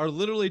kids are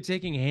literally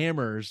taking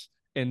hammers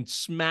and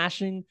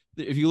smashing.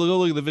 If you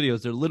look at the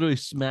videos, they're literally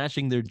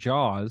smashing their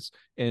jaws,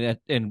 and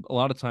a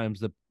lot of times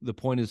the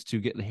point is to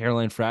get the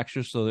hairline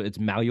fracture so that it's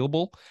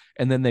malleable,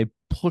 and then they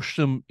push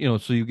them,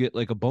 so you get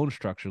like a bone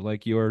structure,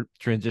 like your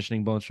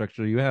transitioning bone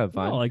structure you have.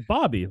 Oh, like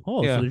Bobby.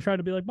 Oh, yeah. So they're trying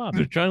to be like Bobby.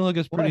 They're trying to look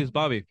as pretty as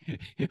Bobby.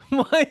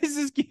 Why does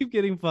this keep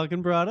getting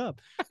fucking brought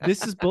up?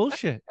 This is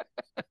bullshit.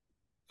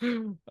 I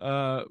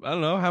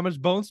don't know, how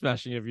much bone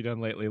smashing have you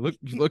done lately?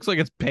 Looks like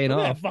it's paying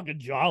off. Fucking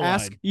jawline.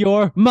 Ask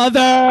your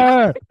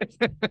mother.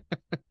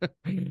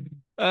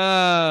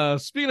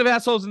 Speaking of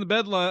assholes in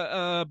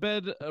the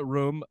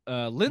bedroom,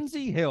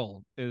 Lindsay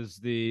Hill is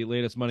the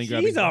latest money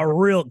grabbing. She's a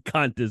real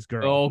cunt, this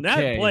girl.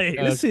 Okay.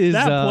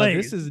 That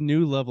plays. This is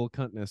new level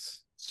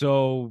cuntness.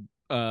 So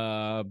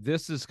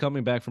this is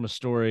coming back from a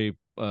story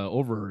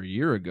over a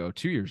year ago,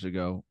 2 years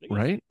ago,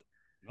 right?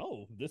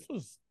 No, this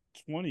was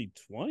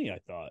 2020, I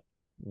thought.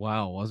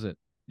 Wow, was it?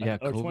 Yeah,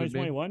 or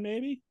 2021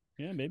 maybe?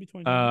 Yeah, maybe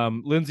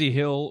 2021. Lindsay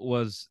Hill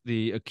was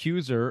the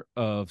accuser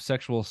of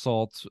sexual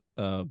assault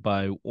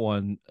by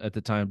one, at the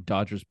time,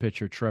 Dodgers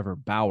pitcher Trevor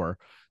Bauer.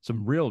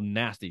 Some real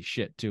nasty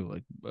shit too,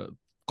 like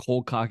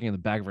cold cocking in the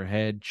back of her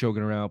head,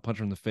 choking her out, punching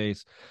her in the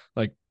face,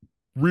 like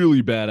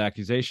really bad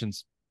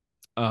accusations.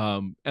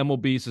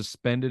 MLB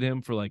suspended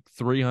him for like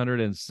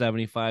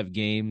 375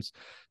 games.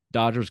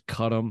 Dodgers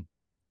cut him,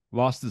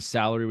 lost his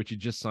salary, which he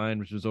just signed,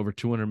 which was over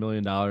 $200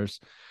 million.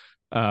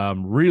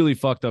 Really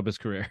fucked up his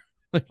career.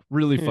 Like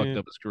really fucked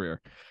up his career.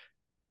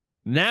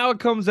 Now it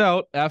comes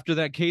out, after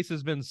that case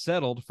has been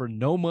settled for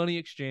no money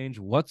exchange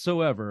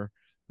whatsoever,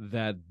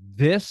 that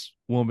this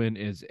woman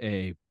is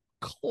a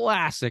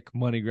classic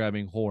money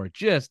grabbing whore,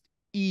 just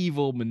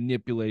evil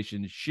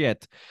manipulation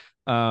shit.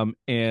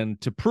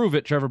 And to prove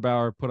it, Trevor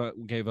Bauer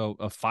gave a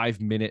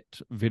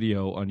 5-minute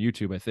video on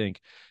YouTube, I think,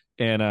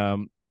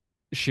 and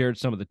shared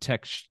some of the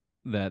text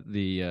that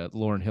the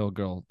Lauryn Hill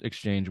girl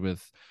exchanged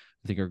with,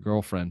 I think, her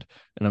girlfriend,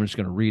 and I'm just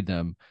going to read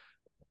them.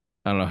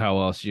 I don't know how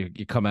else you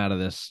come out of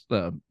this.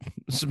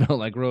 Smell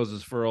like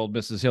roses for old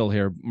Mrs. Hill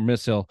here,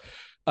 Miss Hill.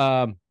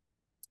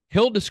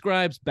 Hill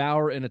describes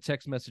Bauer in a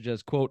text message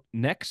as, quote,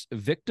 next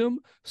victim,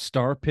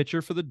 star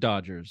pitcher for the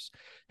Dodgers.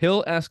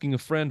 Hill asking a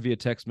friend via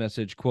text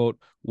message, quote,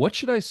 what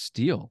should I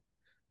steal?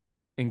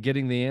 And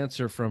getting the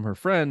answer from her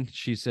friend,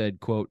 she said,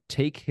 quote,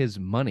 take his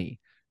money.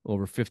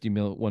 Over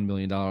 $1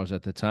 million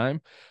at the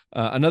time.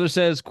 Another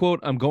says, quote,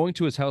 I'm going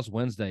to his house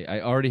Wednesday. I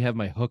already have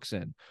my hooks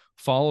in.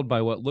 Followed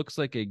by what looks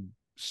like a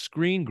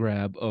screen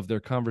grab of their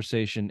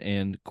conversation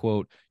and,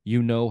 quote,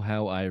 you know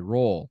how I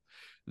roll.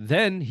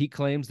 Then he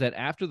claims that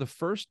after the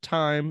first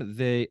time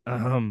they,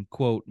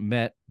 quote,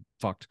 met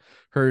fucked.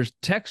 Her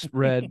text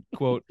read,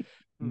 quote,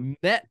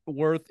 net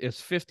worth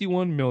is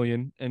 51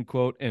 million, end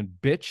quote, and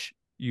bitch,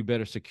 you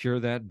better secure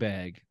that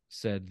bag,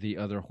 said the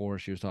other whore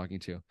she was talking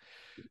to.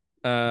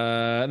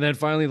 And then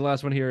finally, the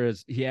last one here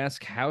is he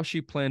asked how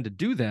she planned to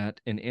do that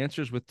and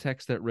answers with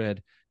text that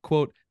read,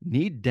 quote,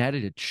 need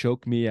daddy to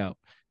choke me out.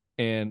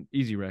 And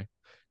easy, Ray.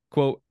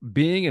 Quote,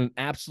 being an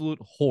absolute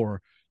whore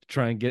to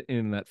try and get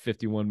in that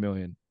 51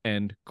 million,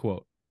 end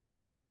quote.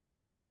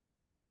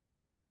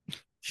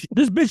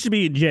 This bitch should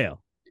be in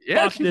jail.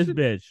 Yeah, Fuck this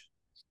bitch.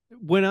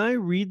 When I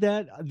read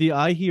that,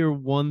 I hear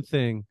one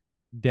thing: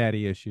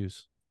 daddy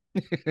issues.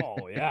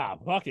 Oh yeah,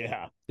 fuck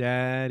yeah.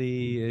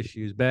 Daddy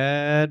issues.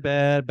 Bad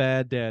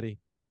daddy.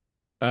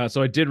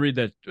 So I did read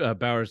that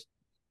Bauer's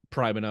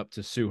priming up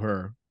to sue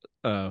her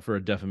for a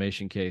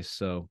defamation case.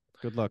 So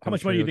good luck. How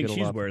much money do you think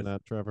she's worth?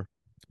 That, Trevor?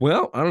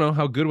 Well, I don't know.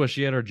 How good was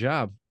she at her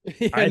job?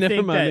 Yeah, I never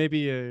think mind. that Maybe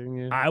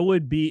yeah. I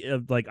would be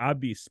I'd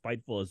be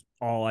spiteful as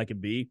all I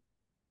could be.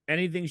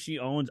 Anything she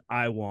owns,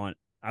 I want.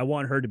 I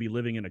want her to be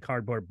living in a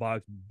cardboard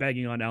box,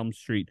 begging on Elm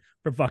Street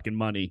for fucking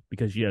money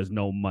because she has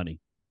no money.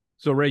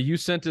 So Ray, you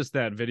sent us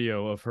that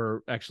video of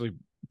her actually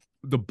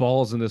the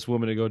balls in this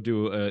woman to go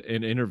do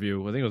an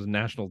interview. I think it was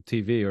national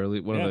TV or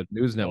one of the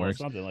news networks,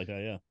 something like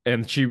that. Yeah.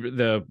 And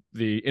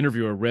the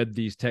interviewer read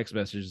these text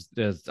messages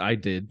as I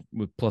did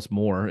with plus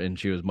more, and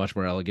she was much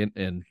more elegant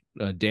and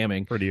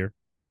damning. Prettier.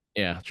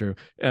 Yeah, true.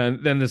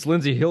 And then this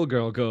Lindsay Hill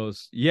girl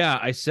goes, "Yeah,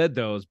 I said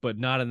those, but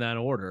not in that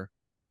order."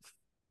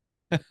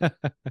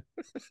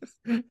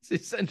 It's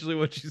essentially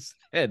what she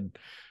said.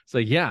 It's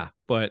like, yeah,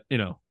 but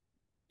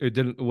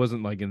it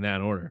wasn't like in that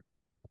order.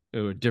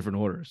 It were different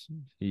orders.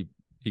 He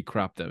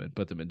cropped them and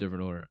put them in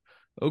different order.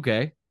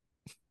 Okay.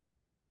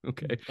 I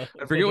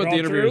forget what the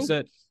interviewer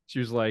said. She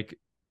was like,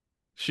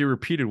 she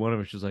repeated one of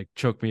them. She was like,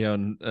 choke me out,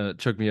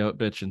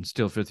 bitch, and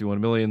steal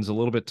 51 million's a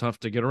little bit tough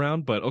to get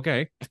around, but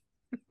okay.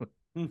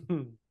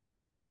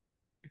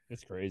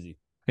 It's crazy.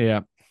 Yeah.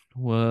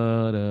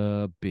 What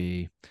a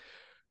bee.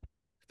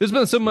 This has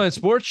been the Simple Mind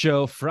Sports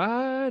Show,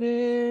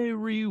 Friday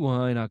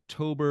Rewind,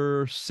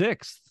 October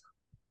 6th.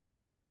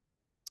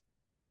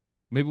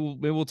 Maybe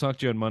we'll talk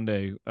to you on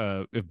Monday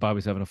if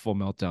Bobby's having a full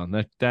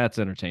meltdown. That's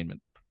entertainment.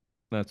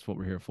 That's what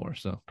we're here for.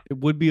 So it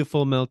would be a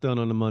full meltdown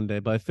on a Monday.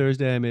 By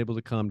Thursday, I'm able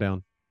to calm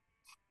down.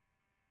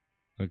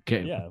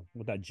 Okay. Yeah,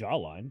 with that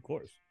jawline, of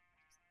course.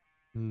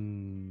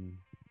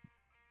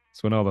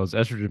 It's when all those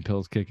estrogen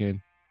pills kick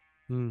in.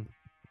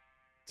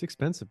 It's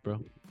expensive, bro.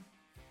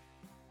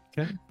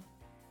 Okay.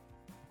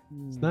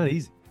 It's not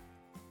easy.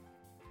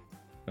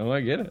 Oh,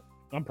 I get it.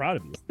 I'm proud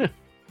of you.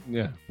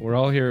 Yeah, we're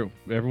all here.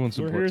 Everyone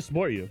supports. We're here to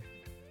support you.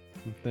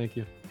 Thank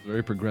you.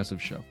 Very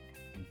progressive show.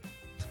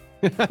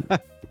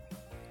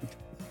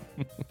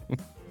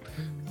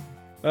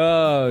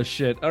 Oh,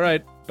 shit. All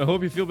right. I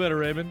hope you feel better,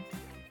 Raymond.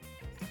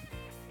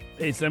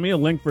 Hey, send me a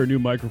link for a new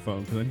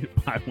microphone because I need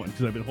to buy one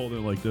because I've been holding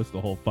it like this the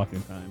whole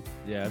fucking time.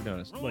 Yeah, I've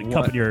noticed. Like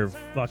cupping your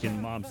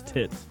fucking mom's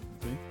tits.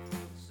 See?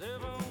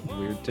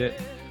 Weird tit.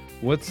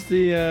 What's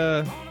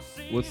the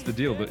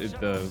deal?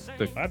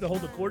 The I have to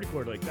hold the cord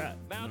like that.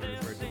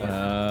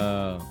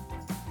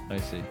 I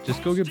see.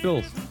 Just go get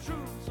Bill's.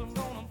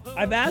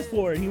 I've asked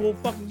for it and he won't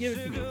fucking give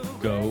it to me.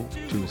 Go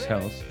to his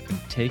house and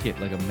take it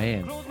like a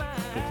man. Go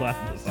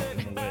clap the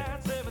fucking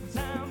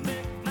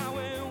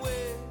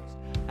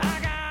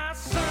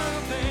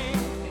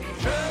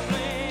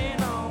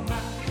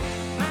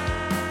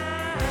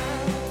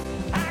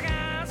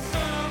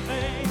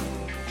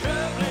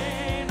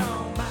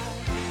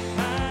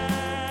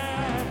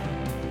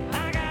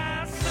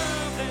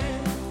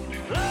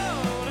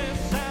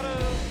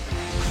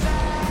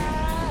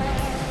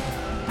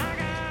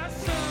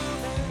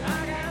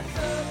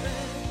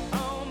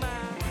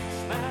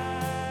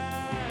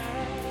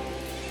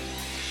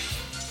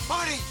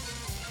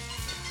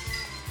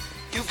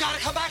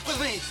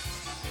away.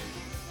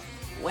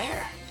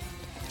 Where?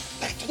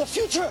 Back to the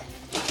future.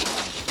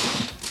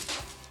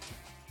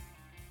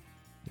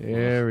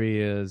 There he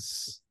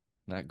is.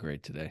 Not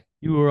great today.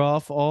 You were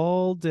off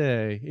all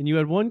day, and you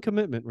had one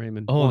commitment,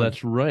 Raymond. Oh, one.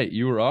 That's right.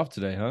 You were off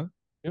today, huh?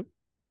 Yep.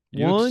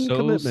 You One look so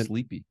commitment.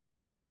 Sleepy.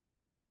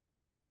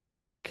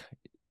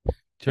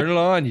 Turn it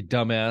on, you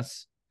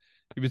dumbass.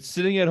 You've been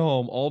sitting at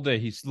home all day.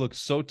 He looks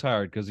so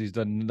tired because he's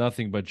done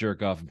nothing but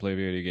jerk off and play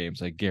video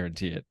games. I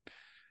guarantee it.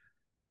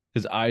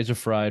 His eyes are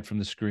fried from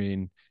the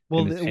screen.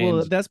 Well,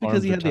 that's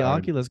because he had the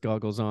tired. Oculus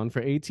goggles on for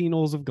 18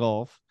 holes of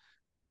golf.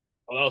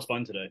 Oh, that was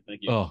fun today.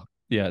 Thank you. Oh,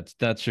 yeah,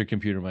 that's your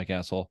computer mic,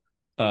 asshole.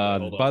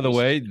 Hold on, By the please.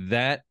 way,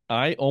 that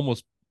I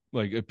almost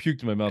I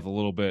puked in my mouth a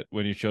little bit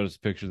when you showed us the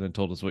picture and then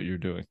told us what you were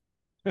doing.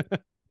 And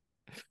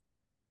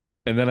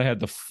then I had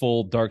the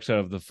full dark side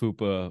of the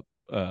fupa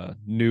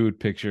nude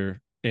picture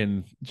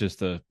in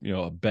just a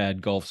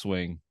bad golf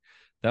swing.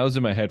 That was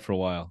in my head for a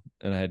while,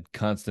 and I had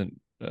constant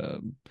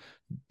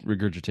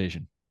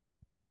regurgitation.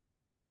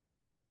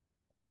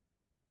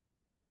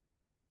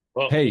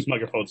 Well, Hey. this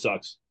microphone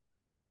sucks.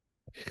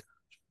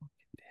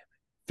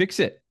 Fix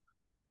it.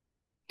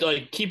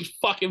 Like, keeps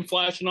fucking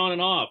flashing on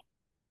and off.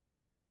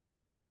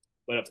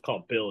 Might have to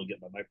call Bill and get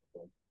my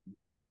microphone.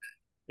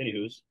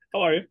 Anywho's,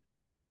 how are you?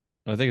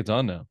 I think it's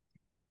on now.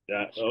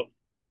 Yeah. Oh,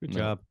 Good No.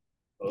 job.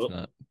 oh. It's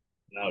not.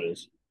 Now it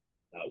is.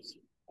 Now it is.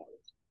 Now it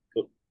is.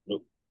 Oh,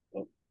 nope.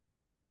 Oh.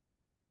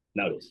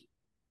 Now it is.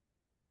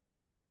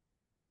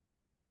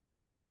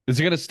 Is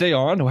it gonna stay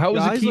on? How Your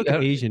is it eyes keep?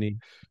 look Asian-y.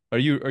 Are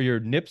your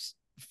nips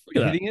Look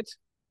at that. hitting it?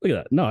 Look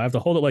at that. No, I have to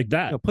hold it like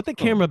that. No, put the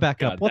camera back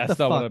God, up. What that's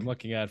the not fuck? what I'm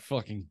looking at.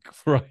 Fucking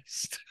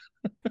Christ.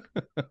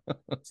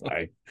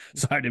 Sorry.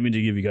 Sorry, I didn't mean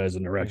to give you guys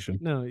an erection.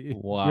 No,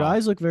 Wow. your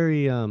eyes look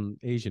very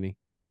Asian-y.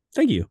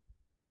 Thank you.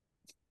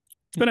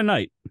 It's been a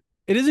night.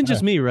 It isn't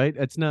just me, right?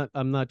 It's not.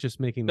 I'm not just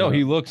making. No, that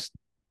he up. looks.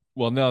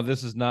 Well, no,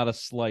 this is not a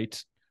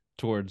slight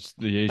towards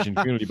the Asian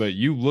community, but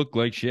you look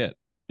like shit.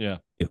 Yeah.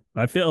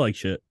 I feel like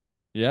shit.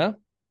 Yeah.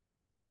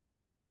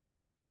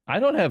 I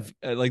don't have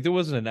like there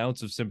wasn't an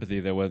ounce of sympathy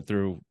that went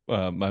through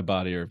my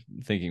body or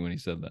thinking when he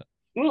said that.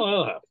 Well,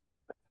 I'll have.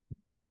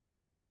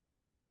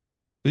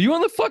 Are you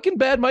on the fucking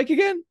bad mic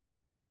again?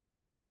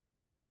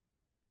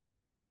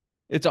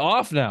 It's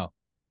off now.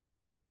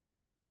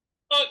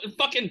 Oh,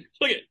 fucking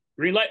look at it.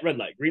 Green light, red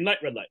light, green light,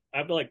 red light. I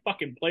have to like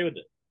fucking play with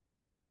it.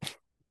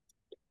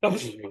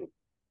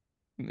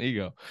 There you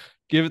go.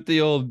 Give it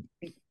the old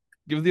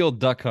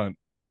duck hunt.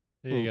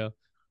 There you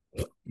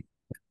go.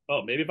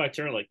 Oh, maybe if I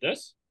turn it like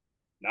this.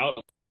 Now,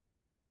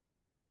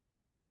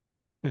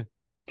 how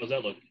does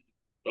that look?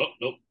 Oh,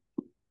 nope.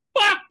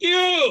 Fuck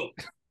you!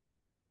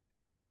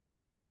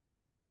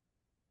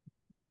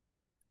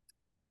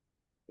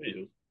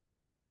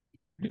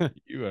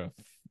 Anywho,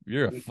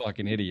 You're a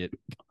fucking idiot.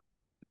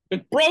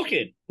 it's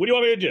broken. What do you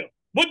want me to do?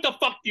 What the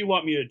fuck do you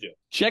want me to do?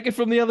 Check it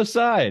from the other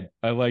side.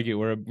 I like it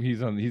where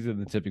he's in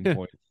the tipping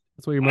point.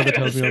 That's what your mother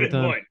tells me all the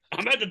time. Point.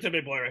 I'm at the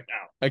tipping point right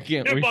now. I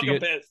can't. You're We should fucking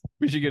get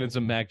pissed. in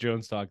some Mac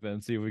Jones talk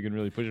then. See if we can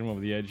really push him over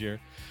the edge here.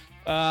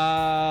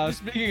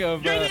 Speaking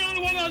of You're the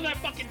only one on that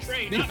fucking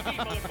train, not me,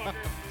 motherfucker.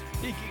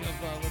 speaking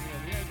of living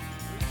on the edge.